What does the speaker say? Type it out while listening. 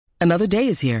Another day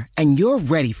is here, and you're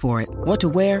ready for it. What to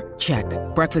wear? Check.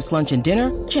 Breakfast, lunch, and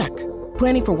dinner? Check.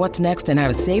 Planning for what's next and how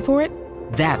to save for it?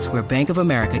 That's where Bank of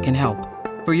America can help.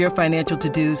 For your financial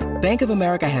to-dos, Bank of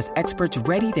America has experts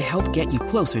ready to help get you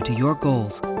closer to your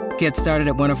goals. Get started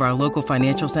at one of our local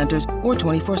financial centers or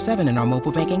 24/7 in our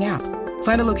mobile banking app.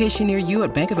 Find a location near you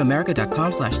at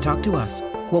bankofamerica.com/talktous.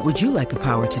 What would you like the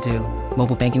power to do?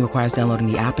 Mobile banking requires downloading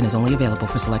the app and is only available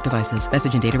for select devices.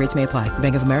 Message and data rates may apply.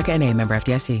 Bank of America N.A., member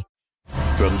FDIC.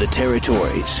 From the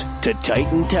territories to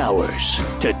Titan Towers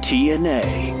to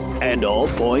TNA and all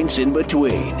points in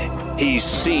between, he's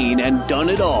seen and done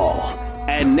it all.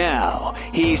 And now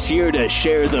he's here to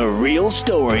share the real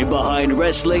story behind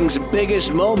wrestling's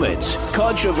biggest moments,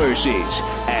 controversies,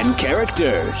 and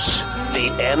characters.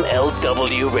 The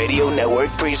MLW Radio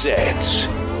Network presents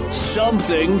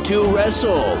Something to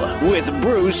Wrestle with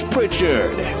Bruce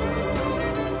Pritchard.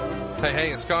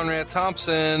 Hey, it's Conrad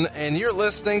Thompson, and you're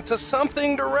listening to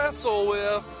Something to Wrestle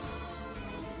with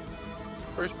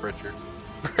Bruce Pritchard.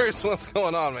 Bruce, what's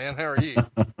going on, man? How are you?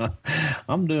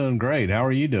 I'm doing great. How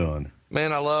are you doing?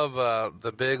 Man, I love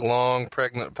the big, long,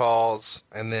 pregnant pause,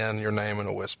 and then your name in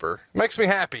a whisper. Makes me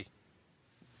happy.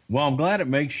 Well, I'm glad it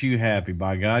makes you happy.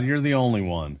 By God, you're the only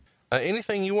one.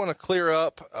 Anything you want to clear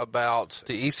up about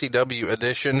the ECW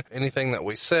edition? Anything that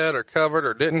we said or covered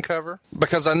or didn't cover?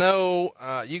 Because I know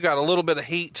you got a little bit of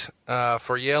heat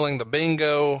for yelling the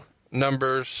bingo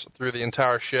numbers through the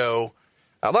entire show.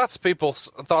 Lots of people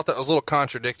thought that was a little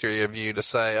contradictory of you to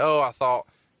say, oh, I thought,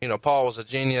 Paul was a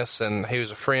genius and he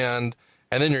was a friend.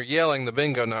 And then you're yelling the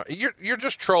bingo number. You're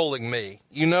just trolling me.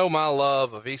 You know my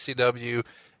love of ECW.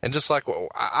 And just like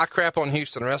I crap on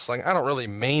Houston wrestling, I don't really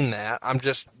mean that. I'm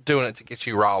just doing it to get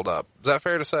you riled up. Is that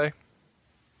fair to say?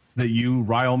 That you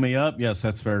rile me up? Yes,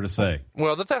 that's fair to say.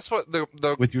 Well, that's what the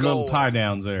with your goal little tie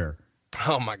downs there.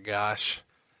 Oh my gosh.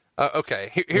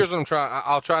 Okay, here's what I'm trying.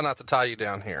 I'll try not to tie you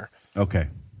down here. Okay.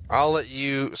 I'll let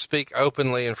you speak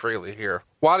openly and freely here.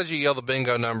 Why did you yell the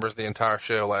bingo numbers the entire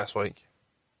show last week?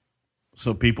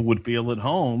 So people would feel at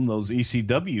home, those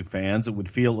ECW fans that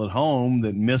would feel at home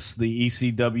that miss the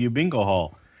ECW bingo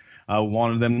hall. I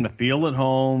wanted them to feel at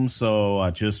home, so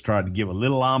I just tried to give a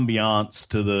little ambiance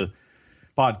to the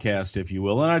podcast, if you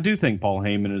will. And I do think Paul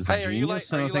Heyman is a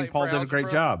genius, and I think Paul did a great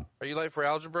job. Are you late for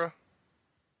algebra?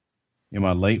 Am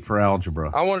I late for algebra?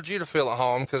 I wanted you to feel at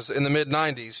home because in the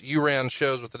mid-'90s, you ran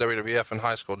shows with the WWF in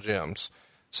high school gyms.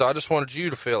 So I just wanted you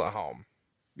to feel at home.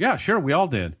 Yeah, sure. We all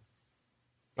did.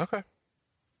 Okay.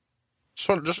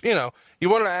 Just you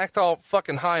wanted to act all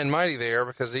fucking high and mighty there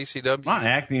because ECW. I'm not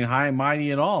acting high and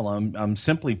mighty at all. I'm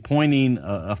simply pointing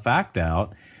a fact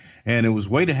out, and it was a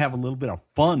way to have a little bit of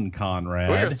fun, Conrad.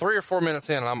 We're 3 or 4 minutes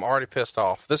in, and I'm already pissed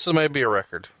off. This is maybe a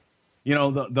record.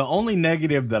 The only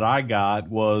negative that I got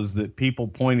was that people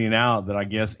pointing out that I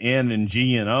guess N and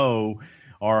G and O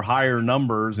are higher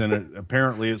numbers, and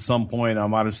apparently at some point I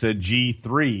might have said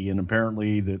G3, and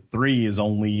apparently that 3 is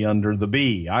only under the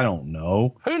B. I don't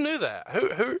know. Who knew that?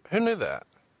 Who knew that?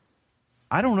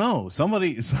 I don't know.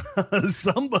 Somebody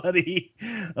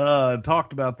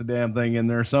talked about the damn thing in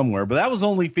there somewhere, but that was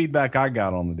only feedback I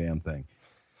got on the damn thing.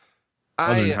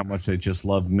 Other than how much they just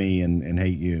love me and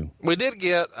hate you. We did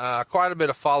get quite a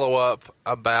bit of follow-up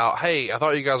about, hey, I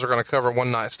thought you guys were going to cover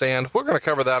One Night Stand. We're going to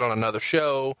cover that on another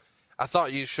show. I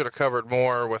thought you should have covered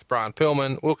more with Brian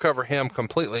Pillman. We'll cover him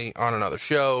completely on another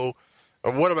show.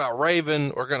 Or what about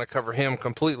Raven? We're going to cover him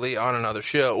completely on another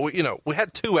show. We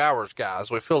had 2 hours,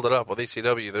 guys. We filled it up with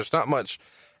ECW. There's not much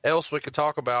else we could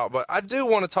talk about, but I do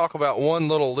want to talk about one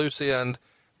little loose end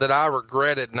that I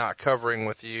regretted not covering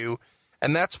with you.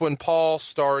 And that's when Paul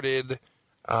started,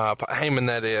 Heyman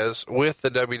that is, with the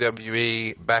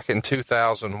WWE back in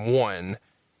 2001.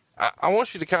 I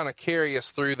want you to kind of carry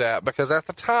us through that because at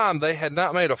the time they had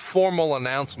not made a formal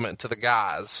announcement to the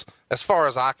guys, as far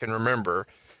as I can remember,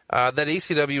 that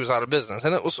ECW was out of business.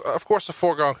 And it was, of course, a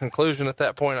foregone conclusion at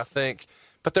that point, I think.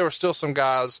 But there were still some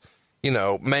guys,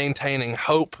 maintaining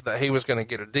hope that he was going to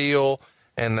get a deal.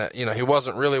 And that, he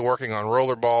wasn't really working on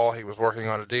Rollerball. He was working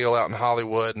on a deal out in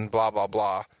Hollywood and blah, blah,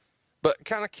 blah. But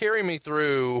kind of carry me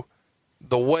through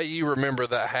the way you remember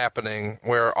that happening,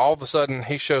 where all of a sudden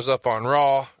he shows up on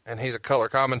Raw and he's a color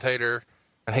commentator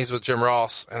and he's with Jim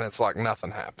Ross and it's like nothing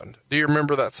happened. Do you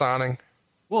remember that signing?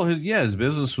 Well, his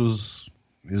business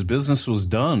was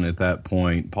done at that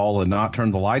point. Paul had not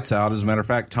turned the lights out. As a matter of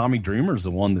fact, Tommy Dreamer's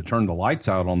the one that turned the lights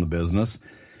out on the business.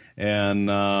 And,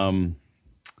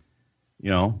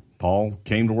 Paul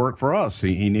came to work for us.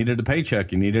 He needed a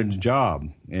paycheck. He needed a job.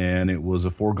 And it was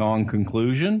a foregone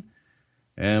conclusion.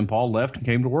 And Paul left and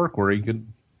came to work where he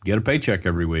could get a paycheck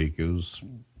every week. It was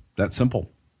that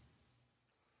simple.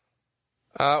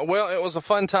 Well, it was a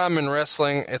fun time in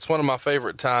wrestling. It's one of my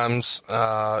favorite times,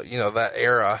 that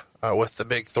era with the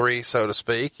big three, so to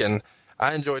speak. And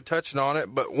I enjoyed touching on it.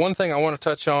 But one thing I want to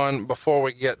touch on before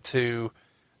we get to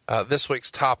this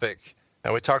week's topic,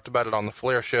 and we talked about it on the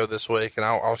Flair show this week, and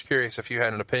I was curious if you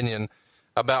had an opinion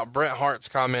about Bret Hart's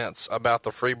comments about the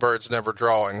Freebirds never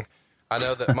drawing. I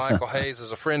know that Michael Hayes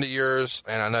is a friend of yours,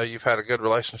 and I know you've had a good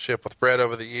relationship with Bret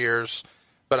over the years.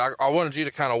 But I wanted you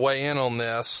to kind of weigh in on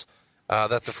this.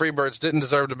 That the Freebirds didn't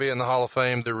deserve to be in the Hall of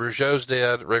Fame. The Rougeaus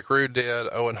did, Rick Rude did,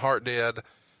 Owen Hart did,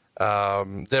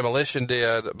 Demolition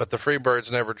did, but the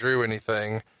Freebirds never drew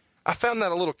anything. I found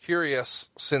that a little curious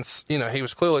since, he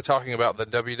was clearly talking about the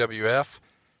WWF.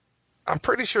 I'm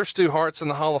pretty sure Stu Hart's in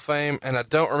the Hall of Fame, and I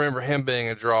don't remember him being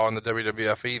a draw in the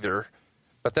WWF either,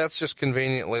 but that's just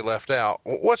conveniently left out.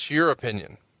 What's your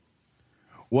opinion?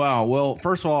 Wow. Well,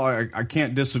 first of all, I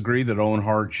can't disagree that Owen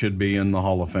Hart should be in the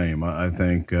Hall of Fame. I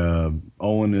think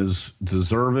Owen is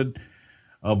deserved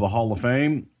of a Hall of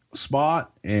Fame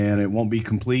spot, and it won't be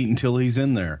complete until he's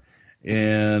in there.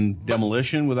 And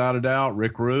Demolition, without a doubt,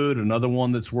 Rick Rude, another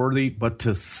one that's worthy. But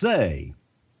to say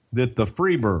that the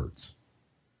Freebirds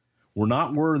were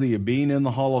not worthy of being in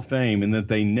the Hall of Fame and that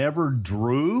they never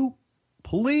drew,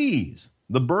 please.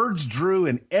 The Birds drew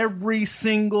in every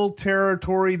single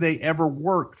territory they ever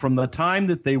worked from the time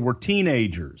that they were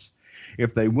teenagers.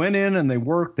 If they went in and they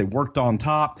worked on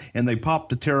top, and they popped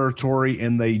the territory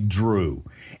and they drew.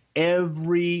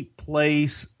 Every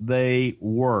place they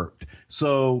worked.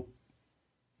 So,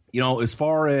 as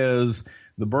far as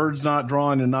the Birds not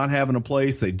drawing and not having a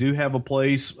place, they do have a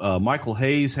place. Michael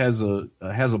Hayes has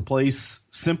a place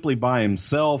simply by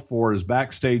himself for his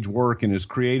backstage work and his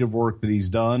creative work that he's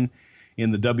done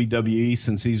in the WWE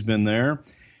since he's been there.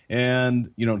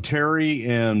 And, Terry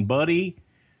and Buddy,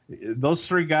 those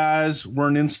three guys were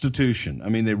an institution. I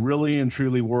mean, they really and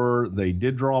truly were. They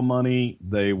did draw money.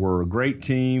 They were a great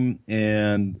team,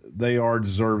 and they are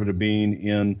deserving of being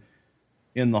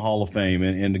in the Hall of Fame.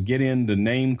 And to get into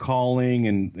name calling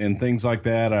and things like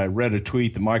that, I read a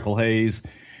tweet that Michael Hayes,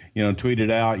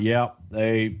 tweeted out, yep,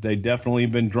 they definitely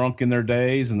have been drunk in their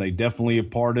days, and they definitely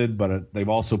have parted, but they've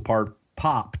also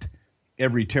popped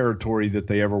every territory that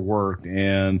they ever worked,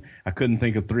 and I couldn't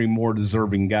think of three more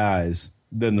deserving guys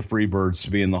than the Freebirds to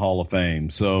be in the Hall of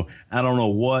Fame. So I don't know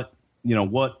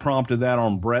what prompted that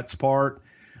on Bret's part,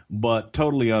 but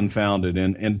totally unfounded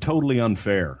and totally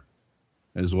unfair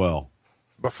as well.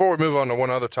 Before we move on to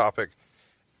one other topic,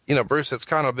 Bruce, it's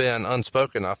kind of been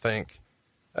unspoken, I think,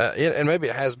 and maybe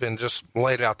it has been just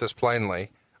laid out this plainly.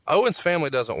 Owen's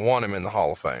family doesn't want him in the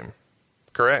Hall of Fame,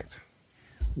 correct?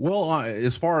 Well,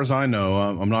 as far as I know,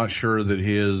 I'm not sure that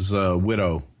his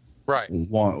widow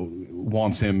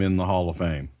wants him in the Hall of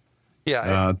Fame.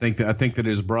 Yeah, I think that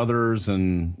his brothers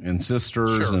and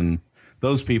sisters and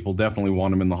those people definitely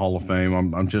want him in the Hall of Fame.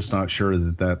 I'm just not sure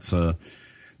that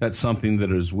that's something that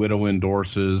his widow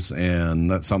endorses,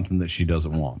 and that's something that she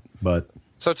doesn't want. But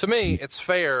so to me, it's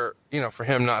fair, for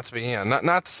him not to be in.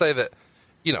 Not to say that,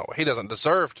 he doesn't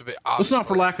deserve to be. Obviously. It's not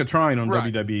for lack of trying on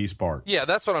WWE's part. Yeah,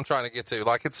 that's what I'm trying to get to.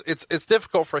 Like, it's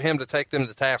difficult for him to take them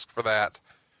to task for that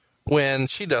when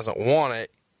she doesn't want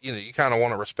it. You kind of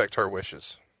want to respect her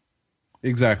wishes.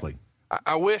 Exactly.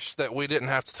 I wish that we didn't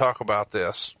have to talk about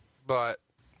this, but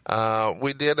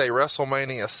we did a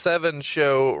WrestleMania 7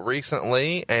 show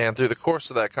recently, and through the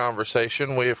course of that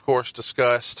conversation, we of course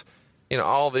discussed,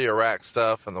 all the Iraq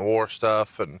stuff and the war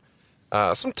stuff and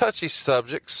some touchy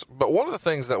subjects. But one of the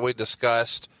things that we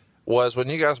discussed was when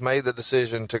you guys made the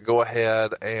decision to go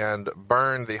ahead and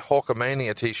burn the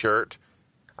Hulkamania t-shirt,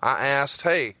 I asked,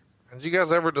 hey, had you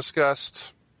guys ever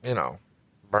discussed,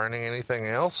 burning anything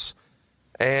else?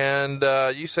 And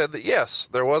you said that, yes,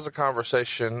 there was a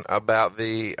conversation about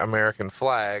the American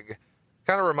flag.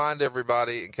 Kind of remind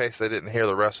everybody, in case they didn't hear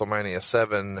the WrestleMania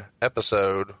 7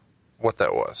 episode, what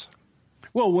that was.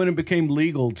 Well, when it became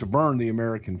legal to burn the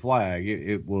American flag,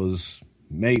 it was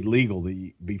made legal.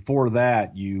 Before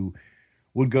that, you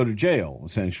would go to jail,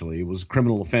 essentially. It was a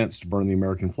criminal offense to burn the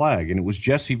American flag. And it was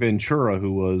Jesse Ventura,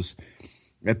 who was,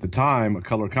 at the time, a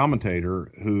color commentator,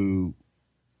 who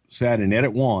sat in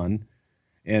Edit One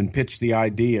and pitched the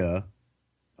idea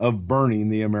of burning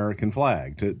the American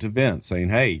flag to Vince, saying,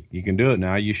 hey, you can do it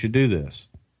now. You should do this.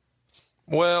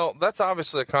 Well, that's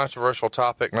obviously a controversial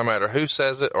topic, no matter who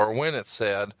says it or when it's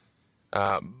said.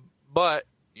 But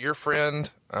your friend,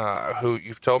 who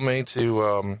you've told me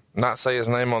to not say his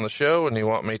name on the show, and you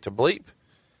want me to bleep,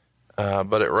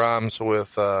 but it rhymes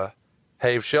with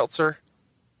Have Sheltzer,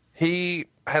 he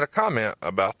had a comment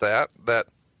about that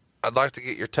I'd like to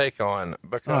get your take on.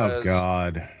 Because, oh,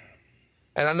 God.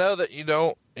 And I know that you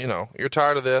don't, you're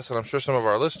tired of this, and I'm sure some of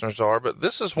our listeners are, but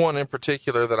this is one in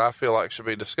particular that I feel like should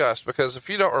be discussed, because if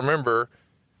you don't remember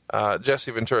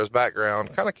Jesse Ventura's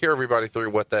background, kind of carry everybody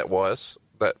through what that was.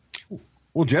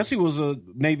 Well, Jesse was a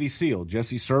Navy SEAL.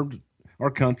 Jesse served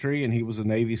our country, and he was a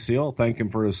Navy SEAL. Thank him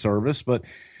for his service, but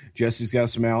Jesse's got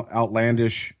some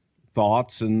outlandish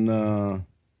thoughts and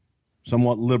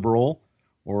somewhat liberal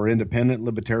or independent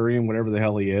libertarian, whatever the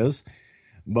hell he is.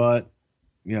 But,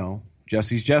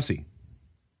 Jesse's Jesse.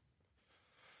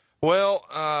 Well,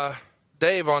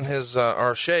 Dave on his,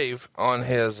 or Shave on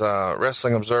his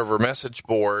Wrestling Observer message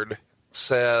board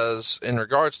says, in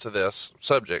regards to this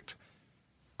subject,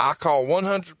 I call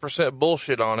 100%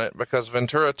 bullshit on it because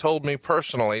Ventura told me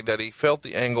personally that he felt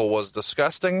the angle was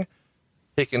disgusting.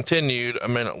 He continued a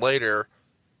minute later,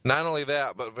 not only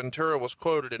that, but Ventura was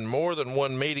quoted in more than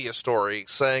one media story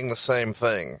saying the same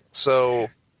thing. So,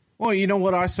 well, you know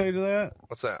what I say to that?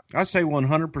 What's that? I say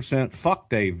 100% fuck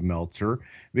Dave Meltzer,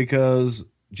 because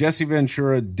Jesse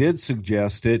Ventura did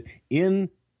suggest it in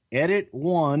Edit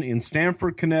 1 in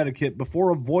Stamford, Connecticut,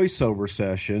 before a voiceover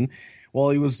session while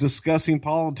he was discussing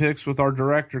politics with our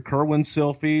director, Kerwin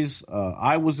Silfies.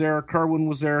 I was there, Kerwin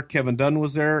was there, Kevin Dunn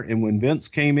was there, and when Vince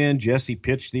came in, Jesse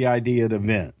pitched the idea to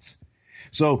Vince.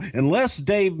 So unless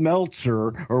Dave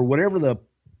Meltzer, or whatever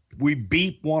we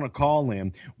beep want to call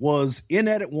him, was in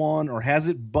Edit 1 or has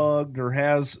it bugged or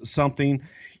has something,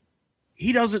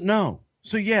 he doesn't know.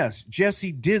 So yes,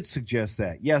 Jesse did suggest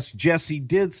that. Yes, Jesse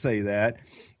did say that.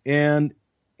 And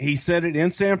he said it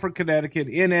in Stamford, Connecticut,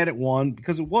 in Edit 1,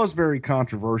 because it was very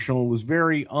controversial. It was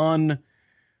very un-Jesse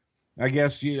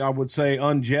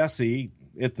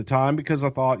at the time, because I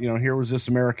thought, here was this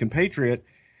American patriot.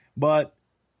 But,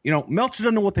 Meltzer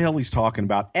doesn't know what the hell he's talking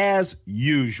about, as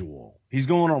usual. He's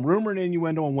going on rumor and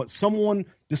innuendo on what someone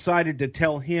decided to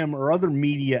tell him or other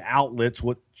media outlets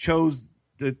what chose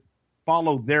to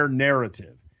follow their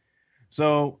narrative.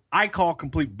 So I call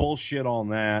complete bullshit on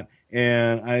that.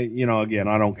 And again,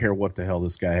 I don't care what the hell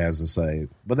this guy has to say,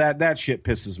 but that shit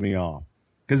pisses me off,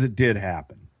 because it did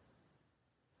happen.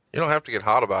 You don't have to get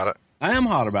hot about it. I am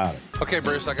hot about it. Okay,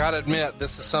 Bruce, I got to admit,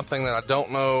 this is something that I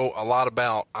don't know a lot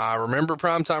about. I remember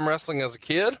Primetime Wrestling as a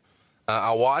kid.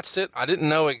 I watched it. I didn't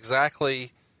know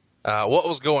exactly what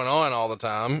was going on all the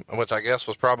time, which I guess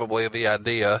was probably the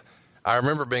idea. I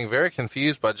remember being very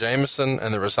confused by Jameson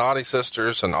and the Rosati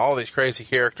sisters and all these crazy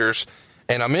characters.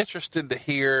 And I'm interested to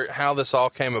hear how this all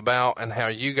came about and how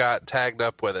you got tagged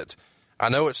up with it. I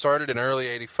know it started in early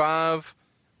 '85,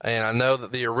 and I know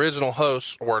that the original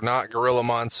hosts were not Gorilla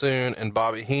Monsoon and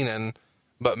Bobby Heenan,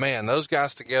 but man, those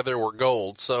guys together were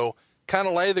gold. So kind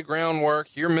of lay the groundwork.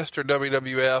 You're Mr.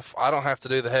 WWF. I don't have to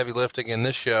do the heavy lifting in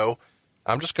this show.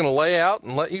 I'm just going to lay out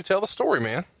and let you tell the story,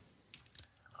 man.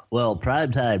 Well,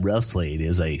 Primetime Wrestling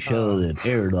is a show that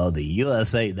aired on the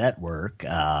USA Network,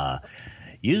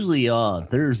 usually on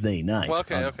Thursday nights. Well,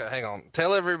 okay, hang on.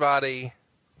 Tell everybody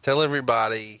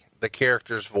the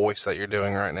character's voice that you're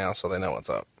doing right now so they know what's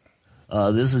up.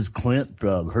 This is Clint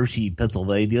from Hershey,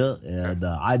 Pennsylvania, and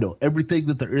I know everything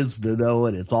that there is to know,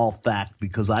 and it's all fact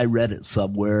because I read it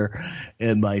somewhere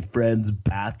in my friend's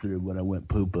bathroom when I went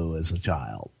poo-poo as a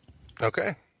child.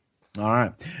 Okay. All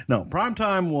right. No,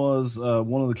 Primetime was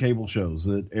one of the cable shows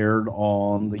that aired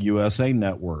on the USA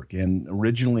Network, and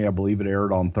originally I believe it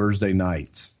aired on Thursday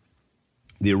nights.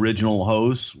 The original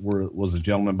host was a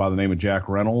gentleman by the name of Jack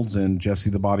Reynolds and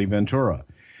Jesse the Body Ventura.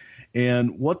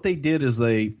 And what they did is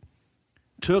they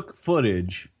took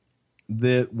footage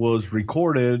that was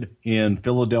recorded in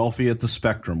Philadelphia at the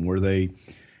Spectrum, where they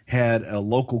had a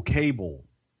local cable,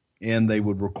 and they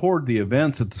would record the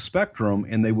events at the Spectrum,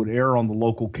 and they would air on the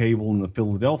local cable in the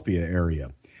Philadelphia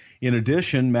area. In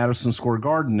addition, Madison Square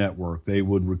Garden Network, they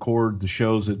would record the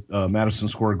shows at Madison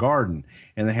Square Garden,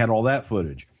 and they had all that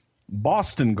footage.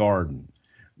 Boston Garden,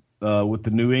 with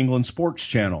the New England Sports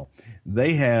Channel,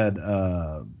 they had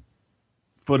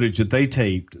footage that they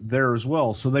taped there as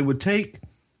well. So they would take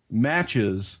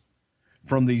matches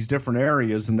from these different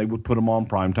areas, and they would put them on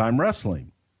Primetime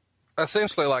Wrestling.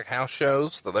 Essentially like house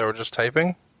shows that they were just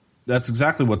taping? That's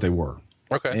exactly what they were.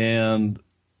 Okay. And,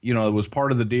 it was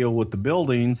part of the deal with the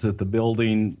buildings, that the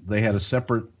building, they had a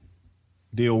separate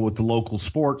deal with the local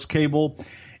sports cable,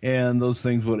 and those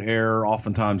things would air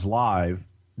oftentimes live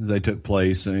as they took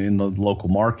place in the local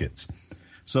markets.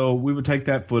 So we would take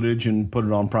that footage and put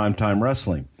it on Primetime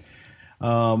Wrestling.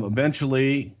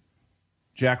 Eventually,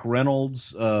 Jack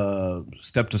Reynolds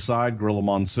stepped aside. Gorilla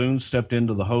Monsoon stepped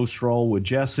into the host role with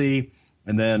Jesse,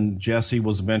 and then Jesse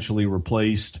was eventually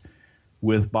replaced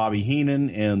with Bobby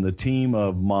Heenan, and the team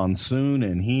of Monsoon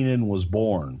and Heenan was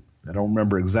born. I don't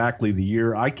remember exactly the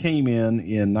year. I came in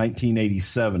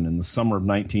 1987, in the summer of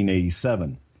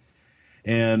 1987.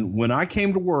 And when I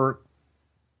came to work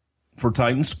for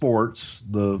Titan Sports,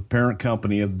 the parent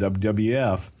company of the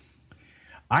WWF,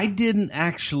 I didn't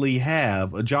actually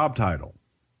have a job title.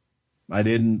 I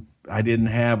didn't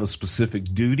have a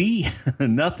specific duty,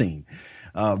 nothing.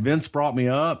 Vince brought me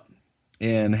up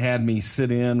and had me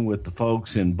sit in with the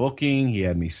folks in booking. He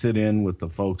had me sit in with the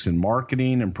folks in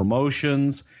marketing and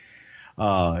promotions.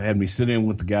 Had me sit in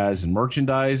with the guys in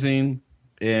merchandising.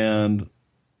 And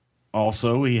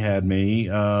also he had me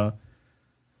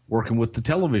working with the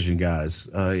television guys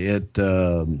at,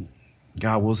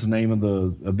 what was the name of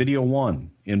the Video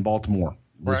One in Baltimore,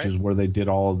 which is where they did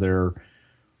all of their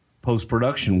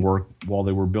post-production work while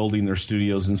they were building their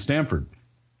studios in Stamford.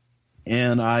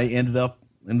 And I ended up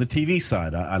in the TV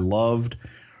side. I loved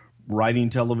writing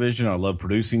television. I loved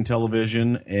producing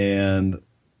television. And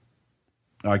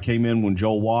I came in when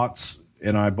Joel Watts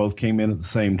and I both came in at the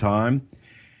same time.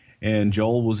 And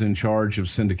Joel was in charge of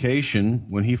syndication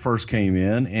when he first came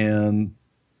in. And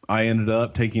I ended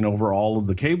up taking over all of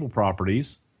the cable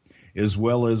properties as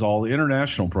well as all the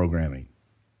international programming.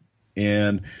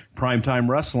 And Primetime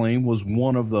Wrestling was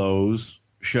one of those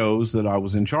shows that I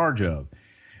was in charge of.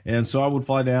 And so I would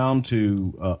fly down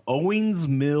to Owings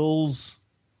Mills,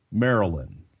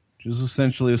 Maryland, which is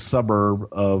essentially a suburb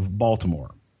of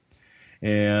Baltimore.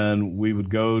 And we would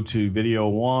go to Video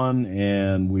One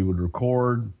and we would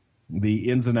record the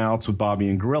ins and outs with Bobby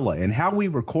and Gorilla. And how we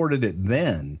recorded it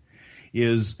then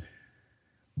is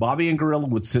Bobby and Gorilla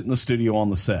would sit in the studio on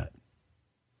the set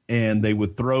and they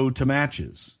would throw to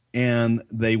matches and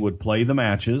they would play the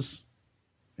matches.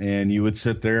 And you would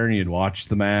sit there and you'd watch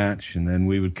the match, and then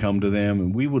we would come to them,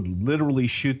 and we would literally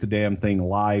shoot the damn thing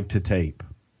live to tape.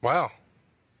 Wow.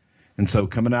 And so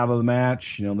coming out of the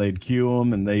match, they'd cue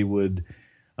them, and they would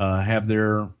have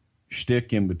their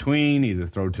shtick in between, either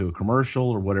throw to a commercial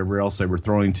or whatever else they were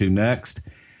throwing to next.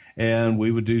 And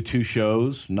we would do 2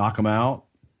 shows, knock them out,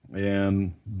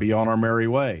 and be on our merry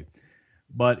way.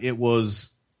 But it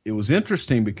was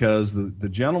interesting because the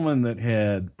gentleman that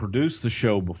had produced the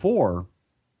show before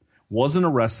wasn't a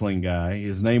wrestling guy.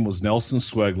 His name was Nelson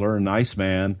Swegler, a nice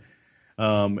man.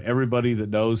 Everybody that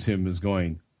knows him is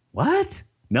going, what?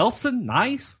 Nelson?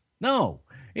 Nice? No,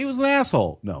 he was an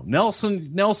asshole. No,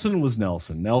 Nelson was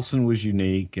Nelson. Nelson was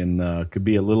unique and could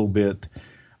be a little bit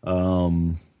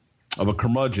of a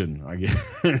curmudgeon, I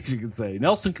guess you could say.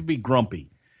 Nelson could be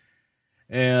grumpy.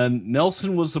 And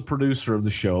Nelson was the producer of the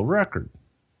show record.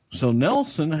 So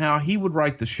Nelson, how he would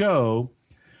write the show,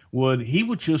 he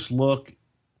would just look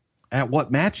at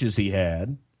what matches he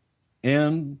had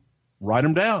and write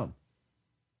them down.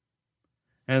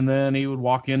 And then he would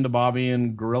walk into Bobby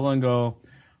and Gorilla and go,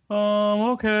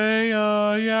 okay,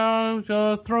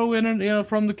 throw in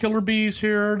from the Killer Bees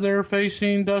here. They're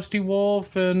facing Dusty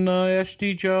Wolf and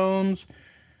SD Jones.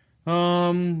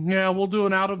 We'll do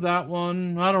an out of that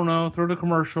one. I don't know, throw the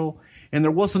commercial. And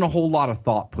there wasn't a whole lot of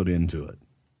thought put into it.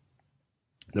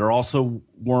 There also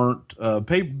weren't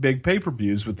big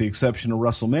pay-per-views with the exception of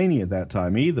WrestleMania at that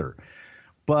time either.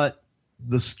 But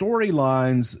the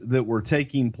storylines that were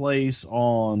taking place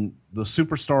on the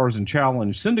Superstars and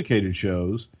Challenge syndicated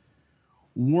shows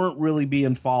weren't really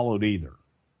being followed either.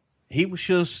 He was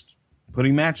just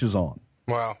putting matches on.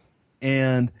 Wow.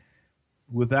 And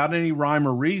without any rhyme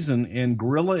or reason, and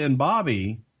Gorilla and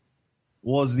Bobby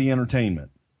was the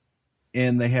entertainment.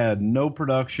 And they had no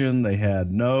production. They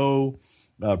had no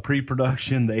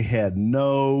pre-production. They had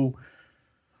no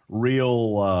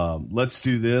real, let's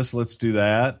do this, let's do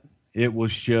that. It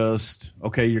was just,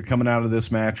 okay, you're coming out of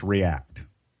this match, react.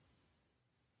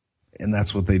 And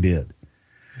that's what they did.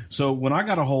 So when I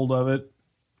got a hold of it,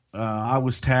 I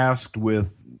was tasked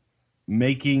with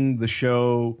making the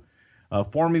show,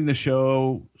 forming the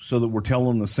show so that we're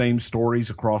telling the same stories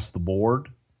across the board.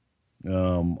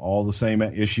 All the same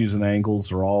issues and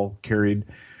angles are all carried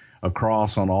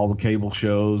across on all the cable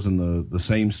shows, and the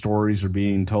same stories are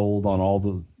being told on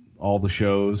all the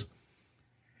shows.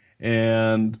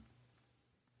 And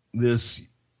this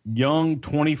young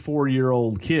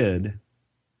 24-year-old kid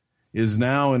is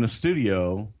now in a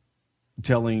studio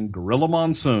telling Gorilla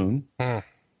Monsoon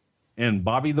and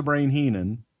Bobby the Brain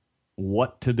Heenan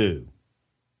what to do.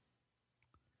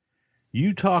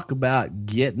 You talk about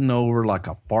getting over like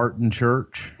a fart in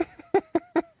church.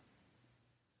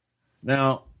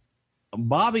 Now,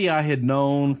 Bobby I had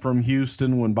known from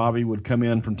Houston when Bobby would come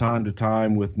in from time to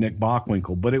time with Nick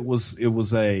Bockwinkel, but it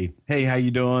was a, hey, how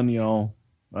you doing?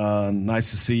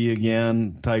 Nice to see you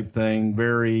again type thing.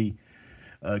 Very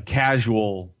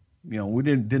casual we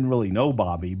didn't really know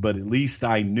Bobby, but at least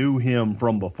I knew him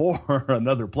from before,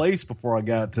 another place before I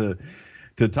got to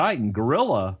Titan.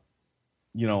 Gorilla,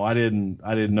 I didn't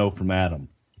know from Adam.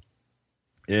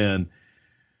 And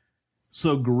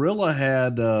so Gorilla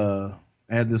had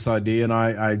this idea, and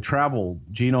I traveled.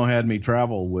 Gino had me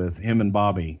travel with him and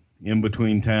Bobby in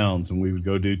between towns, and we would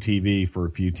go do TV for a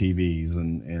few TVs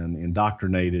and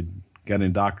got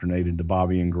indoctrinated to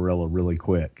Bobby and Gorilla really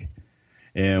quick.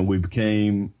 And we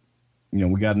became,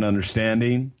 we got an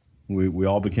understanding. We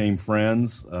all became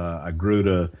friends. I grew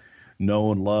to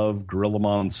know and love Gorilla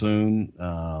Monsoon.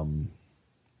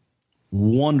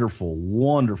 Wonderful,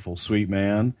 wonderful, sweet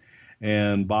man.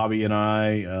 And Bobby and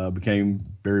I became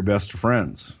very best of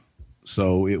friends.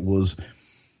 So it was,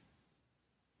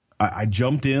 I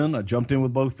jumped in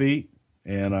with both feet,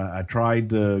 and I tried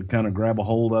to kind of grab a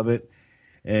hold of it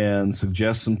and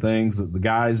suggest some things that the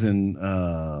guys in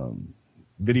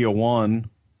Video One,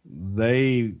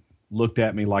 they looked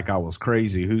at me like I was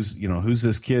crazy. Who's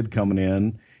this kid coming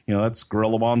in? That's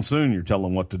Gorilla Monsoon. You're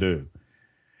telling what to do.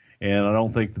 And I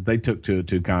don't think that they took to it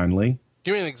too kindly.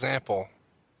 Give me an example.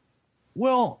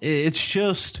 Well, it's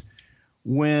just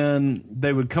when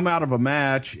they would come out of a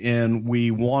match and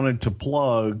we wanted to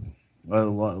plug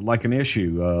like an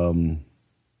issue.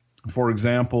 For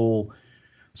example,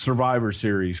 Survivor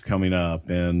Series coming up,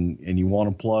 and you want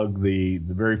to plug the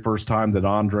very first time that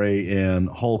Andre and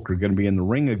Hulk are going to be in the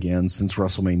ring again since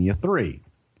WrestleMania 3.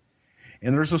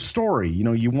 And there's a story,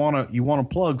 you want to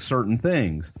plug certain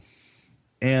things.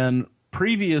 And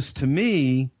previous to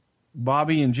me,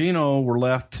 Bobby and Gino were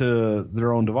left to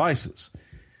their own devices.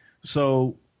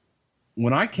 So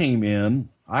when I came in,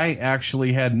 I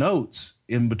actually had notes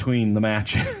in between the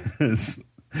matches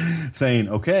saying,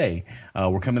 okay,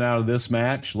 we're coming out of this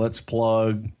match. Let's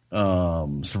plug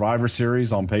Survivor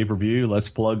Series on pay-per-view. Let's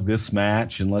plug this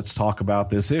match, and let's talk about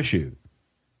this issue.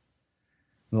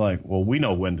 They're like, well, we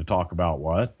know when to talk about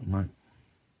what. I'm like,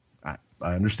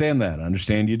 I understand that. I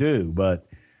understand you do, but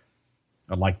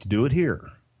I'd like to do it here,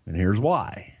 and here's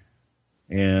why.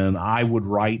 And I would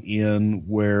write in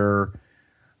where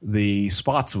the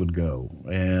spots would go,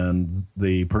 and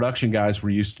the production guys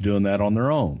were used to doing that on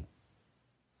their own.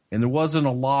 And there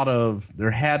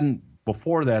hadn't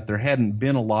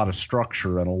been a lot of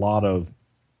structure and a lot of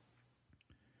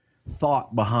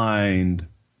thought behind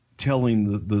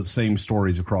telling the same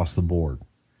stories across the board.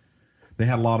 They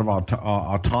had a lot of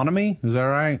autonomy. Is that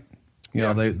right?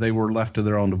 They were left to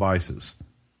their own devices.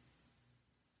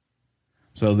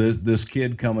 So this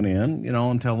kid coming in,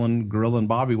 and telling Gorilla and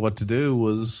Bobby what to do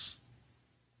was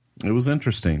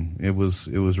interesting. It was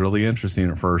really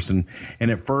interesting at first. And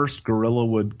at first Gorilla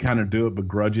would kind of do it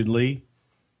begrudgingly,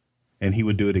 and he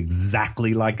would do it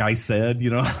exactly like I said.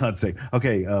 I'd say,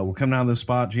 okay, we're coming out of this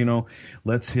spot, Gino.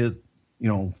 Let's hit,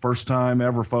 first time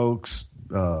ever, folks.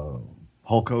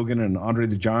 Hulk Hogan and Andre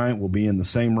the Giant will be in the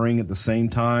same ring at the same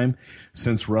time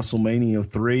since WrestleMania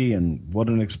 3, and what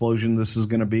an explosion this is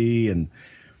going to be, and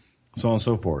so on and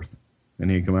so forth.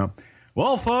 And he'd come out,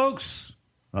 well, folks,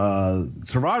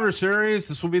 Survivor Series,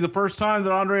 this will be the first time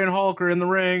that Andre and Hulk are in the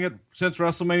ring since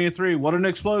WrestleMania 3. What an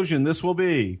explosion this will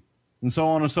be, and so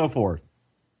on and so forth.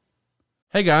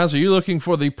 Hey guys, are you looking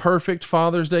for the perfect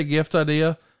Father's Day gift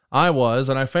idea? I was,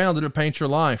 and I found it at Paint Your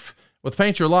Life. With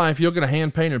Paint Your Life, you'll get a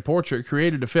hand-painted portrait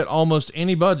created to fit almost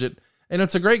any budget, and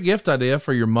it's a great gift idea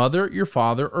for your mother, your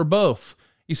father, or both.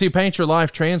 You see, Paint Your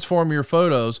Life transform your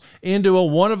photos into a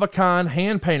one-of-a-kind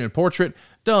hand-painted portrait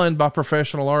done by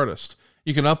professional artists.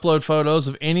 You can upload photos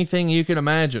of anything you can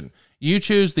imagine. You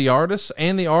choose the artist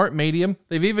and the art medium.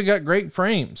 They've even got great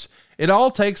frames. It all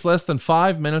takes less than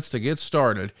 5 minutes to get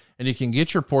started, and you can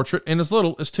get your portrait in as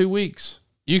little as 2 weeks.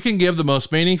 You can give the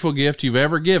most meaningful gift you've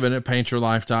ever given at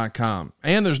paintyourlife.com.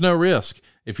 And there's no risk.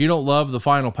 If you don't love the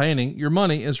final painting, your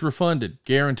money is refunded,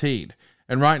 guaranteed.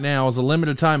 And right now, as a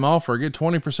limited time offer, get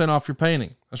 20% off your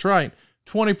painting. That's right,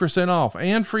 20% off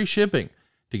and free shipping.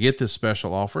 To get this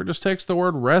special offer, just text the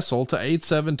word WRESTLE to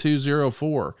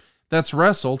 87204. That's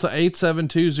WRESTLE to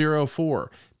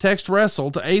 87204. Text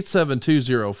WRESTLE to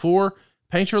 87204.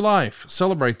 Paint Your Life.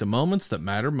 Celebrate the moments that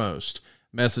matter most.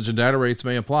 Message and data rates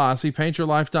may apply. See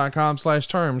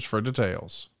paintyourlife.com/terms for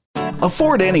details.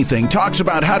 Afford Anything talks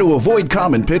about how to avoid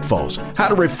common pitfalls, how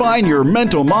to refine your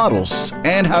mental models,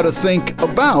 and how to think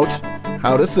about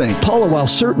how to think. Paula, while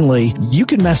certainly you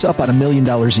can mess up on $1 million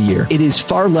a year, it is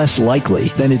far less likely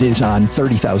than it is on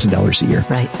 $30,000 a year.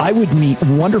 Right. I would meet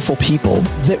wonderful people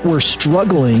that were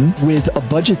struggling with a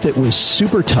budget that was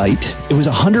super tight. It was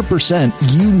 100%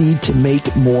 you need to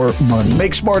make more money.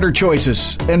 Make smarter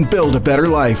choices and build a better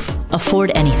life.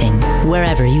 Afford Anything,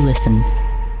 wherever you listen.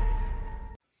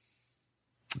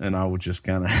 And I would just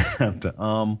kind of have to,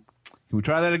 can we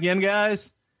try that again,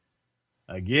 guys?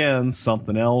 Again,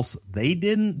 something else. They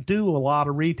didn't do a lot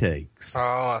of retakes.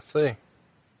 Oh, I see.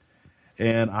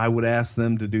 And I would ask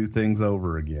them to do things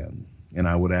over again. And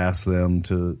I would ask them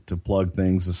to plug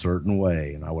things a certain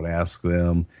way. And I would ask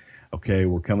them, okay,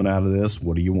 we're coming out of this.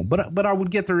 What do you want? But I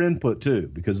would get their input too,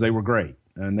 because they were great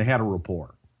and they had a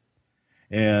rapport.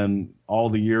 And all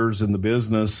the years in the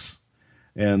business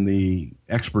and the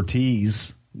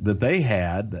expertise that they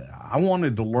had, I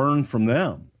wanted to learn from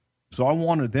them. So I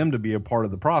wanted them to be a part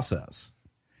of the process.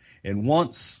 And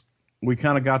once we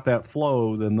kind of got that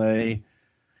flow, then they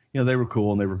were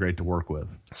cool and they were great to work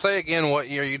with. Say again what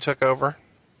year you took over?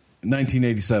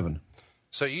 1987.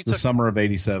 So you the summer of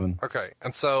 87. Okay.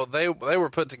 And so they were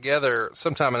put together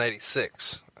sometime in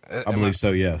 86. I believe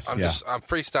so, yes. I'm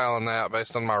freestyling that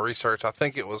based on my research. I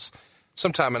think it was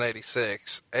sometime in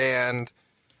 86. And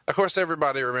of course,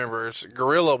 everybody remembers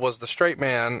Gorilla was the straight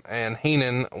man and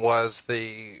Heenan was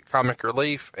the comic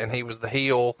relief, and he was the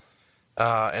heel,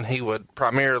 and he would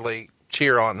primarily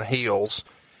cheer on the heels.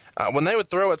 When they would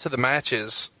throw it to the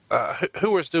matches,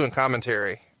 who was doing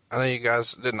commentary? I know you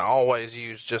guys didn't always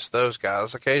use just those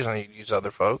guys. Occasionally you'd use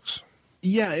other folks.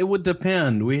 Yeah, it would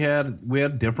depend. We had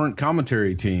different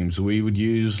commentary teams. We would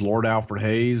use Lord Alfred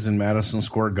Hayes in Madison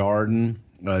Square Garden.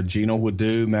 Gino would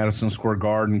do Madison Square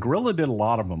Garden. Gorilla did a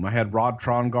lot of them. I had brought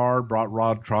Rod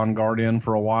Trongard in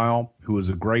for a while, who was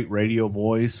a great radio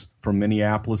voice from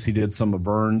Minneapolis. He did some of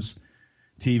Burns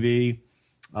TV.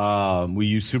 We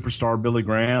used Superstar Billy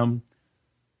Graham.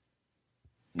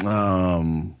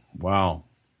 Wow.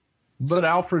 But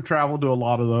Alfred traveled to a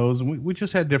lot of those, and we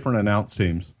just had different announce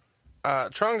teams.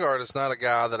 Trongard is not a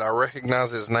guy that I recognize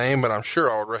his name, but I'm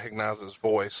sure I would recognize his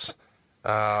voice.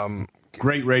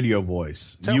 Great radio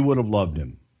voice. You would have loved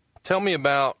him. Tell me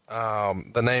about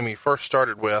the name he first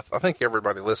started with. I think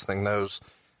everybody listening knows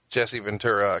Jesse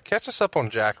Ventura. Catch us up on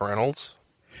Jack Reynolds.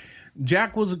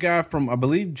 Jack was a guy I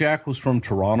believe Jack was from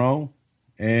Toronto,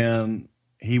 and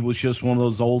he was just one of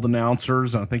those old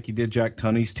announcers. I think he did Jack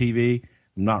Tunney's TV.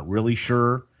 I'm not really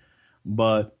sure,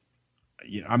 but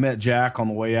I met Jack on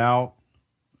the way out,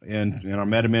 and I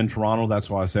met him in Toronto. That's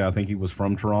why I say I think he was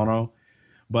from Toronto.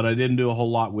 But I didn't do a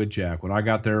whole lot with Jack. When I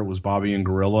got there, it was Bobby and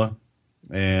Gorilla,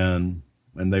 and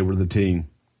they were the team.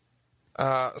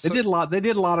 They did a lot. They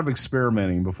did a lot of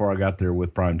experimenting before I got there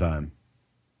with Primetime.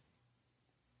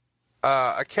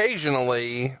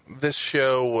 Occasionally, this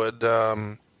show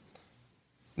would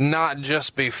not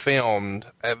just be filmed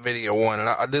at Video One, and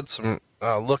I did some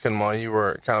looking while you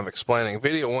were kind of explaining.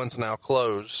 Video One's now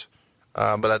closed.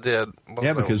 But I did.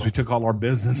 Yeah, because we took all our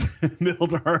business and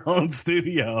built our own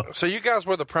studio. So you guys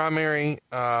were the primary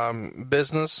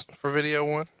business for Video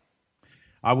One?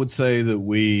 I would say that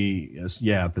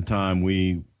at the time,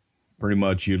 we pretty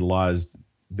much utilized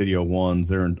Video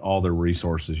One's, all their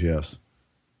resources, yes.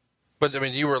 But, I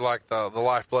mean, you were like the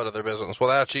lifeblood of their business.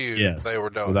 Without you, yes, they were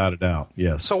done. Without a doubt,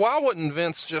 yes. So why wouldn't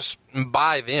Vince just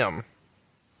buy them?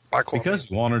 Because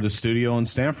he wanted a studio in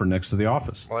Stamford next to the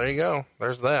office. Well, there you go.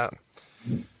 There's that.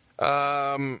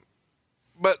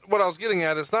 But what I was getting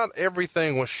at is not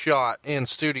everything was shot in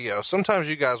studio. Sometimes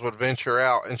you guys would venture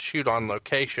out and shoot on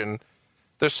location.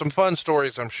 There's some fun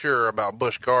stories, I'm sure, about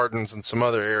Busch Gardens and some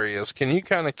other areas. Can you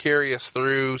kind of carry us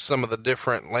through some of the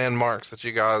different landmarks that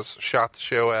you guys shot the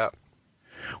show at?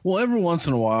 Well, every once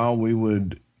in a while we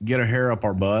would get a hair up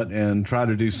our butt and try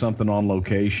to do something on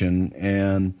location.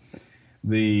 And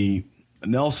the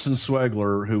Nelson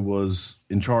Swegler, who was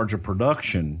in charge of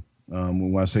production,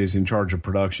 when I say he's in charge of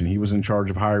production, he was in charge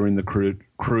of hiring the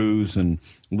crews and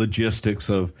logistics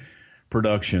of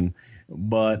production.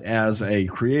 But as a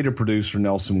creative producer,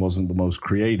 Nelson wasn't the most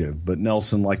creative. But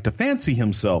Nelson liked to fancy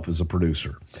himself as a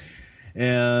producer.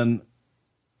 And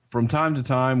from time to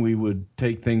time, we would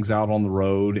take things out on the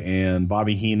road. And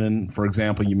Bobby Heenan, for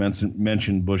example, you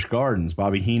mentioned Busch Gardens.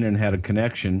 Bobby Heenan had a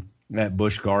connection at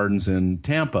Busch Gardens in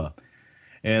Tampa.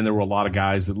 And there were a lot of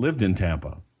guys that lived in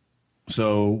Tampa.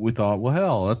 So we thought, well,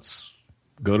 hell, let's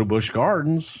go to Busch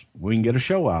Gardens. We can get a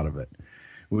show out of it.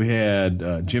 We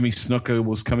had Jimmy Snuka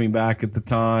was coming back at the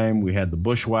time. We had the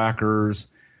Bushwhackers.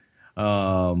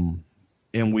 And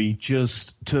we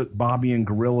just took Bobby and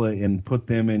Gorilla and put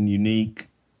them in unique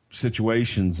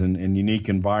situations and unique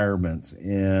environments.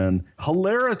 And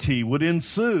hilarity would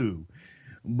ensue.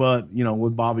 But,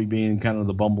 with Bobby being kind of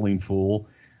the bumbling fool,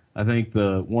 I think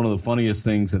one of the funniest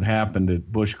things that happened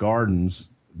at Busch Gardens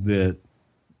that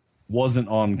wasn't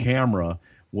on camera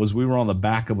was we were on the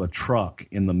back of a truck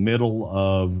in the middle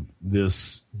of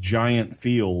this giant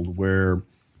field where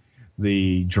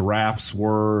the giraffes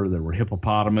were. There were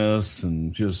hippopotamus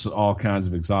and just all kinds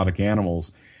of exotic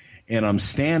animals. And I'm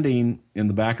standing in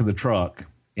the back of the truck,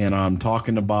 and I'm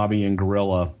talking to Bobby and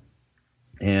Gorilla,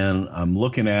 and I'm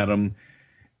looking at them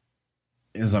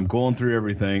as I'm going through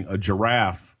everything. A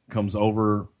giraffe comes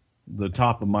over the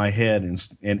top of my head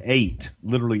and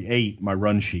literally ate my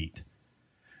run sheet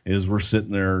as we're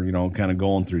sitting there, you know, kind of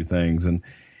going through things. And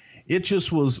it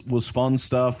just was fun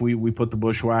stuff. We put the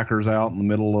bushwhackers out in the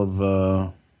middle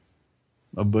of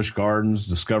Busch Gardens,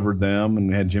 discovered them,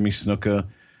 and had Jimmy Snuka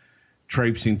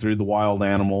traipsing through the wild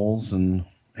animals and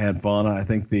had fun. I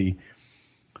think the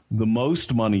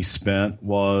most money spent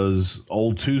was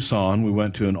Old Tucson. We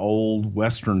went to an old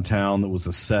Western town that was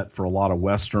a set for a lot of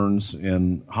Westerns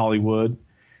in Hollywood.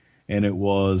 And it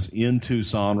was in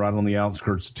Tucson, right on the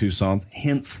outskirts of Tucson,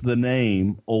 hence the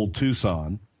name Old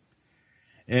Tucson.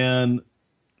 And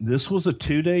this was a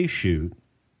 2-day shoot.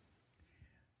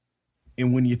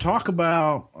 And when you talk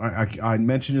about, I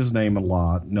mentioned his name a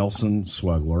lot, Nelson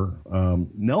Swegler.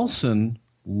 Nelson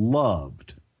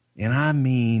loved, and I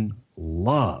mean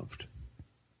loved,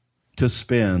 to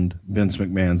spend Vince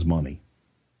McMahon's money.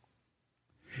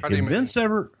 How do you mean? Vince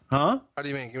ever, huh? How do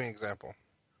you mean? Give me an example.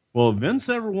 Well, if Vince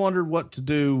ever wondered what to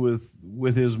do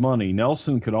with his money,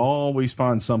 Nelson could always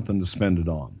find something to spend it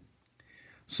on.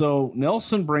 So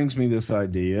Nelson brings me this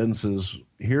idea and says,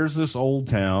 here's this old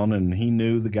town, and he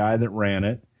knew the guy that ran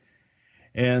it,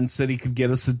 and said he could get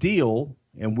us a deal,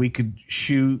 and we could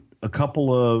shoot a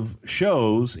couple of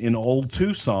shows in Old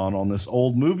Tucson on this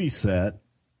old movie set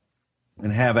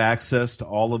and have access to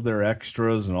all of their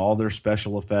extras and all their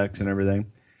special effects and everything.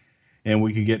 And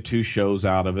we could get 2 shows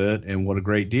out of it, and what a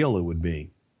great deal it would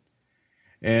be.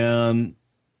 And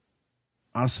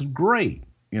I said, great,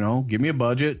 you know, give me a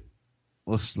budget.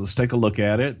 Let's take a look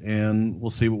at it, and we'll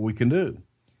see what we can do.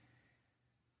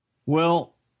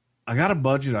 Well, I got a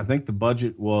budget. I think the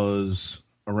budget was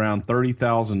around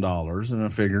 $30,000, and I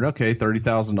figured, okay,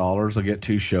 $30,000, I'll get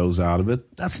 2 shows out of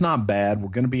it. That's not bad. We're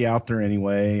going to be out there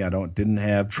anyway. I didn't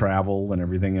have travel and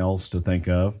everything else to think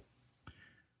of.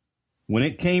 When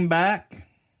it came back,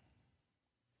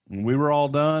 and we were all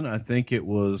done, I think it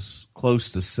was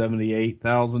close to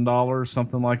 $78,000,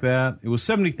 something like that. It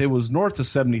was north of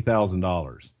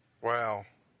 $70,000. Wow.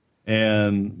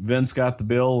 And Vince got the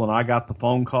bill, and I got the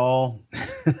phone call.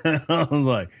 I was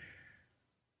like,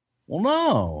 well,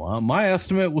 no, my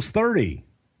estimate was 30.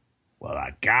 Well,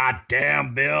 the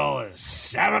goddamn bill is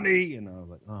 70. And I was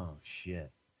like, oh,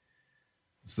 shit.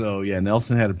 So, yeah,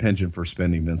 Nelson had a penchant for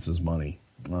spending Vince's money.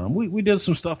 We did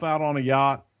some stuff out on a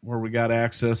yacht where we got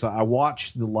access. I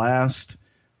watched the last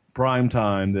prime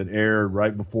time that aired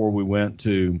right before we went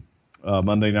to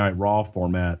Monday Night Raw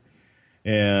format,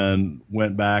 and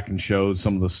went back and showed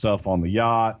some of the stuff on the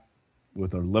yacht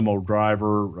with our limo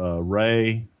driver,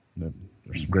 Ray.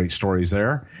 There's some great stories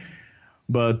there.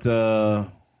 But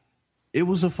it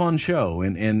was a fun show,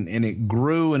 and it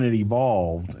grew and it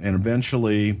evolved, and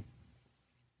eventually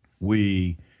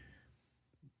we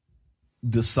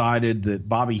decided that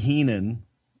Bobby Heenan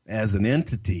as an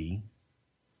entity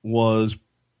was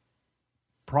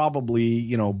probably,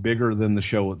 you know, bigger than the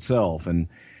show itself. And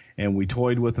we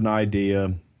toyed with an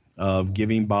idea of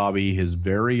giving Bobby his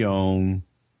very own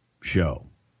show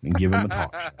and give him a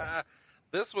talk show.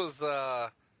 This was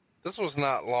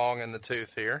not long in the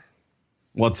tooth here.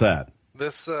 What's that?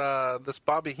 This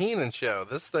Bobby Heenan show.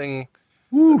 This thing.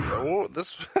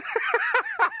 This.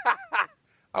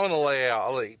 I'm gonna lay out.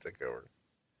 I'll let you take over.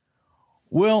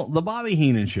 Well, the Bobby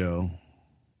Heenan show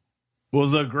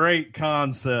was a great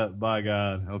concept, by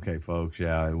God. Okay, folks.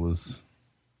 Yeah, it was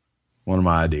one of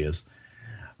my ideas.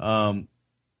 But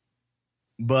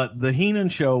the Heenan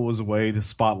show was a way to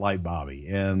spotlight Bobby,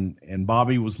 and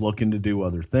Bobby was looking to do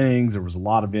other things. There was a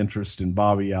lot of interest in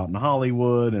Bobby out in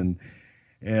Hollywood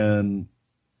and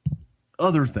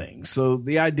other things. So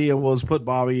the idea was put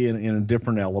Bobby in a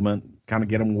different element, kind of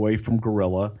get him away from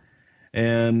Gorilla,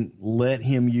 and let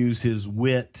him use his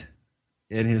wit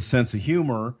and his sense of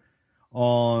humor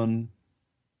on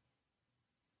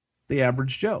the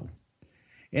average Joe.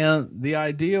 And the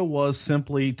idea was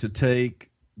simply to take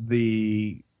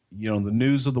the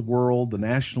news of the world, the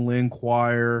National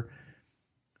Enquirer,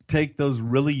 take those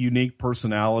really unique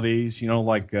personalities,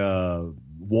 like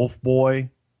Wolf Boy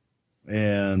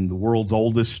and the world's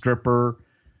oldest stripper,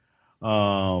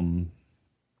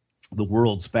 the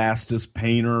world's fastest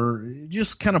painter,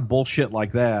 just kind of bullshit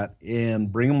like that,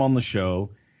 and bring them on the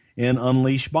show and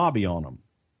unleash Bobby on them.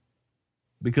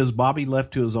 Because Bobby,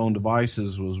 left to his own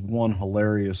devices, was one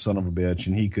hilarious son of a bitch,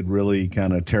 and he could really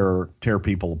kind of tear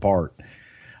people apart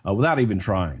without even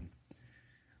trying.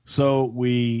 So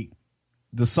we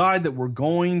decide that we're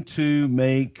going to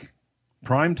make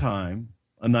Primetime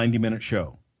a 90-minute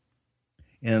show.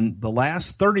 And the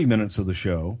last 30 minutes of the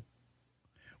show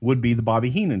would be the Bobby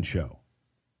Heenan show.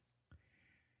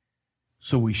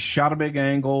 So we shot a big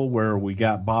angle where we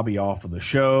got Bobby off of the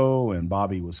show, and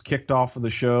Bobby was kicked off of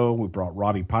the show. We brought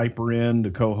Roddy Piper in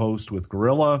to co-host with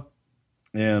Gorilla,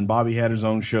 and Bobby had his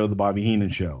own show, the Bobby Heenan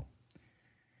Show.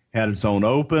 Had its own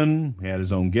open, had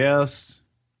his own guests,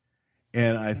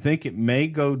 and I think it may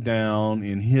go down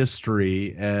in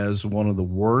history as one of the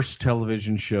worst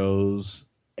television shows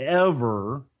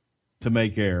ever to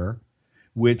make air,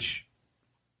 which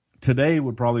today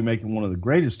would probably make it one of the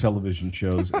greatest television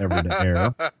shows ever to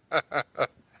air.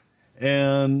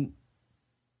 And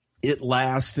it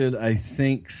lasted, I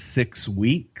think, 6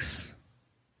 weeks.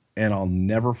 And I'll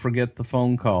never forget the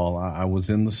phone call. I was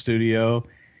in the studio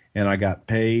and I got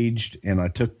paged and I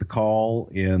took the call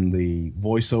in the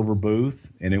voiceover booth,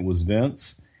 and it was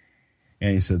Vince.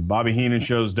 And he said, "Bobby Heenan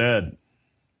show's dead."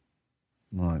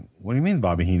 I'm like, "What do you mean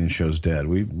Bobby Heenan show's dead?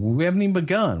 We haven't even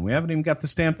begun. We haven't even got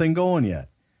this damn thing going yet."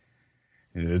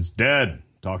 "It's dead.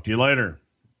 Talk to you later."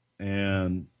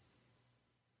 And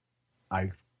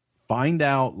I find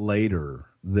out later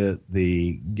that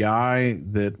the guy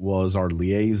that was our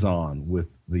liaison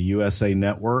with the USA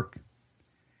Network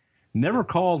never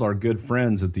called our good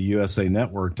friends at the USA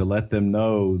Network to let them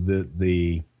know that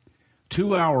the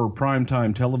 2-hour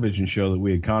primetime television show that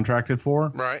we had contracted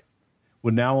for Right.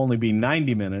 would now only be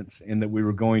 90 minutes, and that we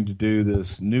were going to do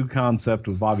this new concept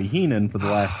with Bobby Heenan for the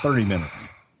last 30 minutes.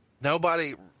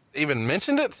 Nobody even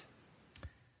mentioned it?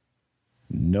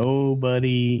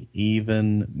 Nobody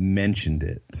even mentioned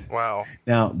it. Wow.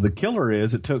 Now, the killer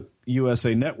is it took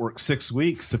USA Network 6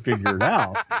 weeks to figure it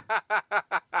out.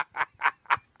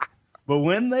 But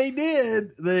when they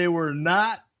did, they were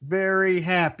not very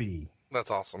happy. That's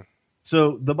awesome.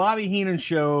 So the Bobby Heenan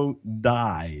show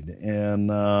died, and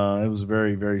it was a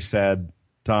very, very sad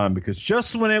time, because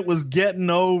just when it was getting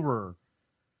over,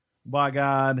 by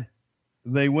God,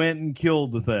 they went and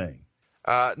killed the thing.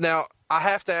 Now, I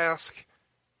have to ask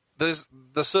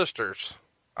the sisters.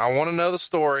 I want to know the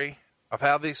story of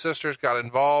how these sisters got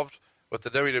involved with the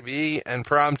WWE and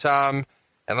Primetime,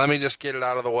 and let me just get it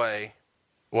out of the way.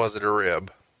 Was it a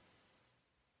rib?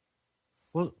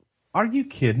 Well, are you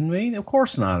kidding me? Of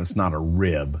course not. It's not a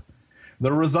rib. The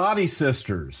Rosati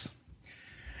sisters.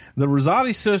 The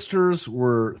Rosati sisters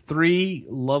were 3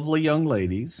 lovely young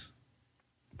ladies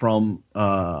from,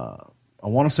 I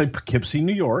want to say Poughkeepsie,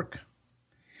 New York,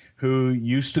 who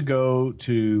used to go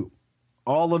to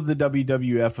all of the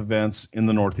WWF events in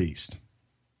the Northeast.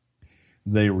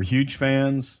 They were huge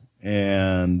fans,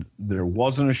 and there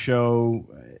wasn't a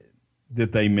show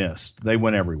that they missed. They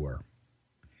went everywhere.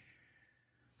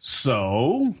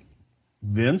 So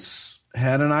Vince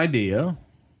had an idea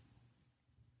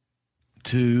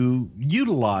to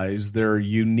utilize their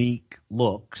unique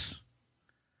looks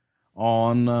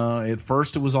on, at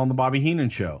first it was on the Bobby Heenan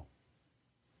show.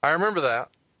 I remember that.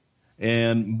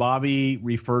 And Bobby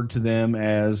referred to them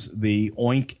as the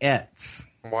Oinkettes.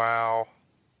 Wow.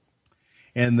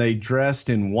 And they dressed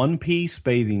in one-piece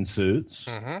bathing suits.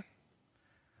 Mm-hmm.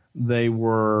 They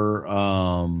were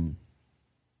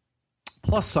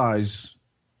plus-size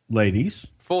ladies.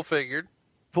 Full-figured.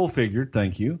 Full-figured,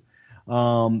 thank you. 3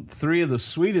 of the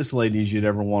sweetest ladies you'd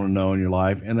ever want to know in your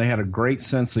life, and they had a great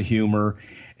sense of humor.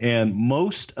 And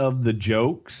most of the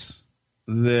jokes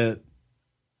that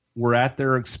were at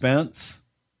their expense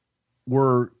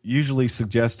were usually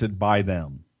suggested by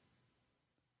them.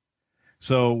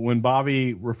 So when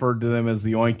Bobby referred to them as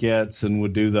the Oinkettes and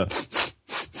would do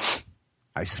the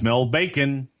 "I smell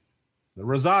bacon, the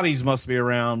Rosatis must be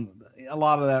around," a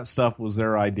lot of that stuff was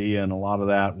their idea, and a lot of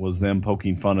that was them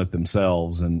poking fun at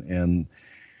themselves. And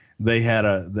they had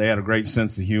a great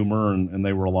sense of humor, and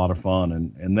they were a lot of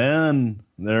fun. And then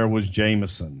there was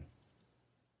Jameson.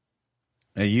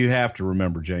 Now, you have to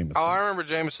remember Jameson. Oh, I remember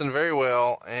Jameson very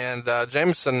well. And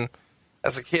Jameson,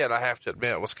 as a kid, I have to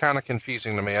admit, was kind of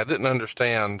confusing to me. I didn't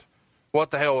understand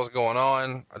what the hell was going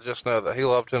on. I just know that he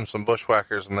loved him some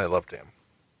Bushwhackers, and they loved him.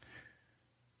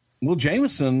 Well,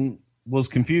 Jameson was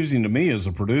confusing to me as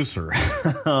a producer.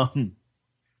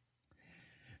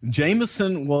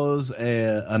 Jameson was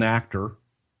an actor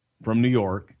from New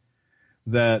York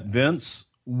that Vince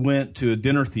went to a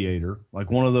dinner theater,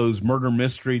 like one of those murder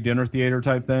mystery dinner theater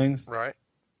type things. Right.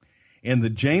 And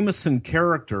the Jameson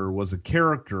character was a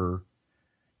character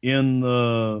in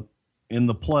the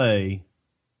play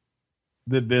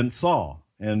that Vince saw.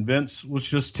 And Vince was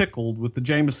just tickled with the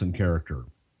Jameson character.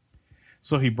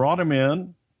 So he brought him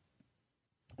in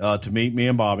to meet me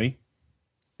and Bobby.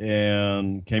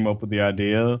 and came up with the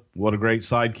idea, what a great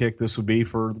sidekick this would be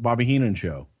for the Bobby Heenan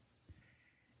show.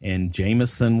 And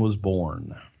Jameson was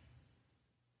born.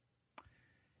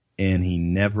 And he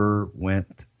never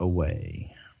went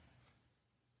away.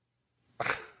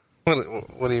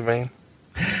 What do you mean?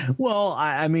 Well,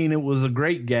 I mean, it was a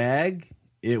great gag.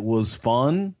 It was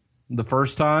fun the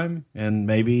first time, and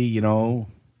maybe, the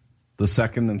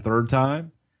second and third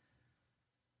time.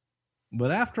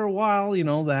 But after a while,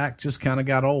 the act just kind of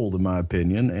got old, in my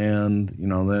opinion. And,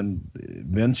 then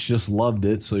Vince just loved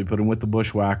it. So he put him with the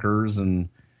Bushwhackers, and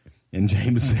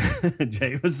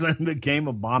Jameson became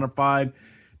a bona fide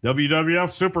WWF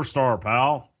superstar,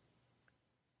 pal.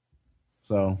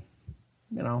 So,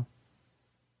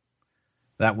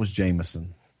 that was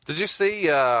Jameson. Did you see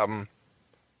a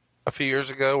few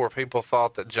years ago where people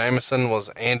thought that Jameson was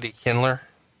Andy Kindler?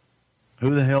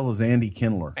 Who the hell is Andy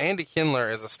Kindler? Andy Kindler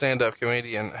is a stand-up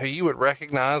comedian who you would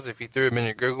recognize if you threw him in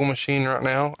your Google machine right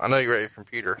now. I know you're at your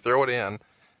computer. Throw it in.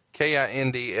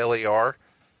 Kindler.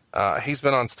 He's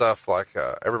been on stuff like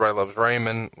Everybody Loves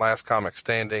Raymond, Last Comic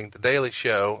Standing, The Daily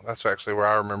Show. That's actually where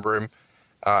I remember him.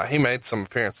 He made some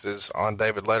appearances on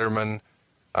David Letterman.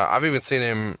 I've even seen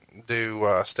him do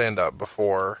stand-up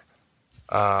before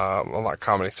on like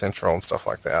Comedy Central and stuff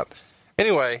like that.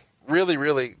 Anyway, really,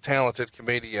 really talented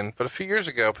comedian. But a few years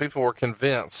ago, people were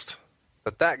convinced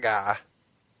that guy,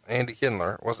 Andy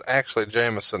Kindler, was actually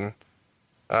Jameson.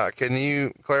 Can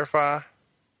you clarify?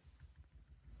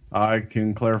 I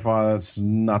can clarify that's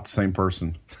not the same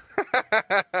person.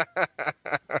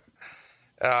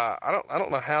 I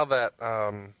don't know how that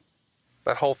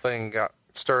whole thing got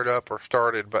stirred up or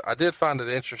started, but I did find it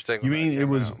interesting. You mean it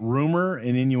was rumor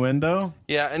and innuendo?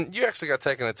 Yeah, and you actually got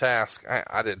taken to task.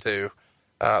 I did too.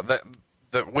 That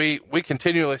we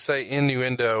continually say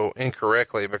innuendo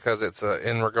incorrectly because it's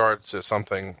in regards to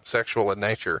something sexual in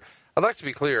nature. I'd like to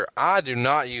be clear. I do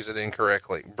not use it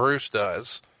incorrectly. Bruce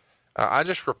does. I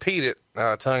just repeat it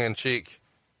tongue in cheek,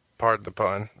 pardon the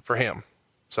pun, for him.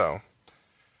 So,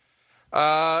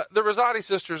 the Rosati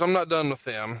sisters, I'm not done with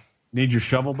them. Need your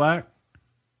shovel back?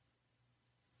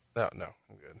 No,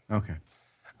 I'm good. Okay.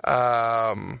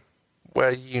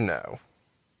 Well,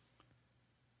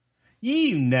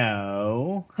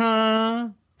 huh?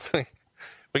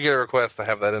 We get a request to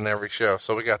have that in every show,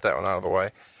 so we got that one out of the way.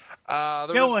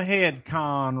 Go ahead,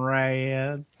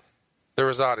 Conrad. The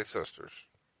Rosati sisters.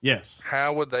 Yes.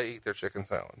 How would they eat their chicken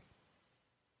salad?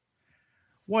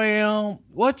 Well,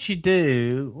 what you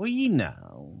do,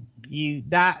 you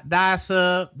dice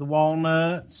up the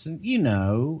walnuts, and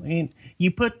and you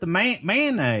put the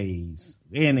mayonnaise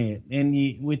in it,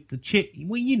 and with the chicken,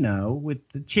 with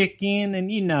the chicken,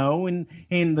 and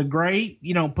and the grape,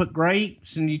 put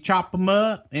grapes, and you chop them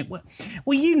up, and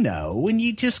and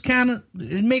you just kind of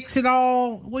mix it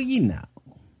all.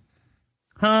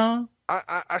 Huh?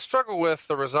 I struggle with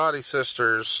the Rosati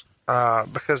sisters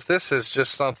because this is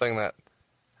just something that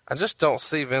I just don't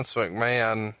see Vince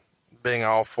McMahon being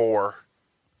all for.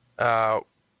 Do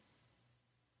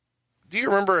you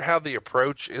remember how the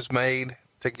approach is made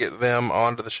to get them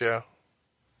onto the show?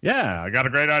 Yeah, I got a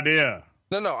great idea.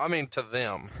 No, I mean to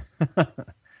them.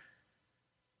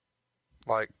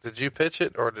 Like, did you pitch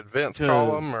it, or did Vince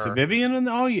call them? Or? To Vivian and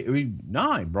all you?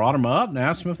 No, I brought them up and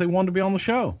asked them if they wanted to be on the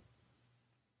show.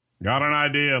 Got an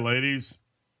idea, ladies.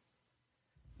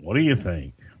 What do you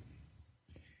think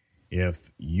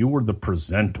if you were the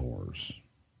presenters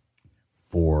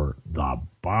for the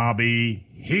Bobby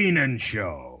Heenan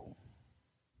show?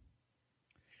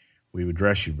 We would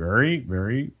dress you very,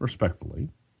 very respectfully.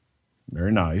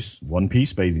 Very nice.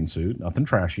 One-piece bathing suit. Nothing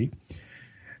trashy.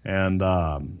 And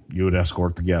you would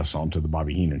escort the guests onto the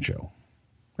Bobby Heenan show.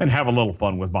 And have a little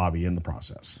fun with Bobby in the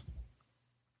process.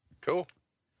 Cool.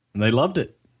 And they loved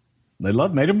it.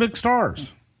 Made them big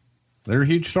stars. They're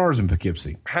huge stars in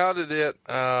Poughkeepsie. How did it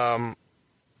come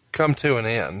to an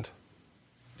end?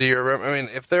 Do you remember? I mean,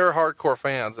 if they're hardcore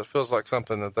fans, it feels like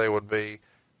something that they would be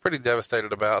pretty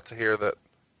devastated about to hear that,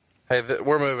 hey,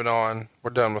 we're moving on. We're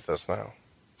done with this now.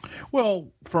 Well,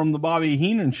 from the Bobby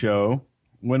Heenan show,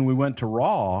 when we went to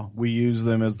Raw, we used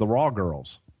them as the Raw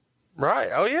girls. Right.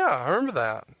 Oh, yeah. I remember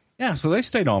that. Yeah, so they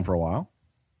stayed on for a while.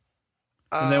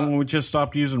 And then when we just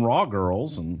stopped using Raw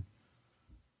girls, and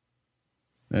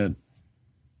it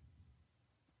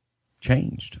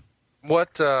changed.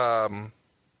 What, I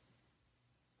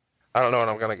don't know, and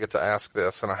I'm going to get to ask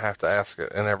this, and I have to ask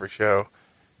it in every show.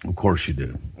 Of course you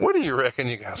do. What do you reckon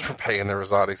you guys were paying the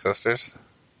Rosati sisters?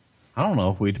 I don't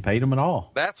know if we'd paid them at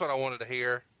all. That's what I wanted to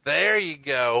hear. There you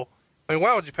go. I mean,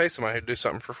 why would you pay somebody who'd do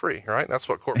something for free, right? That's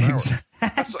what Court Bauer.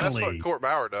 That's what Court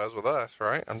Bauer does with us,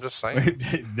 right? I'm just saying.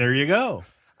 There you go.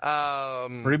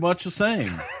 Pretty much the same.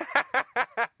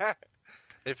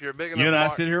 If you're big enough, You and I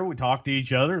sit here, we talk to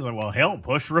each other. It's like, well, hell,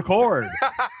 push record.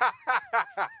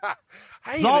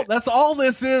 That's all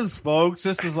this is, folks.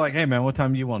 This is like, hey, man, what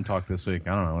time do you want to talk this week?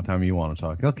 I don't know. What time do you want to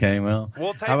talk? Okay, well.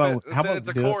 We'll tape it and send it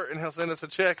to Court, and he'll send us a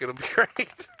check. It'll be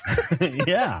great.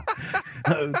 Yeah.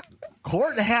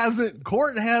 Court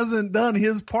hasn't done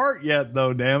his part yet,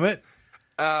 though, damn it.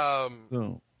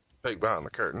 Big behind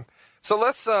the curtain. So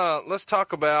let's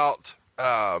talk about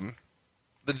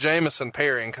the Jameson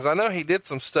pairing, because I know he did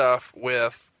some stuff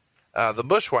with the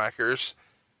Bushwhackers.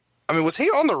 I mean, was he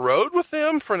on the road with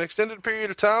them for an extended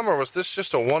period of time, or was this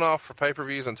just a one-off for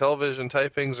pay-per-views and television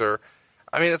tapings? Or,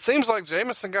 I mean, it seems like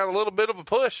Jameson got a little bit of a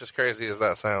push, as crazy as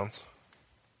that sounds.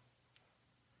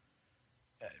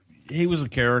 He was a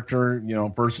character,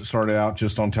 first it started out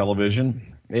just on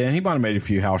television, and he might have made a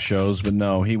few house shows, but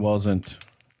no, he wasn't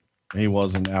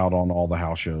out on all the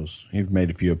house shows. He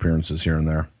made a few appearances here and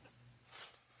there.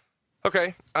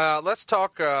 Okay, let's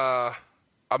talk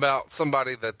about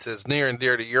somebody that is near and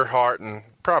dear to your heart and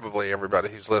probably everybody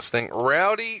who's listening.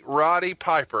 Rowdy Roddy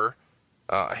Piper.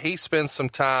 He spent some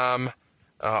time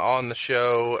on the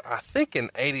show, I think in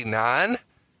 89,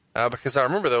 because I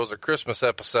remember there was a Christmas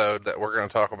episode that we're going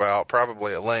to talk about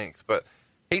probably at length, but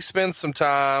he spends some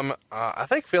time, I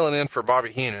think, filling in for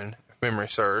Bobby Heenan, if memory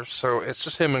serves. So it's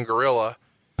just him and Gorilla.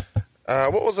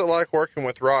 What was it like working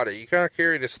with Roddy? You kind of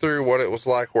carried us through what it was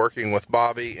like working with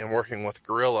Bobby and working with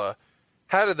Gorilla.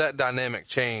 How did that dynamic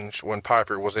change when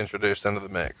Piper was introduced into the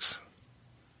mix?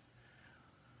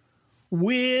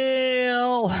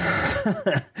 Well,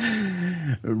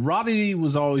 Roddy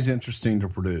was always interesting to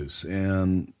produce,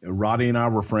 and Roddy and I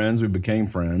were friends. We became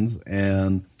friends,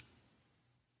 and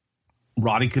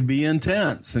Roddy could be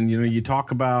intense. And, you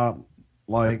talk about,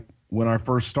 like, when I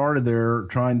first started there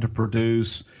trying to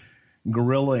produce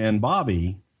Gorilla and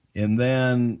Bobby, and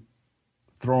then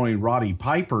throwing Roddy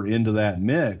Piper into that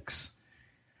mix,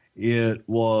 it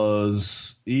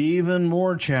was even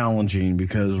more challenging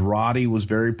because Roddy was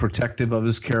very protective of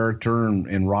his character,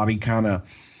 and Roddy kind of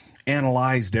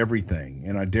analyzed everything.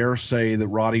 And I dare say that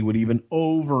Roddy would even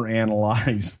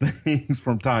overanalyze things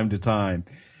from time to time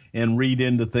and read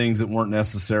into things that weren't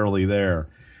necessarily there.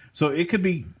 So it could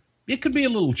be a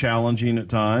little challenging at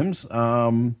times.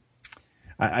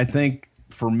 I think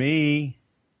for me,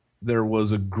 there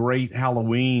was a great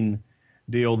Halloween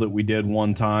deal that we did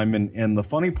one time. And the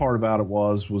funny part about it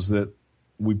was that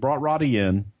we brought Roddy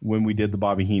in when we did the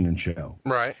Bobby Heenan show.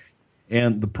 Right.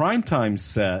 And the primetime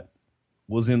set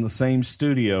was in the same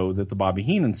studio that the Bobby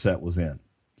Heenan set was in.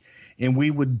 And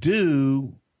we would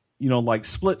do, like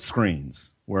split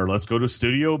screens where let's go to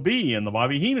Studio B in the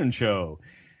Bobby Heenan show.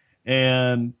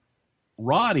 And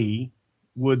Roddy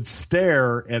would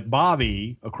stare at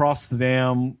Bobby across the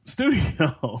damn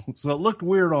studio. So it looked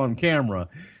weird on camera.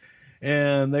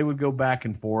 And they would go back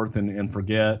and forth and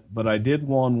forget. But I did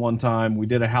one time. We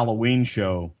did a Halloween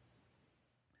show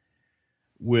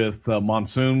with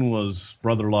Monsoon was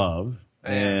Brother Love.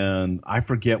 And I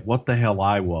forget what the hell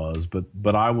I was,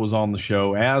 but I was on the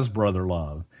show as Brother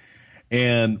Love.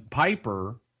 And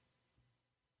Piper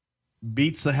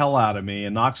beats the hell out of me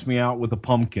and knocks me out with a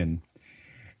pumpkin.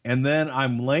 And then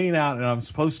I'm laying out and I'm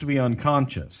supposed to be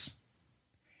unconscious.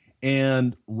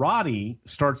 And Roddy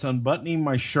starts unbuttoning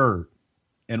my shirt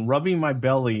and rubbing my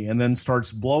belly and then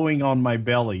starts blowing on my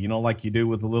belly, like you do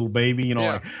with a little baby, yeah.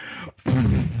 Like.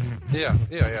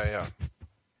 Yeah.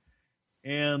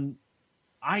 And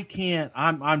I can't,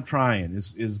 I'm trying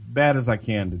as bad as I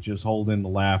can to just hold in the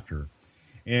laughter.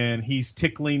 And he's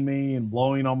tickling me and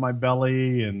blowing on my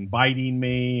belly and biting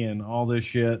me and all this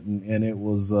shit. And it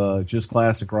was just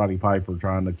classic Roddy Piper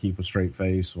trying to keep a straight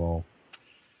face while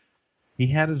he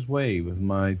had his way with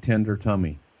my tender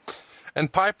tummy.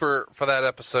 And Piper, for that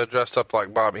episode, dressed up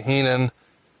like Bobby Heenan.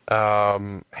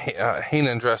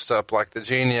 Heenan dressed up like the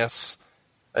Genius.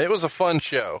 It was a fun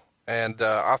show. And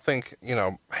I think,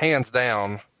 hands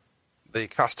down, the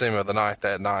costume of the night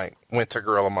that night went to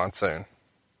Gorilla Monsoon.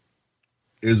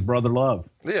 His Brother Love.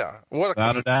 Yeah.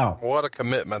 Without a doubt. What a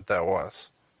commitment that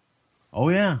was. Oh,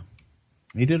 yeah.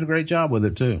 He did a great job with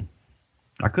it, too.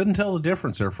 I couldn't tell the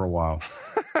difference there for a while.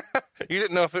 You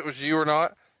didn't know if it was you or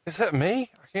not? Is that me?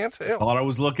 I can't tell. Thought I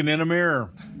was looking in a mirror.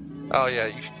 Oh, yeah.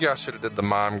 You guys should have did the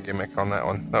mime gimmick on that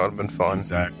one. That would have been fun.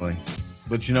 Exactly.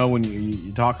 But, when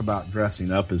you talk about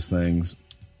dressing up as things,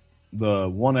 the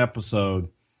one episode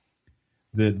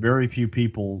that very few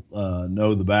people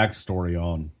know the backstory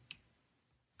on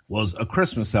was a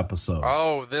Christmas episode.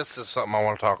 Oh, this is something I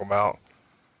want to talk about.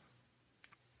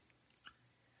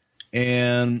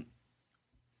 And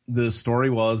the story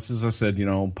was, as I said,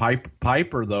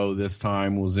 Piper, though, this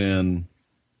time was in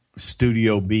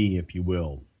Studio B, if you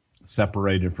will,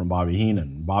 separated from Bobby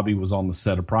Heenan. Bobby was on the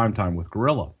set of Primetime with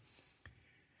Gorilla.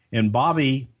 And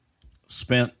Bobby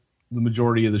spent the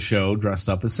majority of the show dressed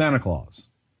up as Santa Claus.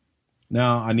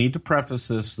 Now, I need to preface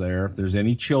this there. If there's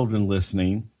any children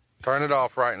listening, turn it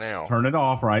off right now. Turn it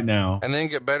off right now. And then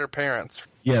get better parents.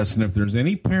 Yes, and if there's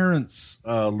any parents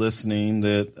listening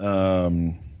that,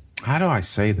 how do I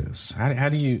say this? How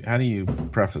do you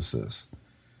preface this?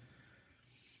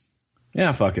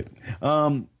 Yeah, fuck it.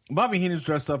 Bobby Heenan's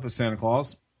dressed up as Santa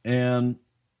Claus, and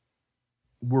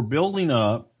we're building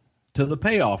up to the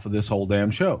payoff of this whole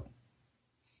damn show,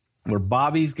 where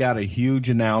Bobby's got a huge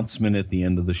announcement at the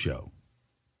end of the show.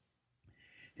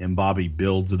 And Bobby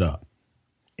builds it up.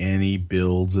 And he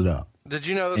builds it up. Did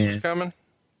you know this was coming?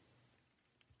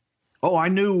 Oh, I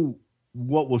knew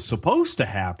what was supposed to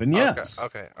happen, yes.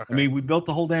 Okay. I mean, we built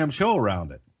the whole damn show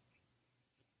around it.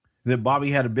 That Bobby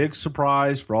had a big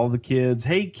surprise for all the kids.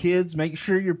 Hey, kids, make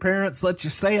sure your parents let you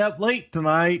stay up late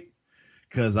tonight,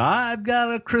 because I've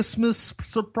got a Christmas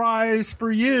surprise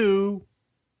for you.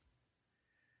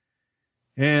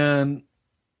 And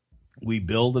we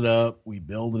build it up, we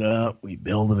build it up, we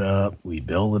build it up, we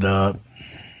build it up.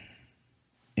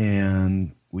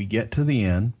 And we get to the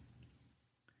end.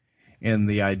 And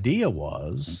the idea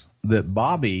was that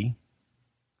Bobby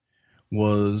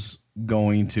was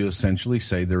going to essentially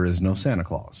say there is no Santa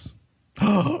Claus.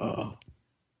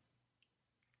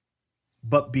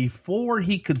 But before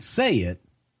he could say it,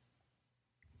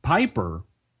 Piper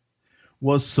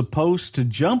was supposed to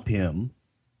jump him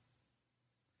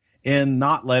and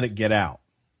not let it get out.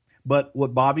 But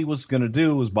what Bobby was going to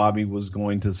do was Bobby was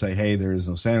going to say, hey, there is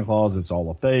no Santa Claus. It's all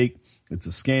a fake. It's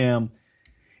a scam.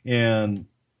 And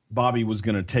Bobby was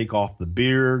going to take off the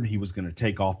beard. He was going to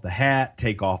take off the hat,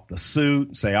 take off the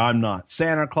suit, say, I'm not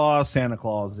Santa Claus. Santa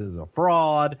Claus is a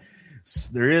fraud.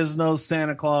 There is no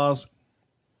Santa Claus.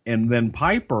 And then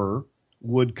Piper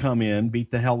would come in,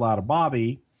 beat the hell out of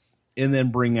Bobby, and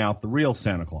then bring out the real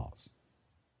Santa Claus.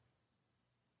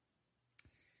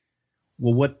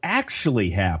 Well, what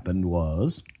actually happened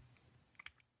was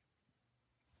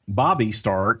Bobby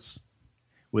starts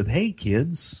with, hey,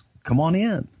 kids, come on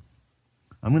in.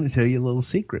 I'm going to tell you a little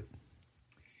secret.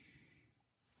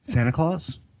 Santa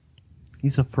Claus,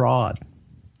 he's a fraud.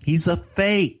 He's a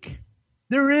fake.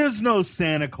 There is no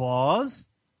Santa Claus.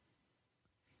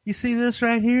 You see this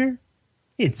right here?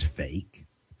 It's fake.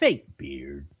 Fake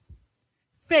beard.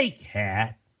 Fake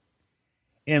hat.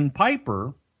 And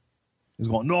Piper is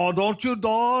going, no, don't you do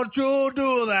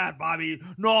that, Bobby.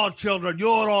 No, children, you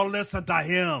don't listen to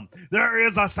him. There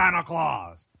is a Santa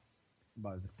Claus.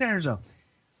 Bobby's like,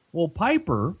 well,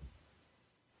 Piper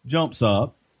jumps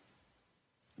up.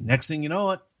 Next thing you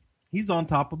know it, he's on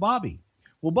top of Bobby.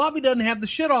 Well, Bobby doesn't have the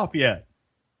shit off yet.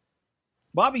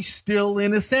 Bobby's still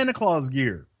in his Santa Claus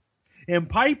gear. And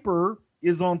Piper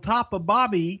is on top of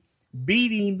Bobby,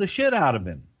 beating the shit out of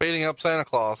him. Beating up Santa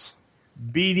Claus.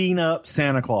 Beating up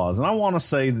Santa Claus. And I want to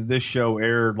say that this show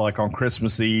aired like on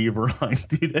Christmas Eve or like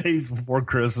 2 days before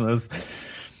Christmas.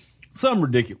 Some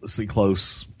ridiculously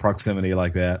close proximity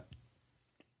like that.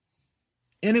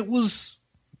 And it was,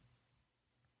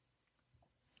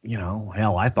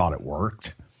 hell, I thought it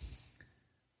worked.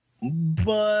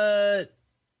 But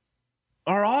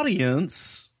our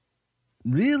audience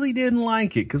really didn't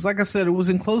like it. Because like I said, it was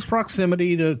in close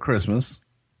proximity to Christmas.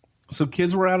 So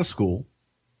kids were out of school.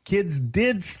 Kids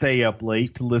did stay up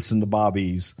late to listen to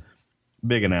Bobby's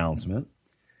big announcement.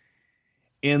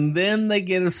 And then they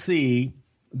get to see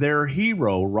their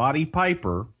hero, Roddy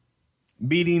Piper,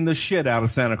 beating the shit out of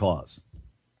Santa Claus.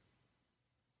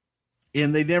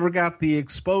 And they never got the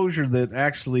exposure that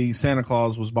actually Santa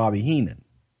Claus was Bobby Heenan.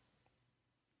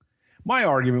 My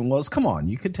argument was, come on,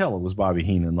 you could tell it was Bobby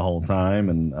Heenan the whole time.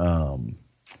 And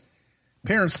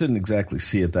parents didn't exactly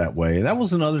see it that way. That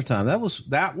was another time.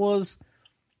 That was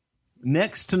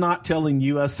next to not telling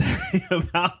USA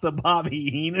about the Bobby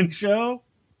Heenan show.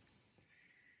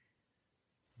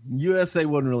 USA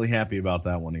wasn't really happy about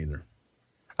that one either.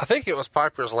 I think it was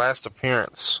Piper's last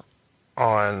appearance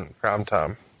on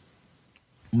Primetime.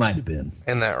 Might have been.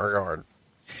 In that regard.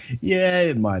 Yeah,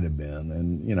 it might have been.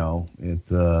 And,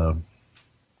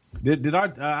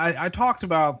 I talked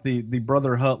about the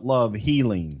Brother Hut Love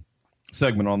healing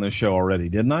segment on this show already,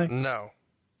 didn't I? No.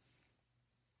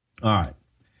 All right.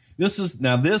 This is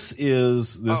gonna before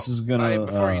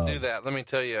you do that, let me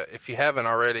tell you, if you haven't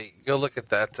already, go look at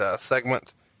that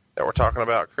segment that we're talking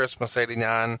about, Christmas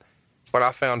 '89. What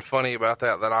I found funny about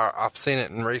that I've seen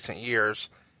it in recent years,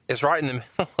 is right in the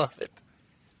middle of it.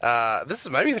 This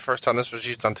is maybe the first time this was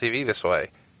used on TV this way.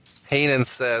 Heenan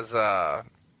says the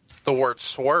word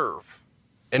swerve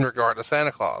in regard to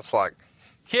Santa Claus. Like,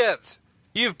 kids,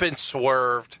 you've been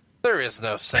swerved. There is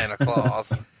no Santa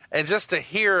Claus. And just to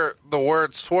hear the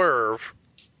word swerve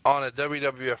on a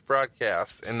WWF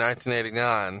broadcast in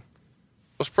 1989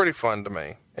 was pretty fun to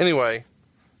me. Anyway,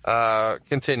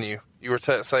 continue. You were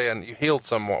saying you healed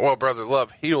someone. Well, Brother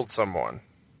Love healed someone.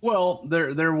 Well,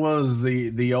 there was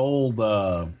the old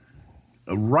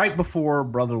right before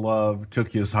Brother Love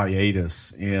took his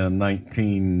hiatus in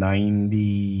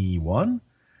 1991.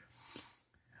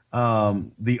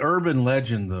 The urban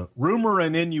legend, the rumor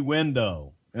and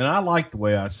innuendo, and I like the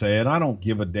way I say it. I don't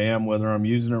give a damn whether I'm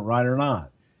using it right or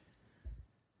not.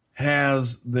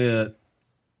 Has that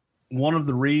one of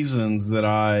the reasons that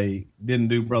I didn't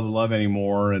do Brother Love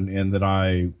anymore and that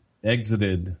I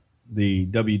exited the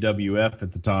WWF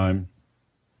at the time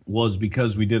was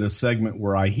because we did a segment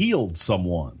where I healed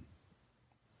someone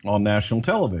on national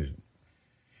television.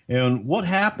 And what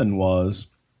happened was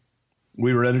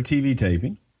we were at a TV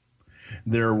taping.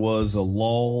 There was a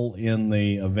lull in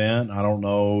the event. I don't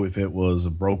know if it was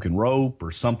a broken rope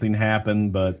or something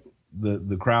happened, but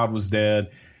the crowd was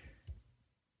dead.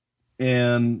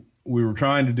 And we were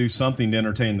trying to do something to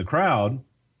entertain the crowd.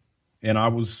 And I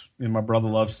was in my Brother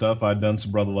Love stuff. I'd done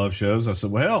some Brother Love shows. I said,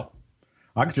 well, hell,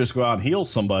 I could just go out and heal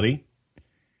somebody.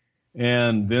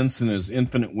 And Vince, in his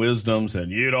infinite wisdom, said,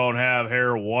 you don't have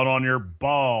hair one on your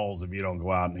balls if you don't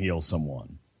go out and heal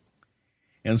someone.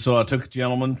 And so I took a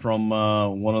gentleman from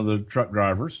one of the truck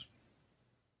drivers.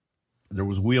 There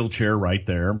was a wheelchair right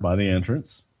there by the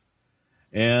entrance.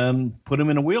 And put him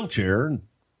in a wheelchair and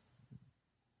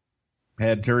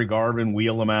had Terry Garvin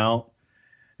wheel him out.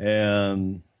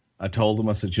 And I told him,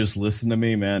 I said, just listen to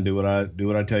me, man. Do what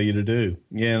I tell you to do.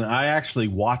 And I actually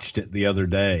watched it the other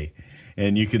day,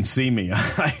 and you can see me.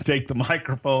 I take the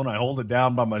microphone, I hold it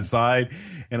down by my side,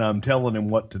 and I'm telling him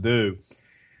what to do.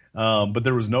 But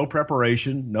there was no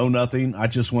preparation, no nothing. I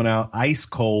just went out ice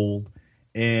cold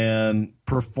and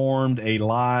performed a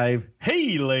live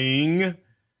healing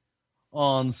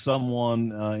on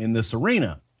someone in this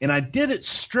arena. And I did it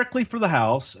strictly for the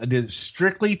house. I did it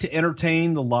strictly to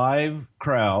entertain the live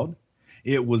crowd.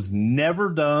 It was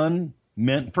never done,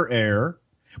 meant for air,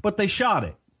 but they shot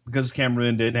it because the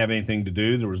cameraman didn't have anything to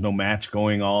do. There was no match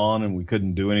going on, and we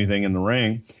couldn't do anything in the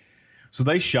ring. So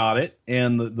they shot it,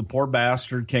 and the poor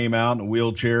bastard came out in a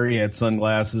wheelchair. He had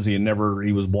sunglasses. He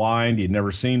was blind. He had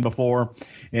never seen before,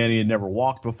 and he had never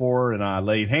walked before. And I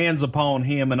laid hands upon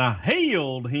him, and I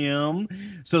healed him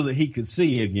so that he could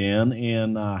see again,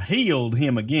 and I healed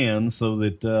him again so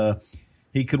that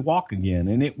he could walk again.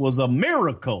 And it was a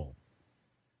miracle.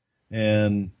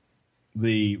 And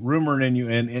the rumor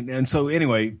and so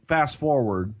anyway, fast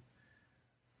forward,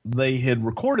 they had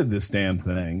recorded this damn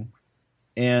thing.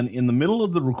 And in the middle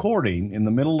of the recording, in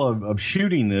the middle of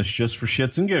shooting this just for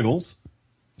shits and giggles,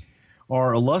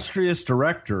 our illustrious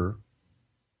director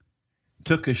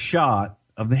took a shot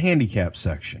of the handicap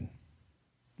section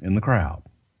in the crowd.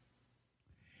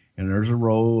 And there's a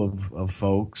row of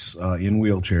folks in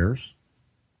wheelchairs.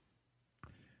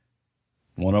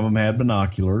 One of them had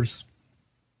binoculars.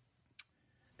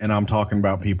 And I'm talking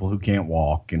about people who can't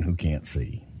walk and who can't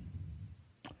see.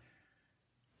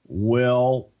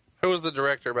 Well, who was the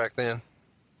director back then?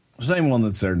 Same one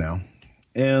that's there now.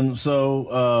 And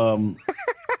so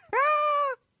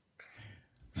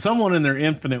someone in their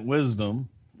infinite wisdom,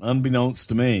 unbeknownst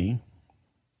to me,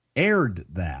 aired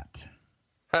that.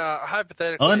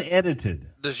 Hypothetically, unedited.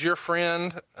 Does your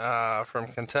friend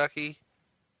from Kentucky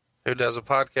who does a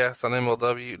podcast on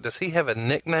MLW, does he have a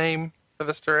nickname for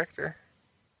this director?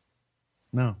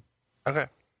 No. Okay.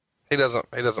 He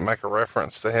doesn't make a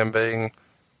reference to him being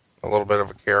a little bit of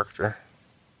a character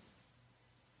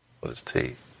with his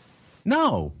teeth.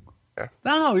 No. Okay.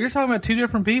 No, you're talking about two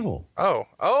different people.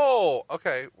 Oh,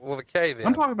 okay. Well, the K then.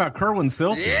 I'm talking about Kerwin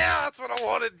Silky. Yeah, that's what I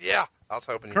wanted. Yeah. I was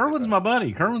hoping Kerwin's my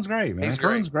buddy. Kerwin's great, man.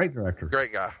 Kerwin's a great director.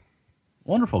 Great guy.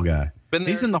 Wonderful guy. Been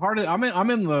there. He's in the heart. I'm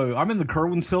in the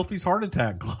Kerwin Silky's heart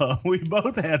attack club. We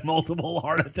both had multiple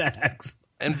heart attacks.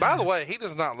 And by the way, he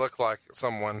does not look like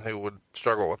someone who would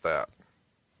struggle with that.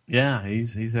 Yeah,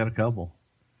 he's had a couple.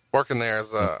 Working there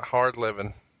is hard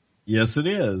living. Yes, it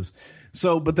is.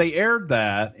 So, but they aired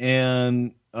that,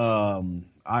 and I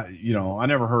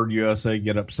never heard USA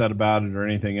get upset about it or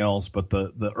anything else. But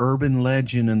the urban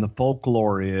legend and the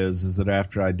folklore is that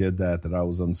after I did that I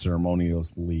was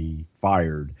unceremoniously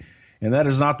fired, and that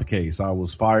is not the case. I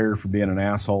was fired for being an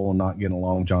asshole and not getting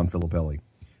along with John Filippelli,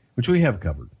 which we have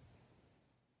covered.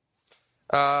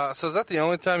 So is that the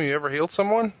only time you ever healed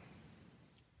someone?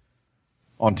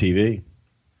 On TV?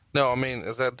 No, I mean,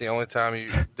 is that the only time you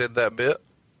did that bit?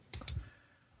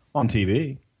 on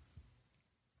TV.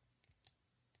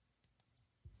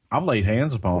 I've laid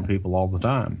hands upon people all the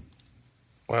time.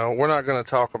 Well, we're not going to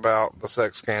talk about the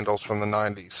sex scandals from the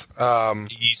 90s.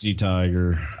 Easy,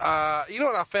 Tiger. You know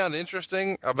what I found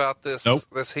interesting about this Nope.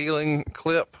 this healing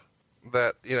clip?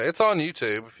 That, you know, it's on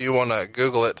YouTube if you want to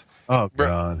Google it. Oh,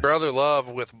 God. Brother Love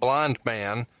with Blind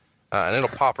Man, and it'll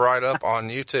pop right up on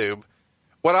YouTube.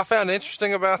 What I found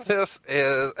interesting about this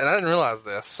is, and I didn't realize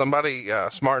this, somebody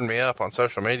smartened me up on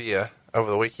social media over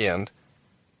the weekend.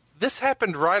 This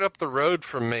happened right up the road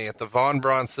from me at the Von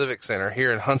Braun Civic Center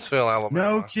here in Huntsville,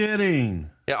 Alabama. No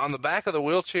kidding. Yeah, on the back of the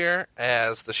wheelchair,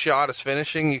 as the shot is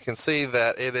finishing, you can see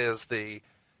that it is the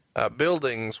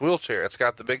building's wheelchair. It's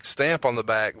got the big stamp on the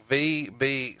back,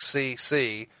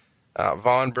 VBCC,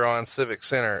 Von Braun Civic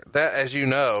Center. That, as you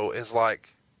know, is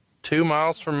like 2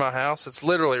 miles from my house. It's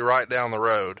literally right down the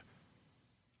road.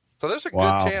 So there's a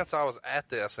Wow. good chance I was at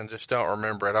this and just don't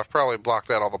remember it. I've probably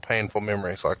blocked out all the painful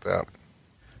memories like that.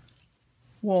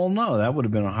 Well, no, that would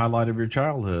have been a highlight of your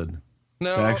childhood.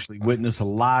 No, To actually witness a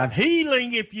live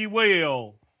healing, if you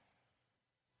will.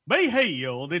 Be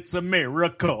healed. It's a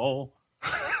miracle.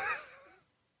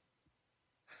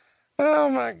 oh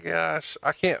my gosh.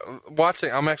 I can't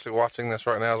I'm actually watching this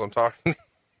right now as I'm talking.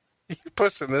 You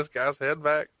pushing this guy's head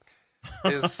back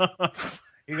is,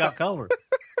 He got covered.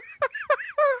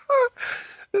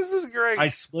 this is great. I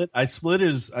split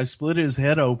his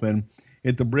head open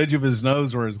at the bridge of his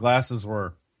nose where his glasses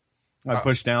were. I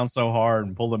pushed down so hard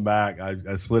and pulled him back.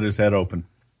 I split his head open.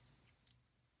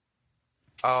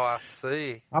 Oh, I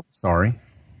see. I'm sorry.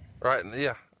 Right.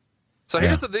 Yeah. So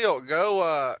here's the deal.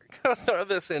 Go throw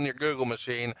this in your Google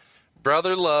machine.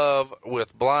 Brother Love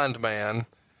with Blind Man.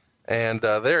 And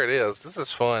there it is. This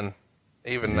is fun.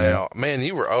 Even now, man,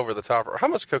 you were over the top. How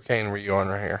much cocaine were you on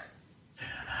right here?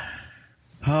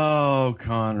 Oh,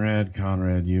 Conrad,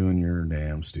 you and your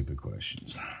damn stupid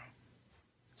questions.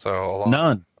 So a lot.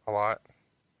 None. A lot.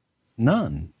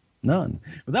 None.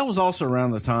 But that was also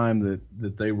around the time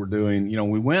that they were doing, you know,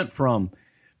 we went from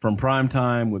prime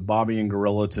time with Bobby and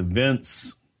Gorilla to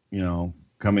Vince, you know,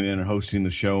 coming in and hosting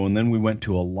the show. And then we went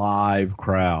to a live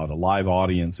crowd, a live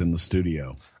audience in the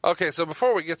studio. Okay. So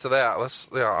before we get to that,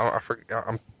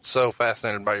 I'm so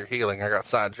fascinated by your healing. I got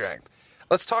sidetracked.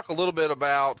 Let's talk a little bit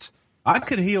about. I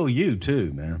could heal you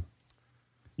too, man.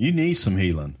 You need some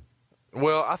healing.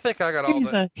 Well, I think I got all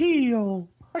He's a heel.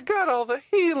 I got all the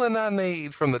healing I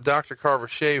need from the Dr. Carver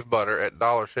shave butter at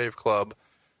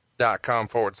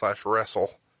dollarshaveclub.com/wrestle.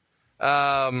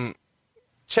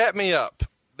 Chat me up.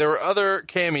 There were other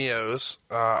cameos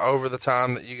over the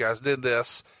time that you guys did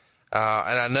this,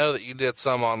 and I know that you did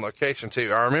some on location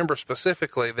too. I remember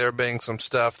specifically there being some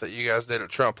stuff that you guys did at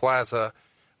Trump Plaza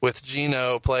with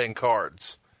Gino playing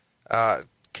cards.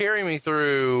 Carry me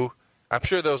through. I'm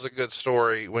sure there was a good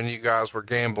story when you guys were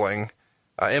gambling.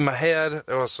 In my head,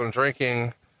 there was some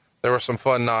drinking. There were some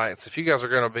fun nights. If you guys are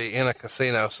going to be in a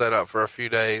casino set up for a few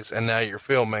days and now you're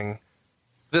filming,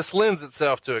 this lends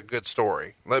itself to a good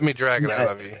story. Let me drag it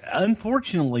out of you.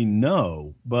 Unfortunately,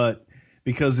 no, but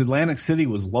because Atlantic City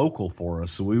was local for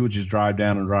us, so we would just drive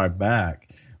down and drive back.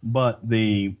 But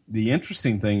the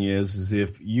interesting thing is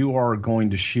if you are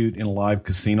going to shoot in a live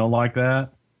casino like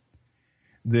that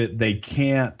they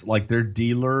can't, like their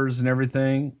dealers and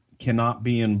everything cannot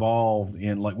be involved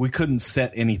in, like, we couldn't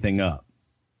set anything up.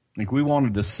 Like, we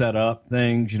wanted to set up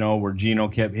things, you know, where Gino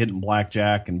kept hitting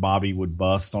blackjack and Bobby would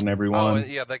bust on everyone. Oh,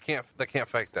 yeah, they can't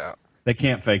fake that. They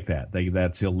can't fake that.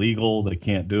 That's illegal. They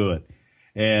can't do it.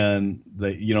 And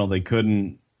they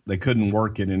couldn't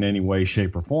work it in any way,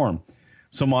 shape, or form.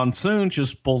 So Monsoon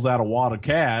just pulls out a wad of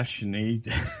cash and he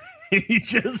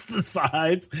just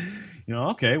decides, you know,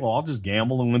 okay, well, I'll just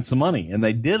gamble and win some money. And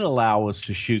they did allow us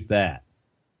to shoot that.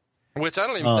 Which I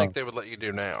don't even think they would let you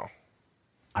do now.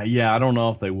 I don't know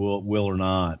if they will or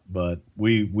not, but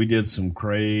we did some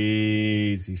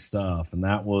crazy stuff, and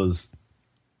that was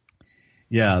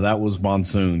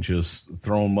Monsoon just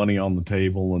throwing money on the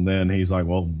table, and then he's like,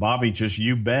 "Well, Bobby, just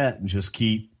you bet and just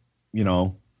keep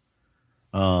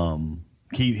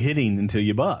hitting until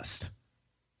you bust.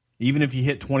 Even if you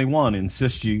hit 21,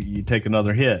 insist you take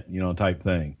another hit, you know, type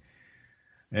thing."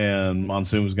 And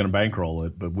Monsoon was going to bankroll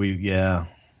it, but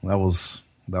that was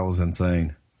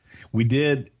insane. We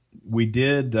did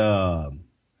before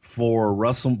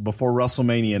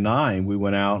WrestleMania 9, we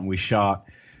went out and we shot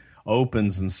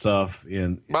opens and stuff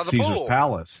in Caesar's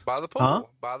Palace. By the pool. Huh?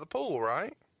 By the pool,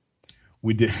 right?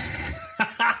 We did.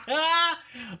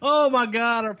 Oh my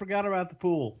God, I forgot about the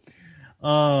pool.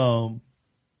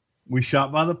 We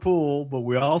shot by the pool, but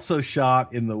we also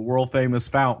shot in the world famous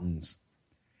fountains.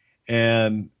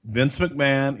 And Vince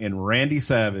McMahon and Randy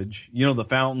Savage, you know, the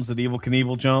fountains that Evel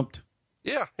Knievel jumped?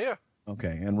 Yeah.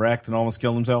 Okay, and wrecked and almost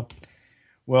killed himself.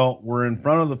 Well, we're in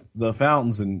front of the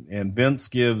fountains, and Vince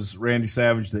gives Randy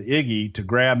Savage the Iggy to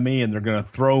grab me, and they're going to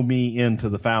throw me into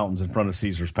the fountains in front of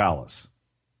Caesar's Palace.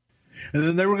 And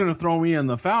then they were going to throw me in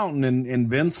the fountain, and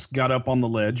Vince got up on the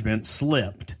ledge. Vince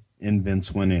slipped, and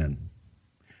Vince went in.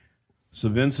 So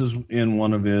Vince is in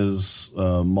one of his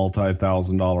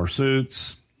multi-$1,000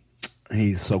 suits.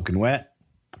 He's soaking wet.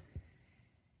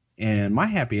 And my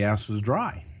happy ass was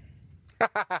dry.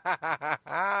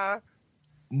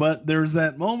 But there's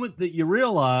that moment that you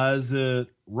realize that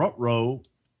Rutrow,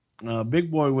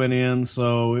 Big Boy went in,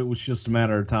 so it was just a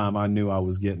matter of time. I knew I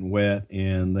was getting wet,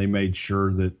 and they made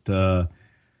sure that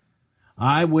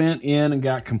I went in and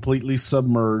got completely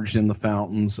submerged in the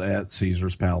fountains at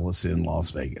Caesar's Palace in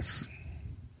Las Vegas.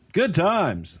 Good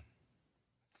times.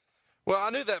 Well, I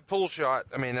knew that pool shot.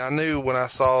 I mean, I knew when I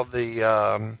saw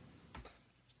the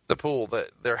pool that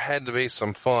there had to be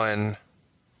some fun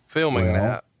filming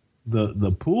that.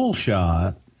 The pool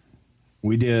shot,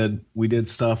 we did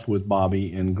stuff with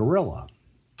Bobby and Gorilla.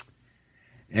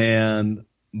 And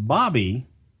Bobby,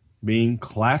 being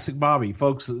classic Bobby,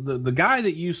 folks, the guy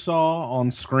that you saw on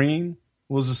screen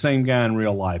was the same guy in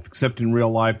real life, except in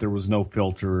real life there was no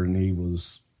filter and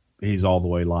he's all the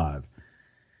way live.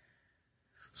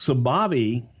 So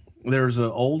Bobby, there's an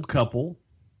old couple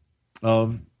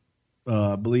of,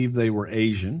 I believe they were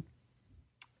Asian,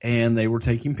 and they were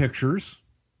taking pictures.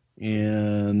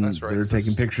 And they're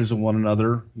taking pictures of one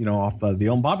another, you know, off the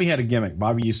old. Bobby had a gimmick.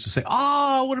 Bobby used to say,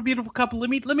 "Oh, what a beautiful couple! Let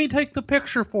me take the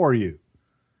picture for you."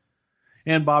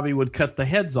 And Bobby would cut the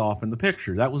heads off in the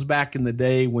picture. That was back in the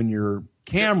day when your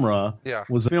camera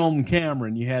was a film camera,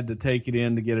 and you had to take it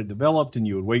in to get it developed, and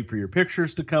you would wait for your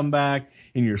pictures to come back,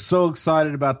 and you're so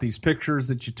excited about these pictures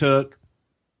that you took.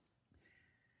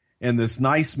 And this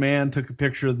nice man took a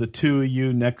picture of the two of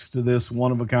you next to this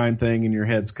one-of-a-kind thing, and your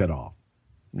head's cut off.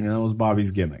 You know, that was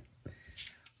Bobby's gimmick.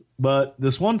 But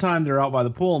this one time they're out by the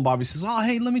pool, and Bobby says, "Oh,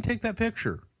 hey, let me take that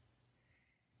picture."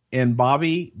 And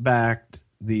Bobby backed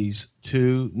these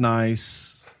two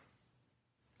nice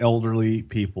elderly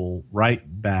people right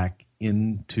back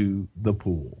into the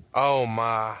pool. Oh,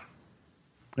 my.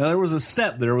 Now, there was a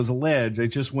step. There was a ledge. They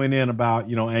just went in about,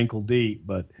 you know, ankle deep.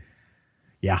 But,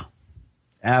 yeah,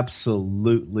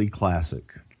 absolutely classic.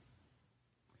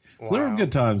 Wow. So there were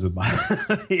good times with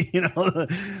Bobby. You know,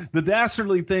 the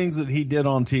dastardly things that he did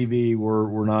on TV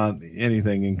were not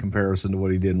anything in comparison to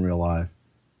what he did in real life.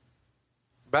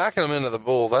 Backing him into the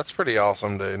bull, that's pretty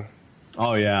awesome, dude.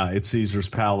 Oh, yeah. It's Caesar's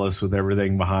Palace with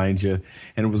everything behind you.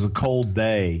 And it was a cold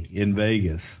day in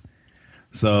Vegas.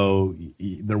 So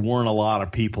there weren't a lot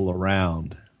of people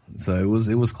around. So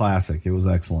it was classic. It was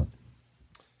excellent.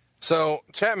 So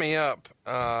chat me up.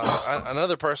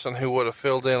 Another person who would have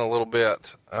filled in a little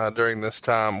bit during this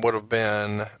time would have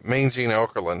been Mean Gene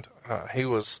Okerlund. He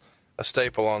was a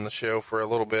staple on the show for a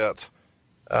little bit.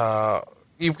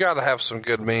 You've got to have some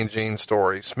good Mean Gene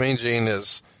stories. Mean Gene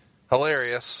is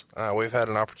hilarious. We've had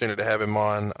an opportunity to have him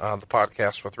on the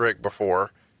podcast with Rick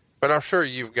before, but I'm sure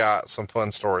you've got some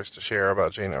fun stories to share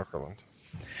about Gene Okerlund.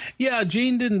 Yeah,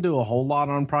 Gene didn't do a whole lot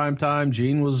on primetime.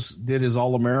 Gene did his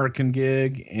All-American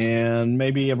gig, and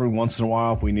maybe every once in a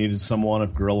while if we needed someone,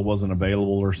 if Gorilla wasn't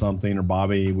available or something, or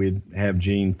Bobby, we'd have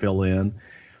Gene fill in.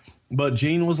 But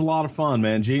Gene was a lot of fun,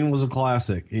 man. Gene was a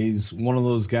classic. He's one of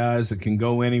those guys that can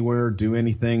go anywhere, do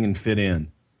anything, and fit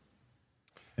in.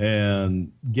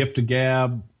 And gift of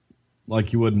gab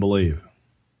like you wouldn't believe.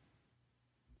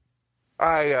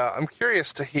 I'm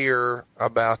curious to hear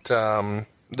about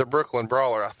the Brooklyn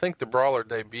Brawler. I think the Brawler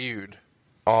debuted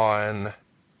on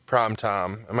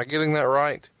primetime. Am I getting that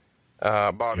right?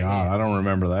 Bobby Heenan. I don't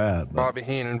remember that. But Bobby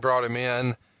Heenan brought him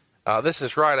in. This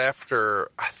is right after,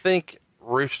 I think,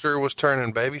 Rooster was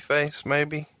turning babyface,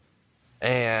 maybe.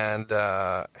 And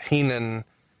Heenan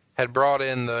had brought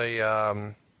in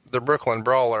the Brooklyn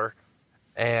Brawler,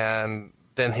 and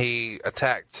then he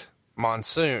attacked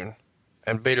Monsoon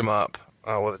and beat him up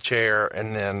with a chair,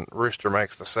 and then Rooster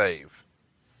makes the save.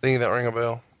 Think that ring a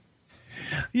bell?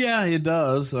 Yeah, it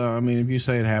does. I mean, if you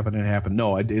say it happened, it happened.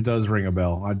 No, it does ring a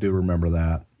bell. I do remember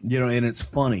that. You know, and it's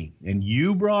funny. And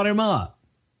you brought him up,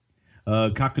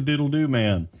 Cock-a-doodle-doo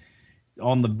man,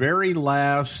 on the very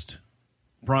last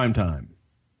primetime,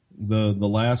 the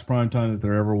last primetime that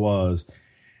there ever was.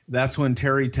 That's when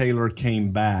Terry Taylor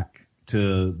came back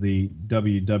to the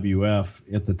WWF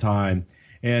at the time.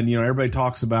 And, you know, everybody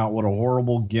talks about what a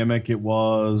horrible gimmick it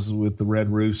was with the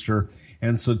Red Rooster.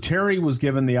 And so Terry was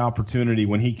given the opportunity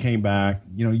when he came back,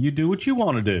 you know, you do what you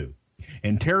want to do.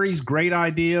 And Terry's great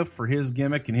idea for his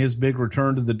gimmick and his big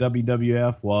return to the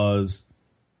WWF was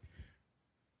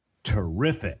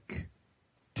terrific.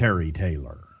 Terry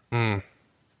Taylor. Mm.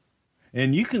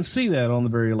 And you can see that on the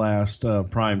very last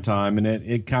prime time, and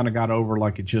it kind of got over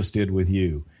like it just did with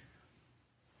you.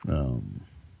 And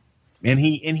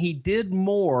he did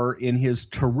more in his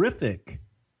terrific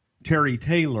Terry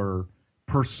Taylor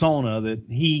persona that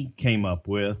he came up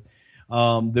with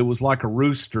that was like a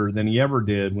rooster than he ever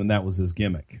did when that was his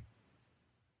gimmick.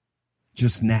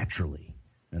 Just naturally.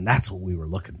 And that's what we were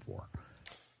looking for.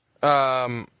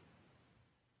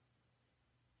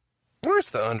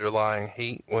 Where's the underlying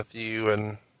heat with you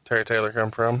and Terry Taylor come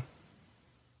from?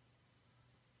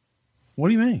 What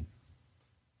do you mean?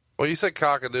 Well, you said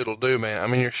cock-a-doodle-doo, man. I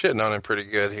mean, you're shitting on him pretty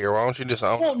good here. Why don't you just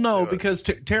own Well, no, it? because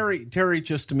Terry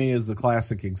just to me is the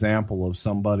classic example of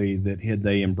somebody that had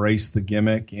they embraced the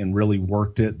gimmick and really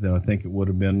worked it, then I think it would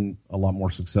have been a lot more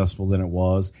successful than it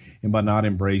was. And by not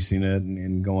embracing it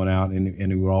and going out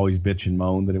and he would always bitch and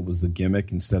moan that it was the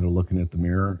gimmick instead of looking at the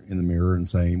mirror and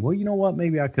saying, well, you know what,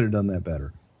 maybe I could have done that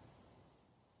better.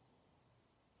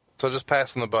 So just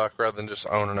passing the buck rather than just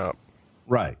owning up.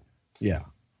 Right. Yeah.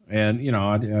 And, you know,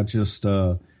 I just,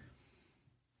 no,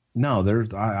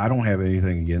 I don't have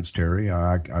anything against Terry.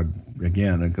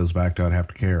 Again, it goes back to I'd have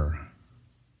to care.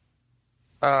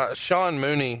 Sean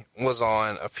Mooney was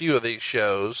on a few of these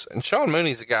shows, and Sean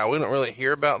Mooney's a guy we don't really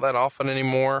hear about that often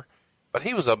anymore, but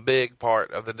he was a big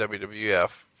part of the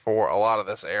WWF for a lot of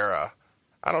this era.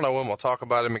 I don't know when we'll talk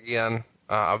about him again.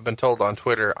 I've been told on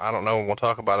Twitter, I don't know when we'll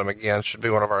talk about him again. Should be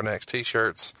one of our next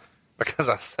t-shirts. Because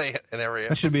I say it in every episode.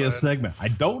 That should be a segment. I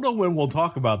don't know when we'll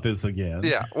talk about this again.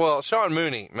 Yeah, well, Sean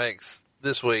Mooney makes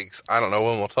this week's I don't know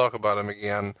when we'll talk about him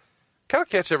again. Kind of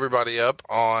catch everybody up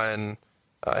on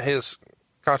his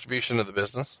contribution to the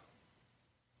business.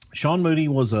 Sean Mooney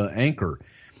was an anchor.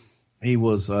 He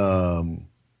was, God,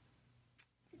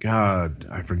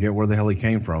 I forget where the hell he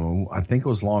came from. I think it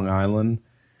was Long Island,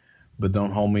 but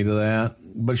don't hold me to that.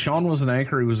 But Sean was an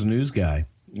anchor. He was a news guy.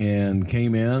 And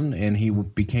came in and he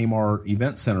became our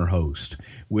event center host,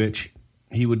 which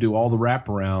he would do all the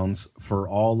wraparounds for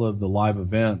all of the live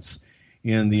events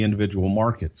in the individual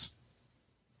markets.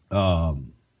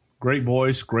 Great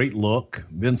voice, great look.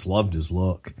 Vince loved his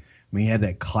look. I mean, he had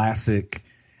that classic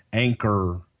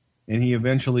anchor, and he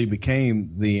eventually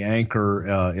became the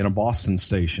anchor in a Boston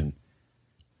station.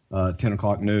 10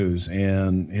 o'clock news,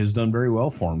 and has done very well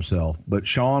for himself. But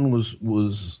Sean was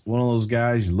one of those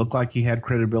guys. He looked like he had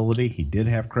credibility. He did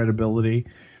have credibility.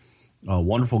 A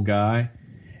wonderful guy,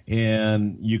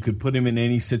 and you could put him in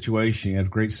any situation. He had a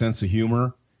great sense of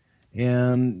humor,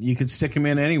 and you could stick him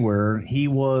in anywhere. He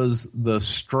was the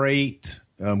straight,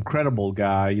 credible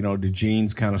guy, you know, to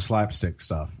Gene's kind of slapstick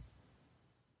stuff.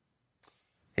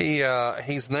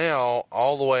 He's now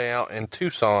all the way out in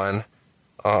Tucson,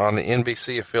 on the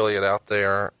NBC affiliate out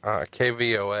there,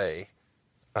 KVOA.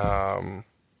 I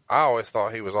always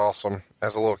thought he was awesome.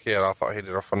 As a little kid, I thought he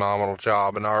did a phenomenal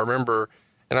job. And I remember,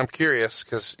 and I'm curious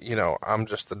because, you know, I'm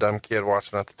just the dumb kid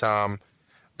watching at the time,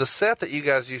 the set that you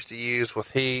guys used to use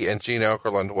with he and Gene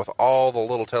Okerlund with all the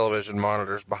little television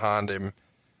monitors behind him,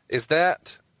 is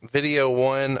that Video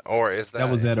One or is that...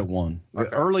 That was Edit One. Okay.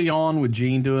 Early on with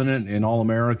Gene doing it in All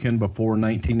American before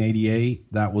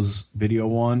 1988, that was Video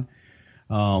One.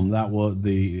 That was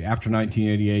after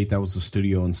 1988, that was the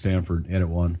studio in Stanford, Edit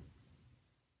One.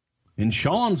 And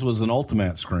Sean's was an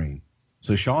Ultimat screen.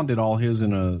 So Sean did all his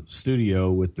in a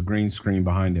studio with the green screen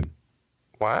behind him.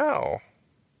 Wow.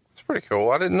 That's pretty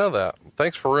cool. I didn't know that.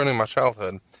 Thanks for ruining my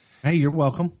childhood. Hey, you're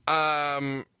welcome.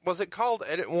 Was it called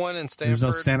Edit One in Stanford? There's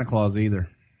no Santa Claus either.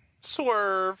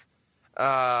 Swerve.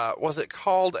 Was it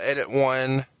called Edit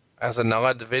One as a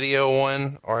nod to Video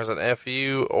One or as an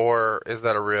FU, or is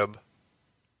that a rib?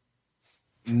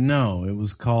 No, it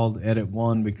was called Edit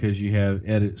One because you have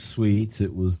Edit Suites.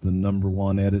 It was the number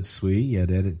one Edit Suite. You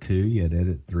had Edit 2, you had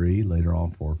Edit 3, later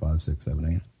on 4, 5, 6,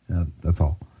 7, 8. That's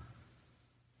all.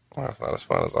 Well, that's not as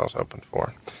fun as I was hoping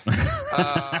for.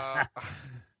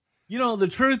 You know, the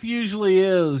truth usually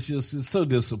is just it's so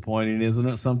disappointing, isn't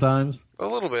it, sometimes? A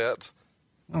little bit.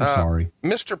 I'm sorry.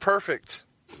 Mr. Perfect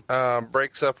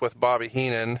breaks up with Bobby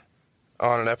Heenan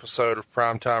on an episode of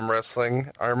Primetime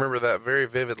Wrestling. I remember that very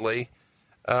vividly.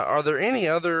 Are there any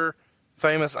other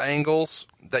famous angles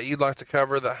that you'd like to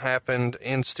cover that happened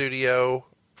in studio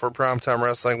for Primetime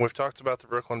Wrestling? We've talked about the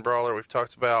Brooklyn Brawler. We've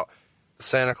talked about the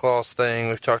Santa Claus thing.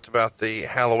 We've talked about the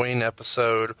Halloween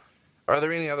episode. Are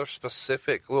there any other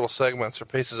specific little segments or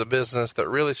pieces of business that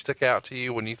really stick out to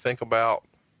you when you think about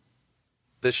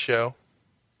this show?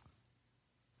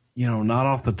 not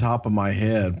off the top of my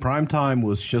head. Primetime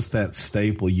was just that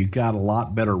staple. You got a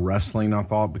lot better wrestling, I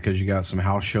thought, because you got some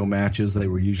house show matches. They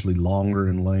were usually longer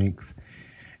in length.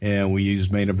 And we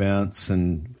used main events,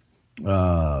 and they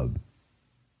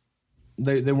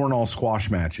weren't all squash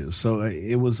matches. So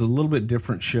it was a little bit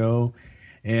different show.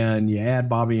 And you add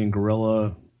Bobby and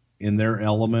Gorilla in their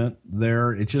element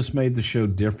there, it just made the show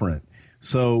different.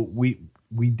 So we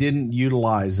didn't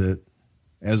utilize it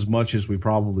as much as we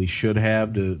probably should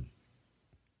have to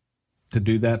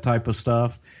do that type of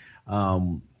stuff.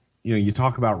 You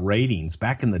talk about ratings.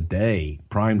 Back in the day,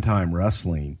 Primetime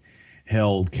Wrestling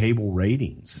held cable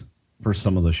ratings for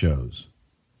some of the shows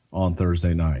on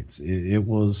Thursday nights. It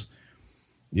was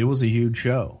a huge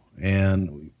show,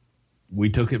 and we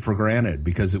took it for granted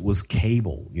because it was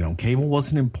cable. Cable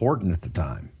wasn't important at the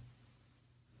time.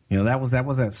 That was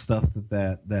that stuff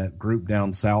that group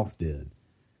down south did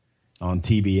on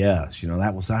TBS.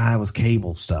 That was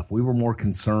cable stuff. We were more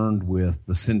concerned with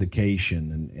the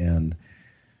syndication and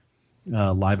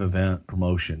live event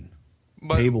promotion.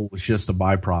 But cable was just a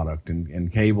byproduct,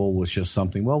 and cable was just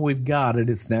something, well, we've got it.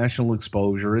 It's national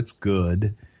exposure. It's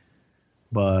good,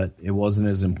 but it wasn't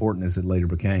as important as it later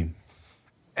became.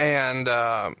 And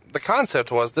the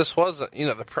concept was, this wasn't,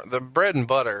 the bread and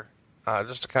butter,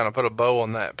 just to kind of put a bow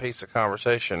on that piece of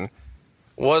conversation,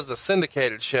 was the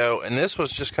syndicated show, and this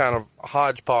was just kind of a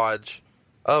hodgepodge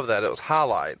of that. It was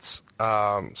highlights.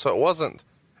 So it wasn't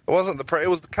it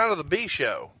was kind of the B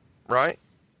show, right?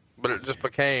 But it just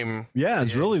became... Yeah,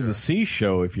 it's really the C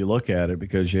show if you look at it,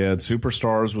 because you had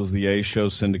Superstars was the A show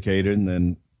syndicated, and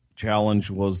then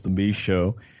Challenge was the B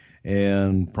show,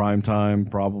 and Primetime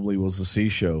probably was the C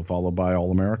show, followed by All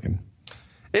American.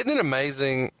 Isn't it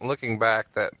amazing, looking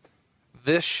back, that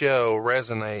this show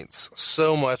resonates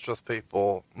so much with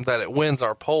people that it wins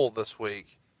our poll this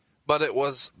week? But it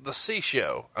was the C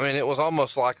show. I mean, it was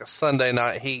almost like a Sunday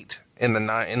Night Heat in the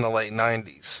late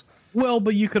 90s. Well,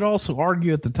 but you could also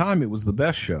argue at the time it was the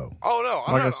best show. Oh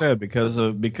no! Like I said, because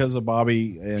of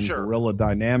Bobby and sure. Gorilla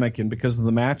dynamic, and because of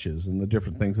the matches and the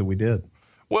different things that we did.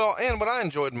 Well, and what I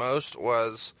enjoyed most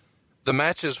was the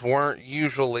matches weren't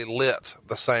usually lit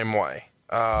the same way.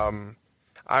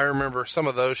 I remember some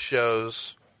of those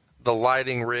shows, the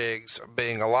lighting rigs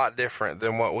being a lot different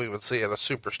than what we would see at a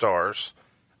Superstars.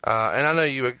 And I know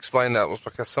you explained that was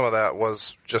because some of that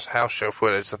was just house show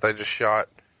footage that they just shot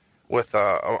with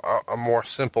a more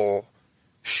simple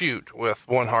shoot with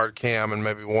one hard cam and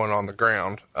maybe one on the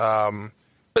ground.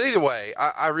 But either way,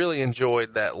 I really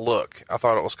enjoyed that look. I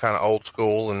thought it was kind of old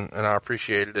school, and I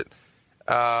appreciated it.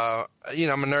 I'm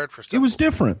a nerd for stuff. It was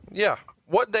different. Yeah.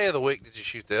 What day of the week did you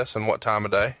shoot this, and what time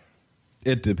of day?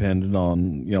 It depended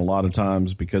on, a lot of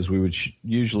times, because we would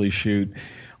usually shoot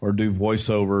or do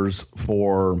voiceovers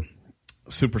for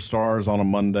Superstars on a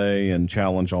Monday and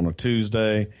Challenge on a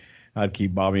Tuesday. I'd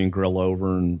keep Bobby and Grill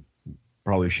over and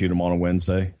probably shoot them on a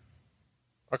Wednesday.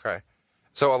 Okay.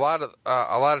 So a lot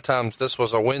of times this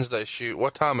was a Wednesday shoot.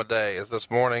 What time of day? Is this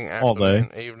morning, afternoon, all day,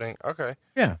 evening? Okay.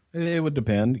 Yeah, it would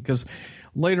depend, because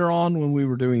later on when we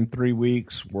were doing 3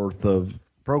 weeks worth of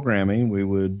programming, we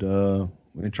would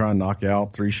try and knock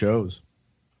out 3 shows.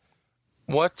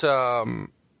 What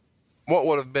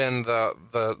would have been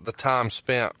the time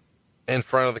spent in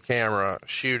front of the camera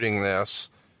shooting this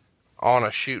on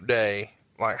a shoot day?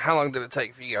 Like, how long did it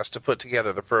take for you guys to put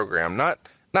together the program? Not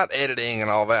editing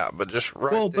and all that, but just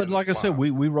right. Well, but like I said,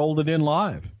 we rolled it in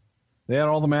live. They had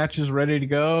all the matches ready to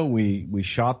go. We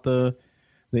shot the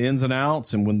ins and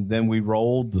outs, and then we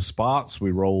rolled the spots,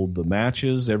 we rolled the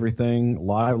matches, everything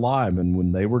live. And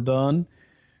when they were done,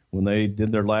 when they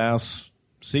did their last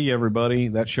see everybody,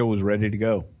 that show was ready to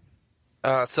go.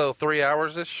 So 3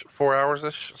 hours-ish, 4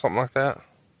 hours-ish, something like that?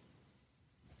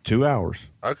 2 hours.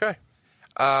 Okay.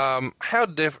 How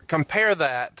different, compare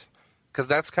that, because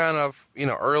that's kind of,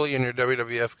 early in your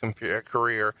WWF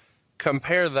career,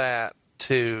 compare that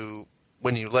to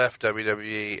when you left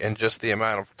WWE and just the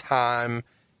amount of time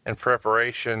and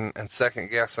preparation and second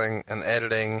guessing and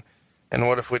editing and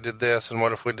what if we did this and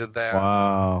what if we did that.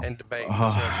 Wow. And debate.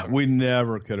 We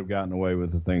never could have gotten away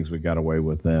with the things we got away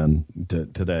with then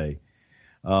today.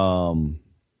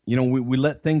 We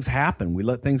let things happen. We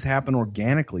let things happen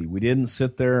organically. We didn't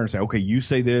sit there and say, okay, you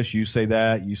say this, you say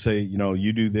that, you say,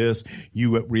 you do this,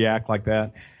 you react like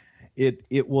that.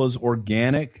 It was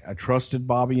organic. I trusted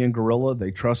Bobby and Gorilla.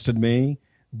 They trusted me.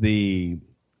 The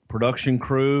production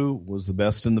crew was the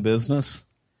best in the business.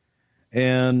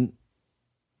 And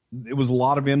it was a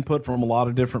lot of input from a lot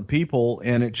of different people,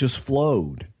 and it just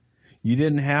flowed. You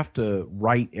didn't have to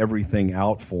write everything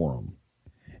out for them.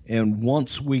 And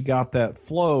once we got that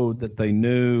flow that they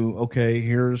knew, okay,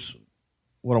 here's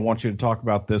what I want you to talk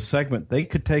about this segment, they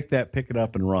could take that, pick it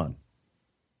up, and run.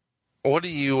 What do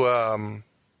you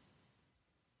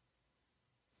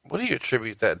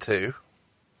attribute that to?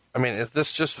 I mean, is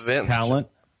this just Vince? Talent?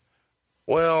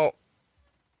 Well,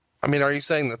 I mean, are you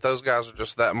saying that those guys are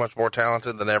just that much more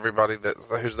talented than everybody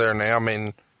who's there now? I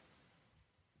mean,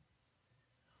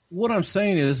 what I'm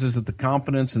saying is that the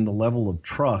confidence and the level of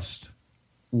trust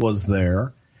was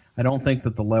there. I don't think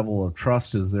that the level of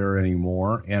trust is there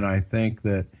anymore. And I think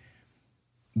that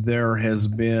there has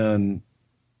been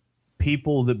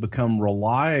people that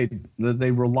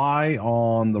rely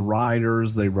on the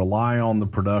writers, they rely on the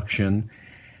production,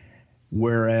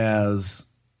 whereas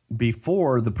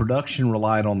before the production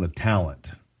relied on the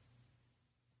talent.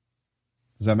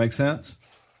 Does that make sense?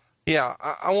 Yeah.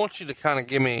 I want you to kind of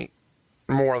give me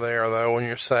more there, though, when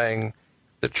you're saying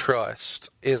the trust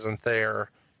isn't there.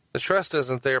 The trust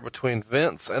isn't there between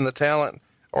Vince and the talent,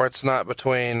 or it's not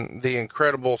between the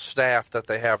incredible staff that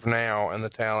they have now and the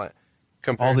talent.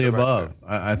 All the above.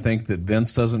 I think that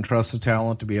Vince doesn't trust the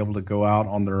talent to be able to go out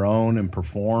on their own and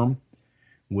perform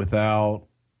without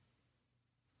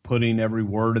putting every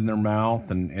word in their mouth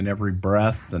and every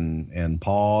breath and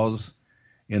pause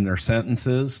in their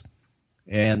sentences.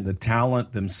 And the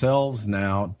talent themselves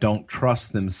now don't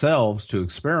trust themselves to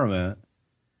experiment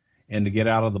and to get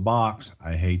out of the box.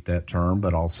 I hate that term,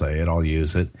 but I'll say it, I'll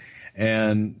use it,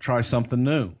 and try something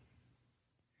new.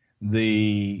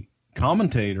 The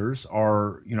commentators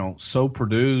are, so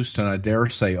produced, and I dare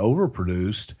say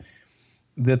overproduced,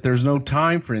 that there's no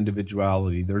time for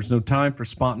individuality. There's no time for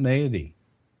spontaneity.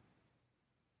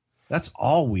 That's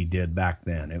all we did back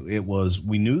then. It was,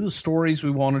 we knew the stories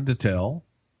we wanted to tell,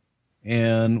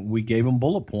 and we gave them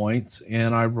bullet points,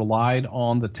 and I relied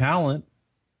on the talent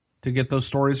to get those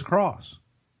stories across.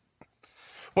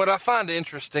 What I find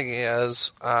interesting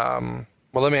is, well,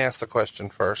 let me ask the question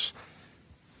first.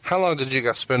 How long did you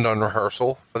guys spend on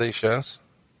rehearsal for these shows?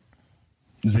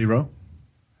 0.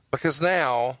 Because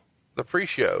now the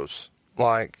pre-shows,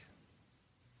 like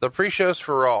the pre-shows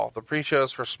for Raw, the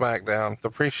pre-shows for SmackDown, the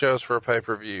pre-shows for a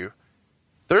pay-per-view,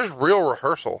 there's real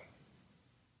rehearsal.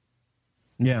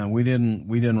 Yeah, we didn't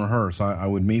rehearse. I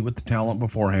would meet with the talent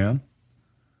beforehand.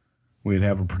 We'd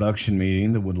have a production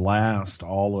meeting that would last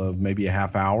all of maybe a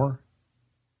half hour.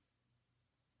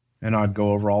 And I'd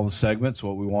go over all the segments,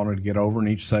 what we wanted to get over in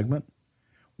each segment.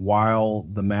 While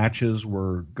the matches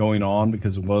were going on,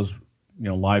 because it was,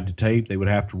 live to tape, they would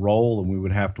have to roll and we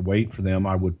would have to wait for them.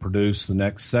 I would produce the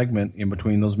next segment in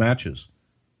between those matches.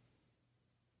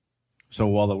 So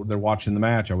while they're watching the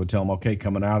match, I would tell them, okay,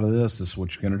 coming out of this is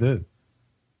what you're going to do.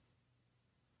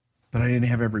 But I didn't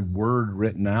have every word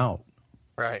written out.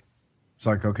 Right. It's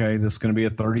like, okay, this is going to be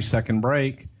a 30-second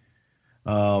break.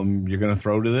 You're going to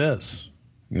throw to this.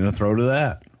 You're going to throw to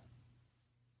that.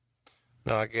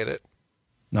 No, I get it.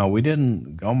 No, we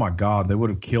didn't. Oh my God, they would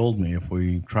have killed me if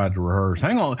we tried to rehearse.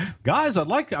 Hang on, guys. I'd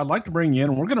like to bring you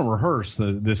in. We're going to rehearse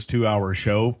this 2-hour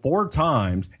show 4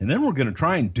 times, and then we're going to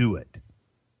try and do it.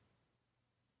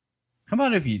 How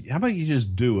about you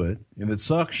just do it? If it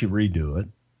sucks, you redo it.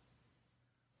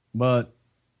 But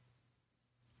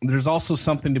there's also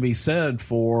something to be said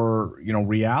for,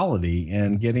 reality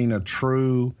and getting a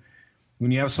true,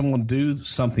 when you have someone do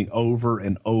something over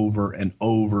and over and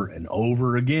over and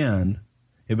over again,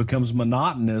 it becomes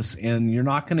monotonous and you're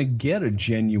not going to get a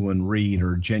genuine read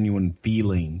or genuine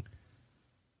feeling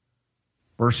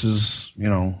versus,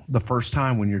 the first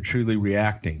time when you're truly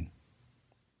reacting.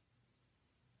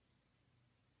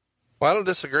 Well, I don't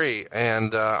disagree.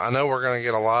 And I know we're going to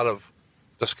get a lot of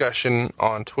discussion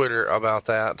on Twitter about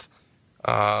that.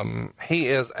 He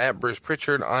is at Bruce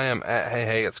Pritchard. I am at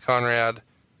Hey, it's Conrad.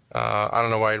 I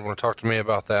don't know why you'd want to talk to me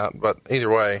about that, but either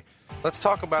way, let's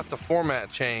talk about the format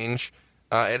change.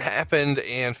 It happened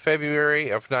in February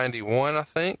of 91, I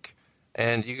think.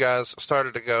 And you guys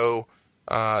started to go,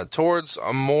 towards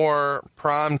a more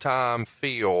primetime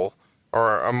feel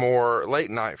or a more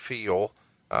late night feel,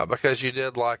 because you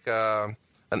did like, an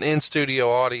in-studio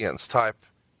audience type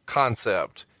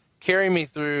concept. Carry me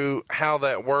through how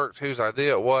that worked, whose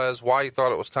idea it was, why you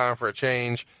thought it was time for a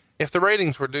change. If the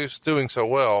ratings were doing so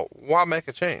well, why make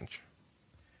a change?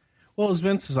 Well, it was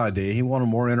Vince's idea. He wanted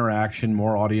more interaction,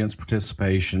 more audience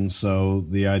participation. So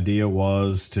the idea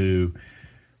was to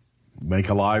make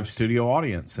a live studio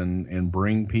audience and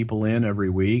bring people in every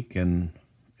week and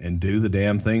do the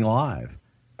damn thing live.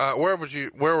 Where would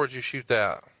you shoot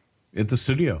that? At the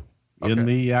studio. Okay. In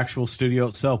the actual studio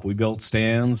itself. We built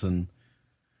stands and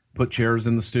put chairs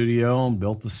in the studio and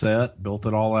built the set, built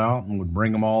it all out, and would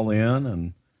bring them all in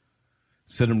and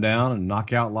sit them down and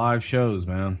knock out live shows,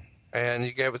 man. And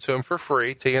you gave it to them for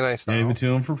free, TNA style. Gave it to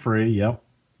them for free, yep.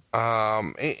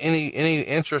 Any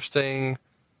interesting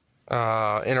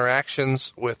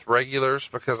interactions with regulars?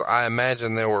 Because I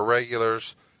imagine there were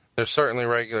regulars. There's certainly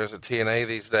regulars at TNA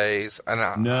these days.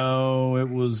 No, it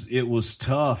was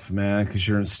tough, man, because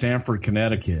you're in Stamford,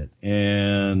 Connecticut,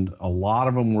 and a lot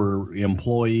of them were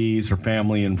employees or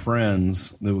family and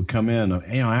friends that would come in.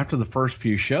 After the first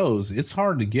few shows, it's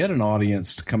hard to get an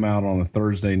audience to come out on a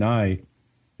Thursday night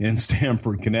in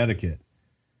Stamford, Connecticut,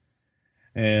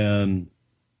 and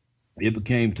it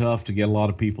became tough to get a lot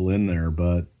of people in there,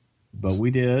 but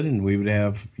we did, and we would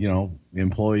have,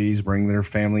 employees bring their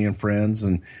family and friends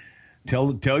and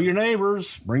tell your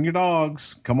neighbors, bring your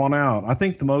dogs, come on out. I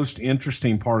think the most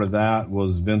interesting part of that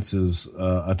was Vince's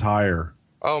attire.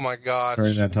 Oh my gosh.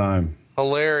 During that time.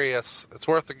 Hilarious. It's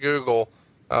worth a Google.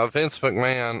 Vince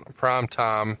McMahon,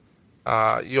 primetime.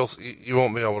 You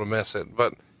won't be able to miss it,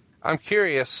 but I'm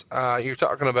curious. You're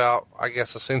talking about, I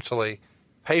guess, essentially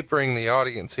papering the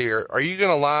audience here. Are you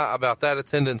going to lie about that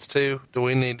attendance too? Do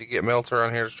we need to get Meltzer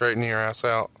on here to straighten your ass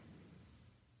out?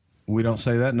 We don't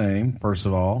say that name, first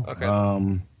of all.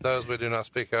 Okay. Those we do not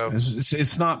speak of.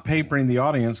 It's not papering the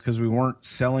audience because we weren't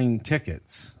selling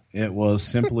tickets. It was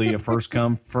simply a first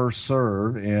come, first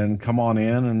serve, and come on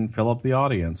in and fill up the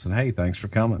audience. And hey, thanks for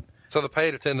coming. So the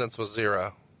paid attendance was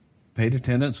 0. Paid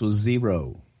attendance was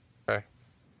 0. Okay.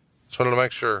 Just wanted to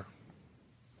make sure.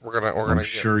 I'm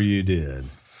sure you did.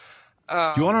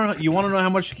 You want to know how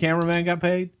much the cameraman got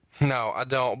paid? No, I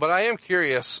don't. But I am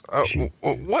curious.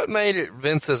 What made it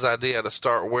Vince's idea to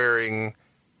start wearing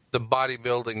the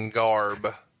bodybuilding garb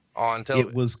on television?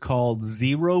 It was called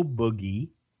Zero Boogie.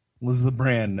 Was the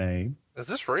brand name? Is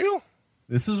this real?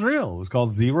 This is real. It was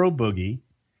called Zero Boogie,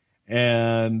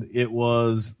 and it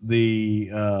was the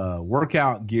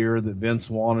workout gear that Vince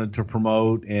wanted to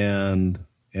promote and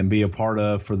be a part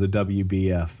of for the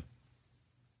WBF.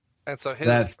 And so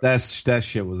that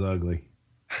shit was ugly.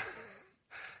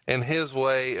 And his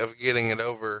way of getting it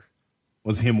over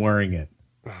was him wearing it.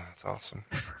 Oh, that's awesome.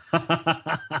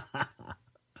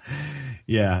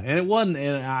 Yeah, and it wasn't.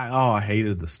 And I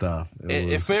hated the stuff.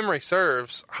 If memory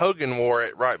serves, Hogan wore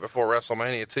it right before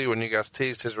WrestleMania too. When you guys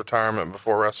teased his retirement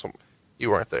before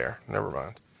you weren't there. Never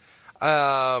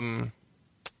mind.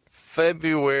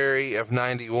 February of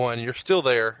 '91. You're still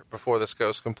there before this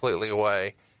goes completely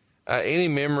away. Any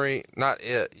memory? Not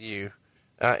it. You.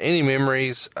 Any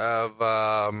memories of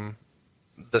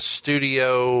the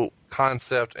studio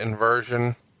concept and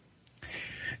version?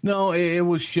 No, it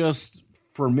was just,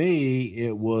 for me,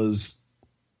 it was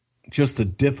just the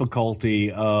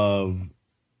difficulty of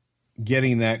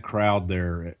getting that crowd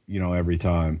there, every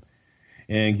time,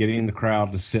 and getting the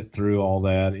crowd to sit through all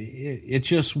that. It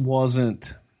just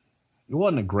wasn't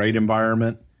a great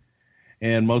environment.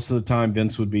 And most of the time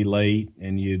Vince would be late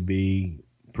and you'd be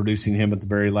producing him at the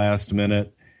very last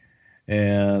minute,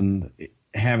 and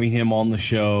having him on the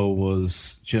show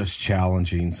was just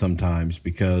challenging sometimes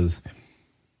because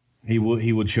he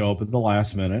would show up at the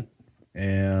last minute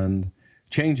and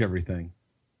change everything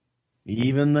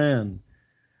even then.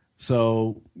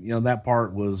 So, that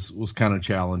part was kind of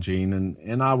challenging,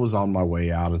 and I was on my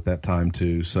way out at that time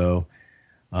too. So,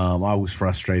 I was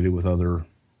frustrated with other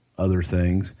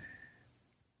things.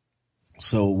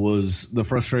 So it was the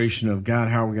frustration of, God,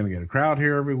 how are we going to get a crowd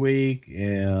here every week,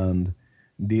 and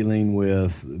dealing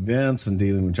with Vince and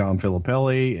dealing with John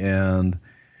Filippelli, and,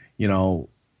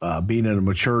 being at a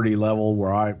maturity level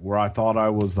where I thought I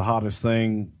was the hottest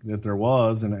thing that there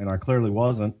was, and I clearly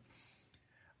wasn't.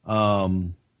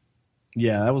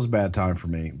 Yeah, that was a bad time for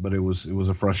me, but it was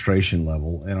a frustration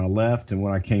level. And I left, and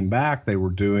when I came back, they were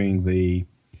doing the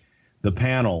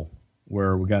panel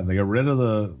where they got rid of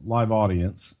the live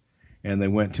audience, and they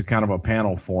went to kind of a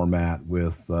panel format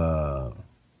with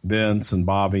Vince and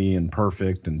Bobby and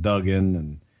Perfect and Duggan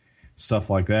and stuff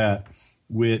like that,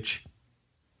 which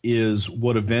is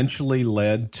what eventually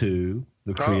led to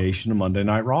the creation of Monday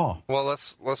Night Raw. Well,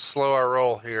 let's slow our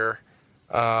roll here.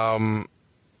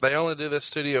 They only do this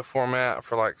studio format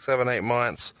for like 7-8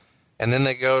 months, and then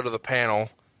they go to the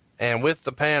panel. And with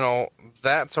the panel,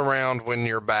 that's around when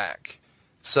you're back.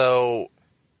 So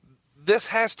this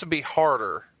has to be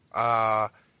harder.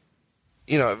 At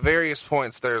various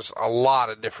points, there's a lot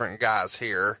of different guys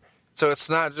here. So it's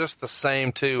not just the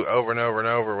same two over and over and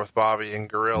over with Bobby and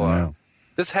Gorilla. No.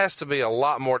 This has to be a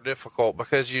lot more difficult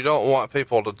because you don't want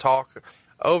people to talk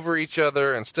over each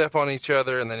other and step on each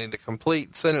other, and they need to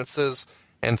complete sentences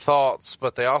and thoughts,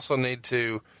 but they also need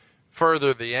to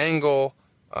further the angle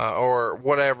or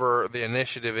whatever the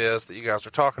initiative is that you guys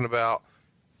are talking about.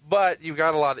 But you've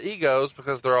got a lot of egos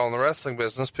because they're all in the wrestling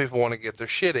business. People want to get their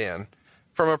shit in.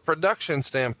 From a production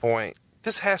standpoint,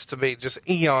 this has to be just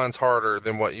eons harder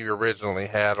than what you originally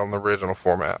had on the original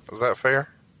format. Is that fair?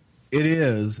 It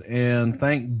is, and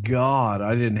thank God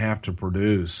I didn't have to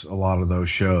produce a lot of those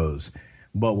shows.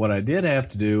 But what I did have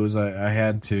to do is I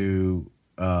had to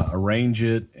arrange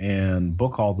it and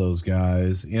book all those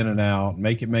guys in and out,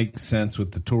 make it make sense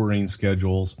with the touring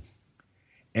schedules.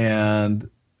 And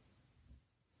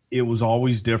it was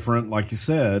always different, like you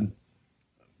said,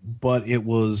 but it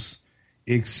was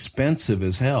expensive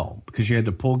as hell because you had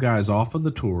to pull guys off of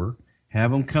the tour,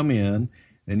 have them come in,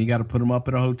 then you got to put them up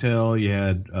at a hotel. You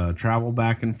had travel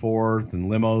back and forth and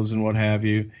limos and what have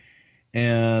you.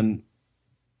 And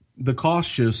the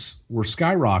costs just were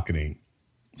skyrocketing.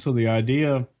 So the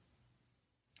idea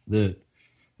that,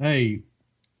 hey,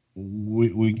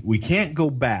 we can't go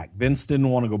back. Vince didn't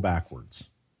want to go backwards.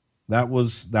 That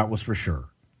was for sure.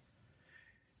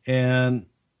 And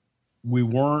we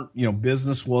weren't,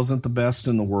 business wasn't the best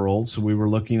in the world. So we were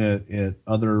looking at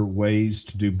other ways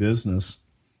to do business.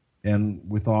 And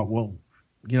we thought, well,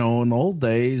 in the old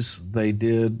days, they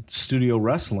did studio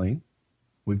wrestling.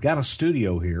 We've got a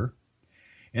studio here.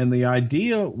 And the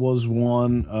idea was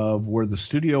one of where the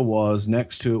studio was,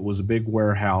 next to it was a big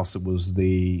warehouse. It was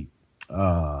the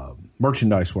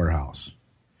merchandise warehouse,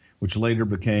 which later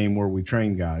became where we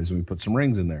trained guys, and we put some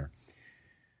rings in there.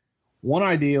 One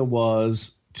idea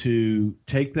was to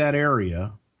take that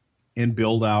area and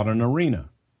build out an arena.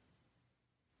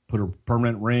 Put a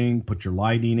permanent ring, put your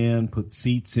lighting in, put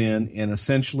seats in, and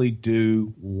essentially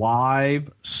do live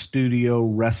studio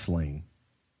wrestling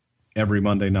every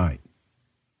Monday night.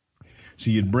 So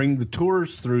you'd bring the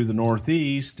tours through the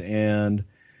Northeast, and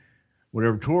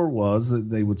whatever tour was,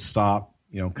 they would stop,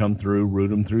 come through, route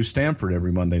them through Stamford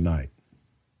every Monday night.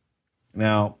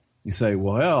 Now, you say,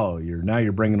 well, hell,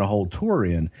 you're bringing a whole tour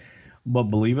in. But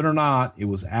believe it or not, it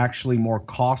was actually more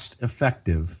cost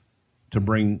effective to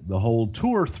bring the whole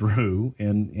tour through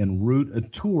and route a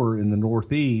tour in the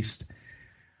Northeast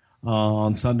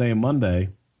on Sunday and Monday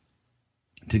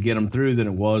to get them through than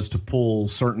it was to pull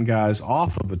certain guys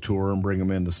off of a tour and bring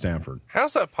them into Stamford.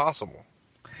 How's that possible?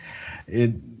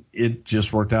 It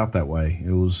just worked out that way.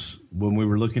 It was when we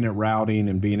were looking at routing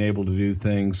and being able to do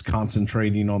things,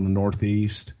 concentrating on the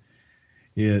Northeast,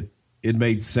 it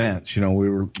made sense.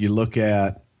 You look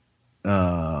at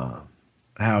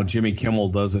how Jimmy Kimmel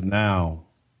does it now,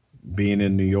 being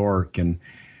in New York, and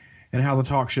how the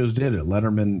talk shows did it.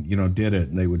 Letterman, did it,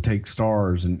 and they would take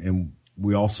stars, and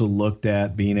we also looked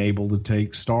at being able to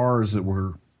take stars that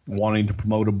were wanting to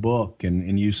promote a book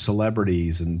and use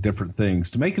celebrities and different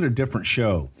things to make it a different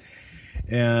show.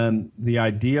 And the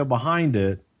idea behind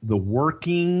it, the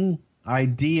working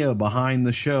idea behind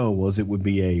the show was it would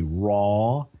be a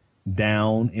raw,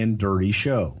 down and dirty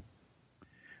show.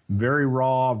 Very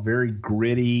raw, very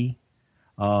gritty,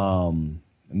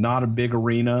 not a big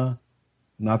arena,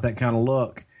 not that kind of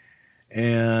look.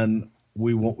 And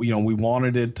we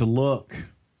wanted it to look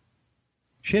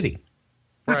shitty.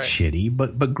 Not right. Shitty,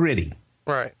 but gritty.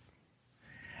 Right.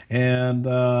 And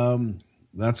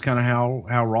that's kind of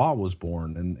how Raw was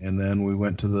born. And then we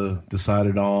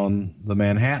decided on the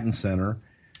Manhattan Center.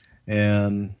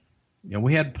 And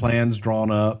we had plans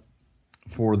drawn up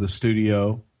for the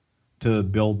studio to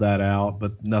build that out,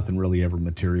 but nothing really ever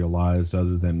materialized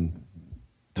other than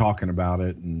talking about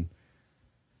it and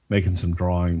making some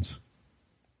drawings.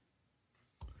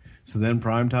 So then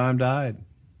Primetime died.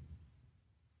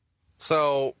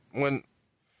 So when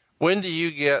do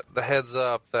you get the heads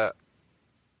up that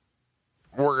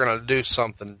we're going to do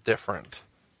something different?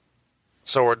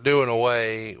 So we're doing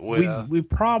away with...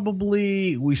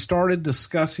 We started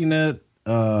discussing it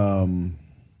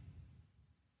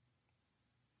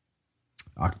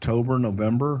October,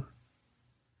 November.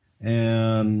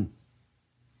 And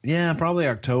yeah, probably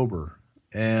October.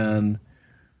 And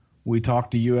we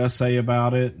talked to USA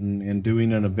about it and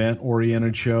doing an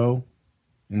event-oriented show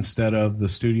instead of the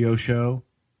studio show.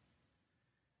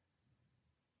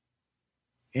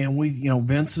 And we,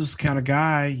 Vince is the kind of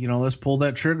guy, let's pull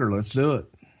that trigger. Let's do it.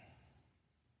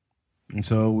 And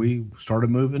so we started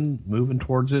moving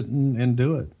towards it and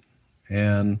do it.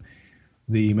 And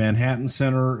the Manhattan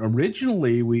Center,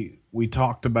 originally we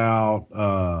talked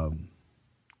about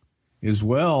as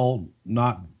well,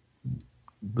 not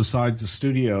besides the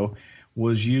studio,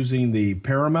 was using the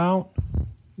Paramount,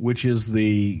 which is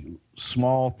the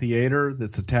small theater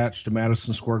that's attached to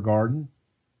Madison Square Garden.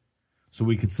 So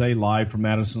we could say live from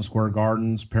Madison Square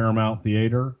Garden's Paramount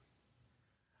Theater,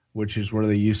 which is where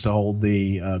they used to hold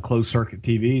the closed circuit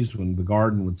TVs when the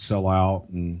Garden would sell out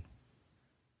and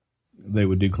they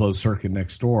would do closed circuit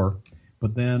next door.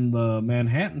 But then the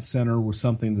Manhattan Center was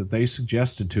something that they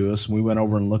suggested to us, and we went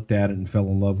over and looked at it and fell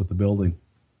in love with the building.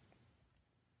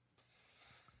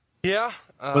 Yeah.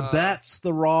 But that's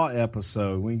the Raw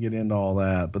episode. We can get into all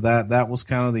that. But that was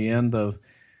kind of the end of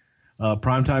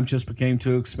Primetime. Just became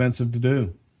too expensive to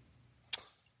do.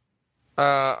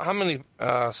 How many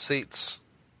seats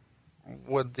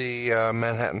would the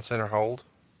Manhattan Center hold?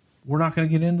 We're not going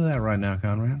to get into that right now,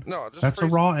 Conrad. No, just that's a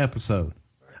Raw episode.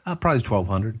 Probably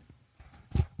 1,200.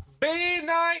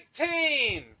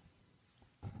 B19!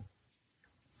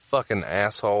 Fucking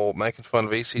asshole, making fun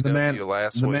of ECW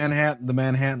last week. The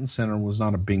Manhattan Center was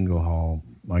not a bingo hall,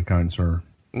 my kind sir.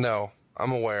 No,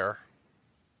 I'm aware.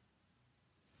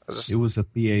 It was a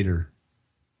theater.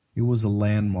 It was a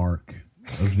landmark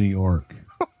of New York.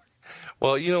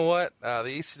 Well, you know what? The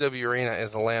ECW Arena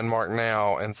is a landmark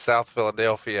now in South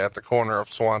Philadelphia at the corner of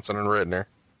Swanson and Ridner.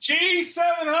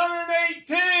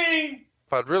 G718!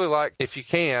 I'd really like, if you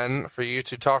can, for you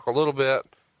to talk a little bit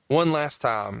one last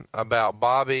time about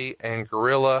Bobby and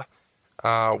Gorilla.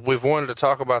 We've wanted to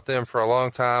talk about them for a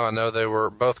long time. I know they were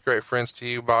both great friends to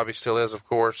you. Bobby still is, of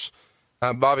course.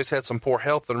 Bobby's had some poor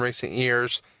health in recent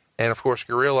years, and of course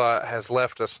Gorilla has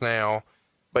left us now.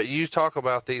 But you talk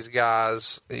about these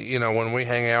guys, you know, when we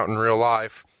hang out in real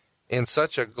life in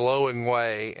such a glowing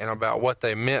way, and about what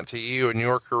they meant to you and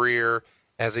your career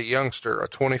as a youngster, a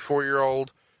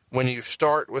 24-year-old, when you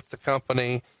start with the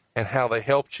company, and how they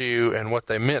helped you and what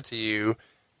they meant to you.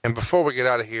 And before we get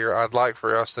out of here, I'd like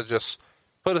for us to just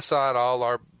put aside all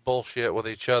our bullshit with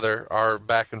each other, our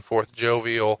back and forth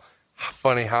jovial,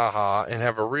 funny ha-ha, and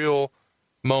have a real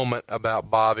moment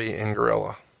about Bobby and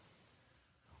Gorilla.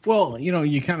 Well, you know,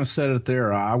 you kind of said it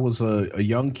there. I was a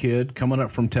young kid coming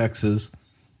up from Texas,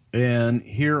 and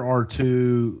here are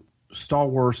two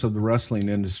stalwarts of the wrestling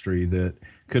industry that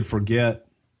could forget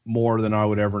more than I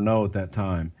would ever know at that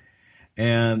time.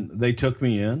 And they took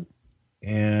me in,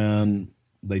 and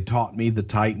they taught me the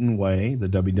Titan way, the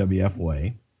WWF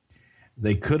way.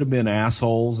 They could have been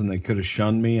assholes, and they could have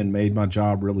shunned me and made my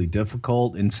job really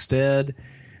difficult. Instead,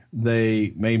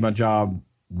 they made my job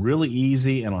really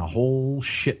easy and a whole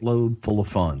shitload full of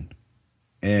fun.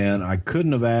 And I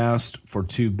couldn't have asked for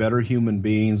two better human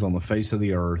beings on the face of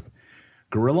the earth.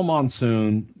 Gorilla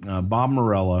Monsoon, Bob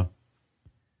Marella,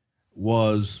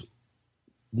 was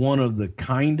one of the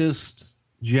kindest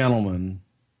gentlemen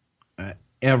I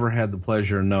ever had the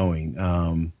pleasure of knowing.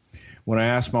 When I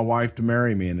asked my wife to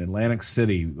marry me in Atlantic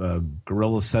City,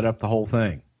 Gorilla set up the whole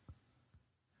thing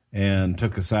and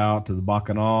took us out to the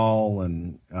Bacchanal,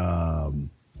 and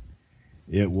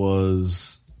it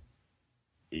was,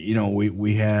 you know,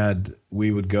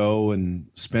 we would go and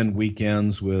spend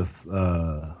weekends with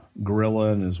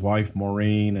Gorilla and his wife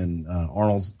Maureen and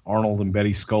Arnold and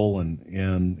Betty Skolin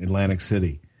in Atlantic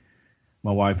City.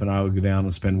 My wife and I would go down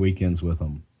and spend weekends with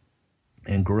them.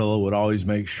 And Gorilla would always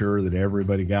make sure that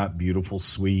everybody got beautiful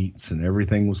suites and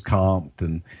everything was comped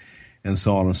and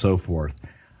so on and so forth.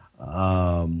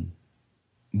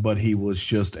 But he was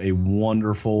just a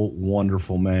wonderful,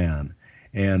 wonderful man.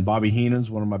 And Bobby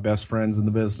Heenan's one of my best friends in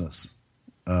the business.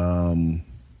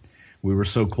 We were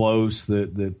so close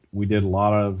that we did a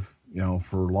lot of, you know,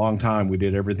 for a long time, we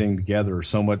did everything together,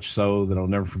 so much so that I'll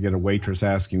never forget a waitress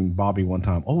asking Bobby one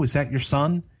time, "Oh, is that your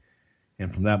son?"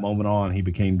 And from that moment on, he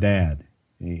became dad.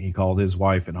 He called his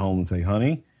wife at home and say,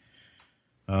 "Honey,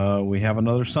 we have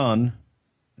another son,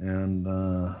 and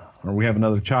or we have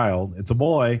another child. It's a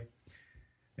boy."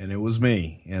 And it was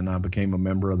me, and I became a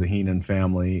member of the Heenan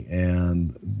family,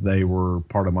 and they were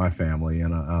part of my family,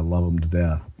 and I love them to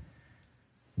death.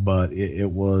 But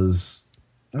it was,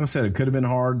 like I said, it could have been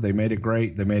hard. They made it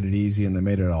great. They made it easy, and they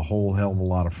made it a whole hell of a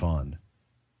lot of fun.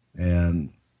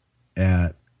 And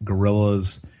at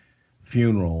Gorilla's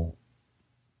funeral,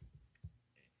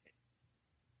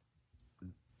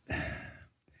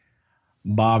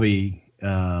 Bobby,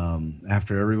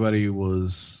 after everybody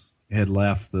had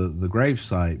left the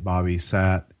gravesite, Bobby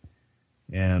sat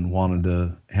and wanted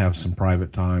to have some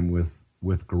private time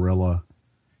with Gorilla,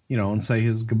 you know, and say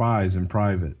his goodbyes in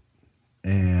private.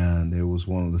 And it was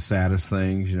one of the saddest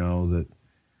things, you know, that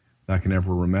I can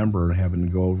ever remember, having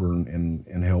to go over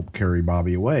and help carry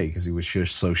Bobby away because he was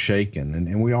just so shaken.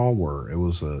 And we all were. It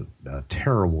was a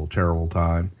terrible, terrible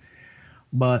time.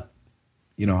 But,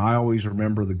 you know, I always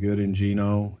remember the good in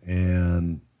Gino,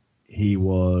 and he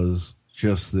was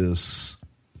just this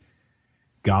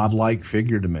godlike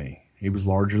figure to me. He was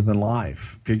larger than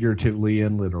life, figuratively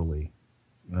and literally.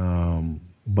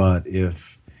 But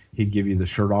if he'd give you the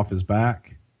shirt off his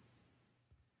back,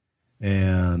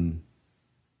 and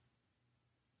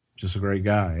just a great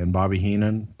guy. And Bobby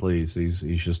Heenan, please, he's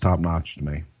just top notch to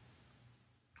me.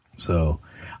 So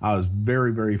I was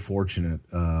very, very fortunate.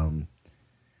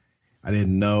 I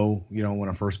didn't know, when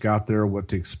I first got there what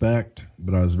to expect,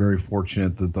 but I was very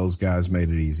fortunate that those guys made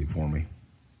it easy for me.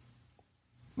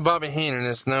 Bobby Heenan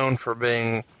is known for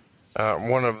being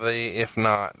one of the, if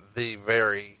not the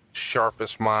very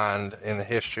sharpest mind in the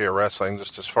history of wrestling,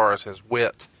 just as far as his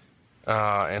wit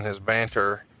and his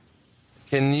banter.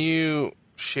 Can you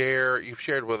share, you've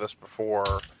shared with us before,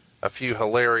 a few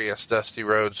hilarious Dusty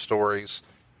Rhodes stories,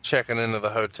 checking into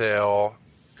the hotel,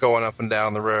 going up and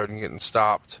down the road and getting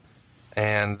stopped,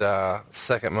 and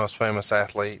second most famous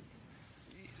athlete.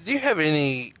 Do you have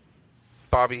any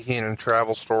Bobby Heenan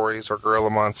travel stories or Gorilla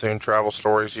Monsoon travel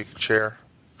stories you could share?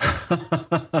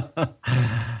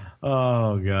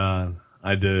 Oh, God.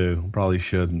 I do. Probably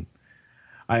shouldn't.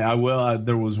 I will.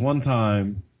 There was one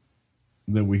time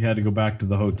that we had to go back to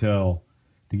the hotel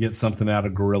to get something out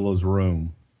of Gorilla's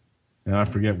room. And I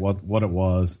forget what it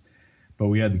was, but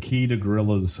we had the key to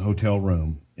Gorilla's hotel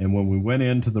room. And when we went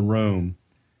into the room,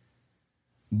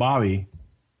 Bobby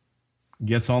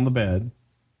gets on the bed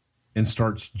and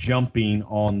starts jumping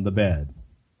on the bed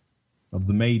of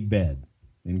the made bed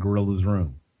in Gorilla's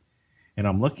room. And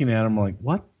I'm looking at him like,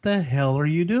 what the hell are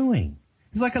you doing?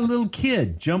 He's like a little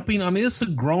kid jumping. I mean, this is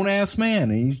a grown-ass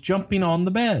man, and he's jumping on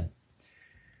the bed.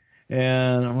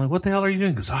 And I'm like, what the hell are you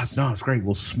doing? He goes, it's great.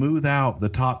 We'll smooth out the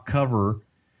top cover,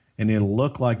 and it'll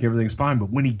look like everything's fine. But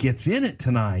when he gets in it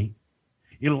tonight,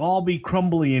 it'll all be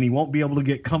crumbly, and he won't be able to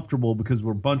get comfortable because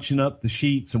we're bunching up the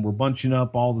sheets and we're bunching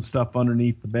up all the stuff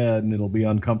underneath the bed, and it'll be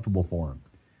uncomfortable for him.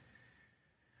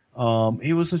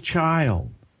 He was a child.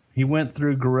 He went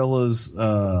through Gorilla's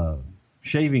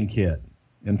shaving kit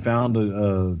and found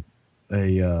not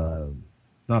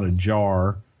a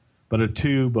jar, but a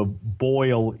tube of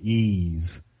Boil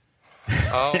Ease.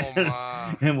 Oh,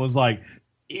 my. And was like,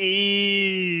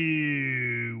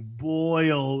 ew,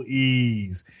 Boil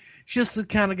Ease. Just the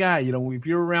kind of guy, if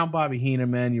you're around Bobby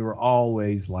Heenan, man, you were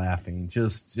always laughing,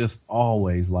 just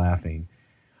always laughing.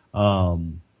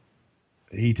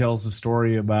 He tells a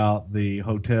story about the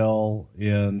hotel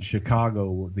in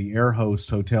Chicago, the Air Host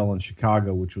Hotel in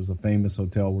Chicago, which was a famous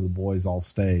hotel where the boys all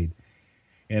stayed.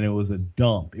 And it was a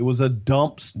dump. It was a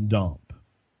dump's dump.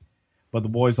 But the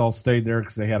boys all stayed there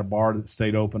because they had a bar that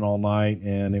stayed open all night,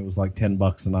 and it was like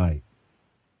 $10 a night.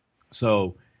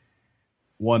 So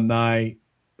one night,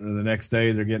 or the next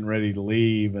day, they're getting ready to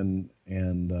leave, and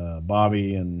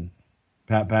Bobby and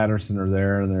Pat Patterson are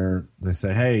there, and they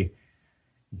say, hey,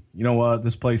 you know what?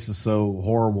 This place is so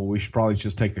horrible. We should probably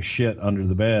just take a shit under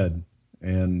the bed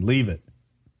and leave it.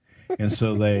 And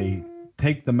so they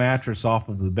take the mattress off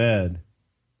of the bed,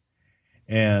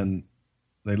 and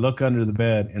they look under the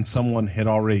bed, and someone had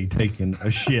already taken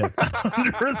a shit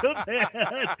under the bed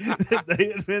that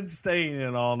they had been staying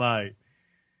in all night.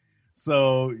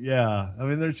 So, yeah, I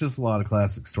mean, there's just a lot of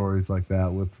classic stories like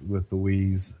that with the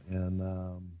Wheeze.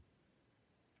 And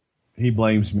he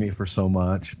blames me for so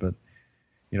much, but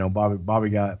Bobby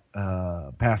got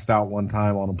passed out one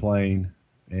time on a plane,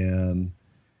 and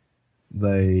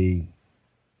they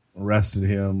arrested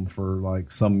him for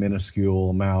like some minuscule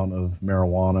amount of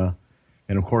marijuana.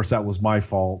 And of course that was my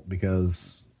fault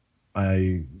because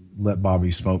I let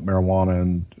Bobby smoke marijuana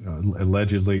and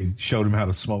allegedly showed him how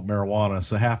to smoke marijuana.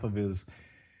 So half of his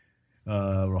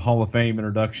Hall of Fame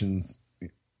introduction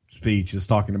speech is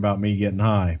talking about me getting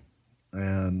high.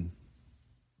 And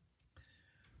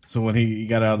so when he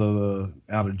got out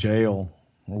of jail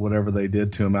or whatever they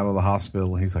did to him, out of the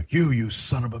hospital, he's like, you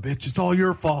son of a bitch, it's all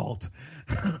your fault.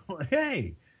 I'm like,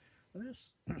 hey, I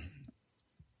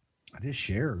just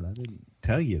shared. I didn't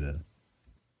tell you to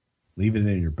leave it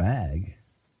in your bag.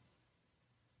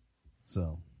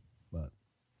 So, but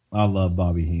I love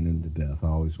Bobby Heenan to death. I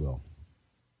always will.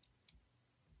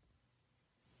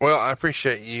 Well, I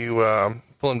appreciate you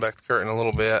pulling back the curtain a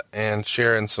little bit and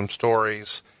sharing some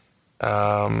stories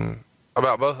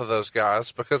about both of those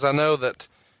guys, because I know that,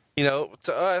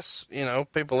 to us,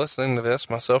 people listening to this,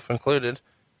 myself included,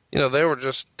 they were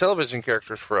just television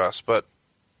characters for us. But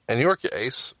in your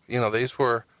case, these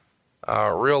were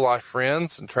real life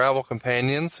friends and travel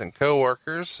companions and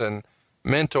coworkers and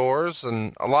mentors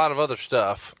and a lot of other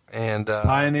stuff. And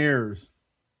pioneers.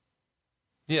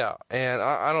 Yeah. And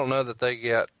I don't know that they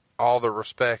get all the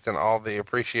respect and all the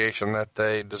appreciation that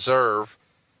they deserve.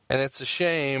 And it's a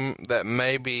shame that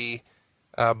maybe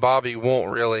Bobby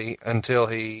won't really until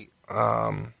he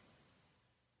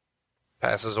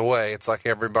passes away. It's like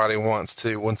everybody wants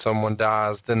to, when someone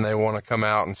dies, then they want to come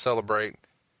out and celebrate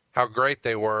how great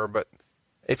they were. But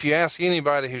if you ask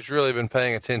anybody who's really been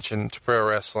paying attention to pro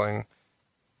wrestling,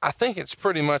 I think it's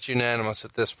pretty much unanimous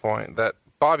at this point that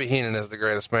Bobby Heenan is the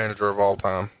greatest manager of all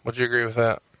time. Would you agree with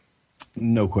that?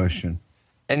 No question.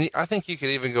 And I think you could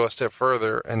even go a step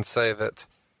further and say that,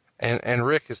 and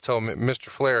Rick has told me, Mr.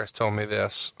 Flair has told me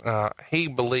this, he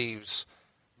believes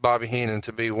Bobby Heenan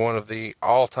to be one of the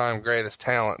all-time greatest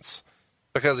talents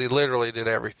because he literally did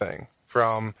everything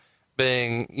from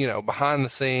being, behind the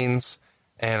scenes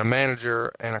and a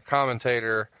manager and a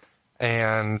commentator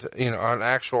and, an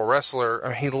actual wrestler. I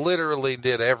mean, he literally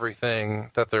did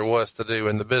everything that there was to do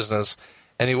in the business,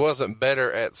 and he wasn't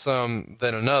better at some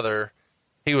than another.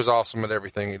 He was awesome at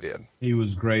everything he did. He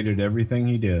was great at everything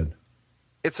he did.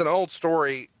 It's an old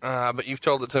story, but you've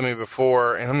told it to me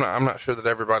before, and I'm not sure that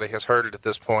everybody has heard it at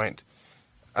this point.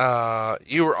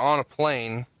 You were on a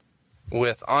plane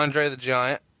with Andre the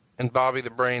Giant and Bobby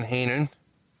the Brain Heenan,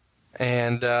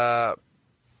 and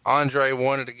Andre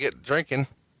wanted to get drinking,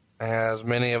 as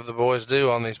many of the boys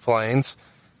do on these planes.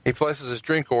 He places his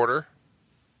drink order.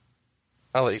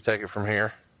 I'll let you take it from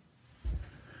here.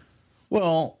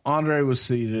 Well, Andre was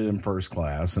seated in first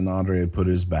class, and Andre had put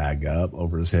his bag up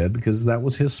over his head because that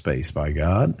was his space, by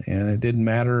God. And it didn't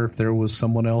matter if there was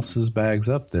someone else's bags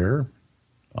up there.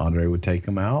 Andre would take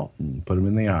them out and put them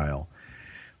in the aisle.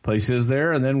 Place his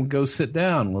there, and then would go sit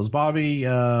down. Well, as Bobby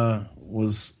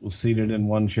was seated in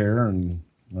one chair, and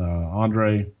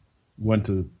Andre went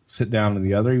to sit down in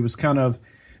the other, he was kind of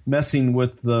messing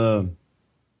with the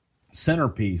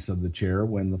centerpiece of the chair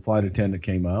when the flight attendant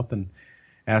came up and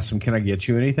asked him, "Can I get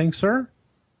you anything, sir?"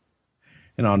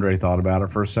 And Andre thought about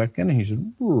it for a second, and he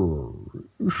said,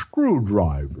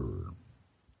 "Screwdriver."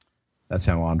 That's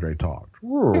how Andre talked.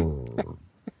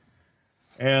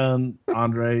 And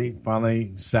Andre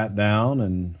finally sat down,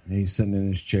 and he's sitting in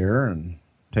his chair, and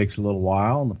takes a little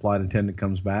while, and the flight attendant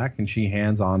comes back, and she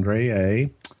hands Andre a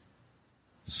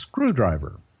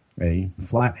screwdriver, a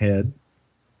flathead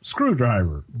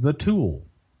screwdriver, the tool.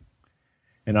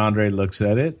 And Andre looks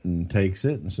at it and takes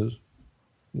it and says,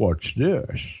 "What's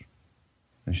this?"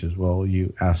 And she says, "Well,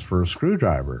 you asked for a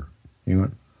screwdriver." He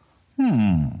went,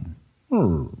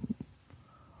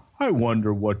 I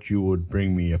wonder what you would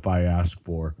bring me if I asked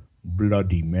for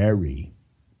Bloody Mary.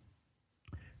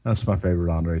 That's my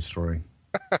favorite Andre story.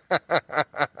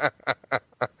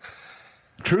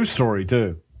 True story,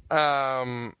 too.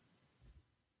 But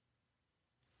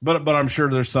I'm sure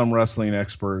there's some wrestling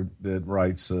expert that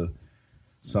writes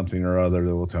something or other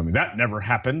that will tell me that never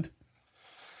happened.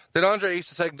 Did Andre used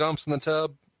to take dumps in the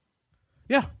tub?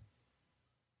 Yeah.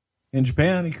 In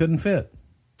Japan, he couldn't fit.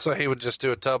 So he would just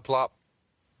do a tub plop?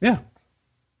 Yeah.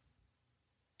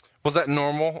 Was that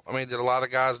normal? I mean, did a lot of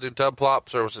guys do tub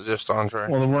plops, or was it just Andre?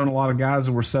 Well, there weren't a lot of guys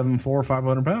that were 7'4",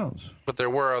 500 pounds. But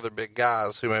there were other big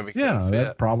guys who maybe couldn't fit. Yeah,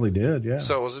 that probably did, yeah.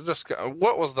 So was it just,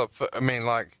 what was the, I mean,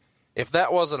 like, if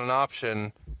that wasn't an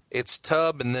option, it's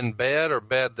tub and then bed, or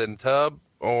bed then tub,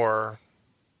 or?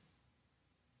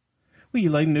 Well, you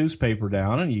lay newspaper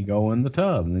down and you go in the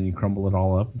tub, and then you crumble it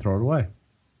all up and throw it away.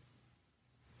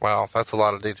 Wow, that's a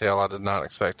lot of detail I did not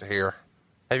expect to hear.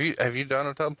 Have you done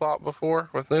a tub plop before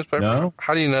with newspaper? No.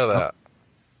 How do you know that?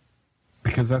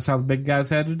 Because that's how the big guys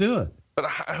had to do it. But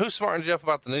who smartened you up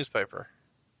about the newspaper?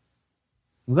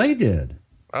 They did.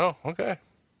 Oh, okay.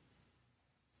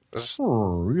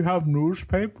 Oh, you have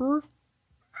newspaper?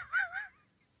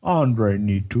 Andre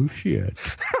need to shit.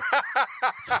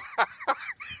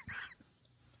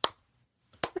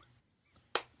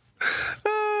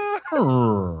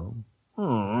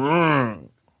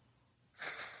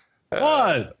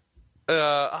 What?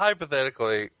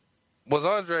 Hypothetically, was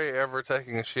Andre ever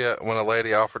taking a shit when a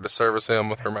lady offered to service him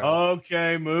with her mouth?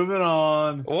 Okay, moving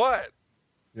on. What?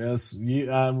 Yes, we've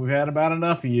had about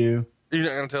enough of you. You're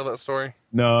not going to tell that story?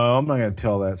 No, I'm not going to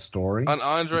tell that story. An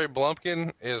Andre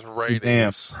Blumpkin is ratings.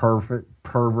 Damn, perfect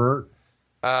pervert.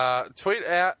 Tweet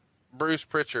at Bruce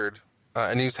Pritchard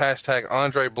and use hashtag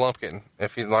Andre Blumpkin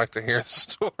if you'd like to hear the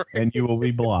story. And you will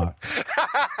be blocked.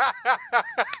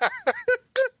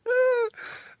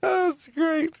 That's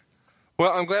great.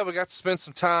 Well, I'm glad we got to spend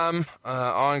some time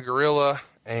on Gorilla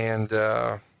and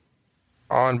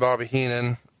on Bobby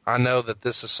Heenan. I know that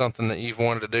this is something that you've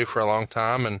wanted to do for a long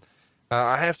time, and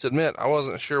I have to admit, I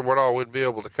wasn't sure what all we'd be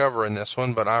able to cover in this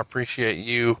one, but I appreciate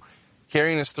you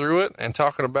carrying us through it and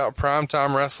talking about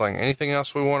primetime wrestling. Anything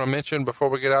else we want to mention before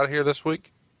we get out of here this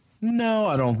week? No,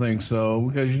 I don't think so,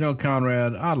 because,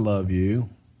 Conrad, I love you.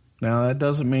 Now, that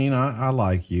doesn't mean I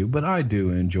like you, but I do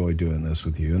enjoy doing this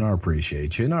with you, and I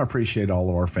appreciate you, and I appreciate all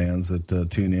of our fans that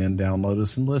tune in, download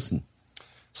us, and listen.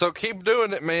 So keep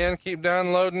doing it, man. Keep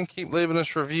downloading, keep leaving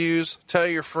us reviews, tell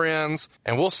your friends,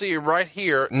 and we'll see you right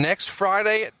here next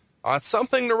Friday on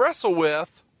Something to Wrestle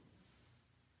With.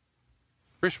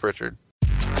 Bruce Pritchard.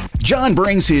 John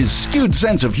brings his skewed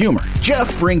sense of humor.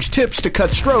 Jeff brings tips to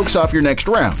cut strokes off your next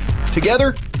round.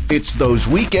 Together, it's those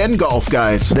weekend golf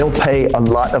guys. They'll pay a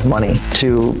lot of money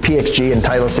to PXG and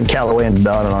Titleist and Callaway and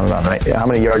on and on and on, right? How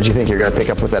many yards do you think you're going to pick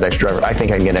up with that extra driver? I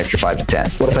think I can get an extra 5 to 10.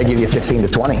 What if I give you 15 to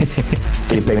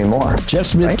 20? You pay me more. Jeff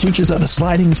Smith teaches on a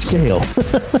sliding scale.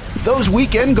 Those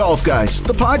Weekend Golf Guys,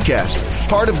 the podcast,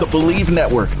 part of the Believe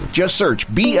Network. Just search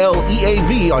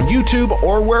BLEAV on YouTube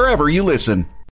or wherever you listen.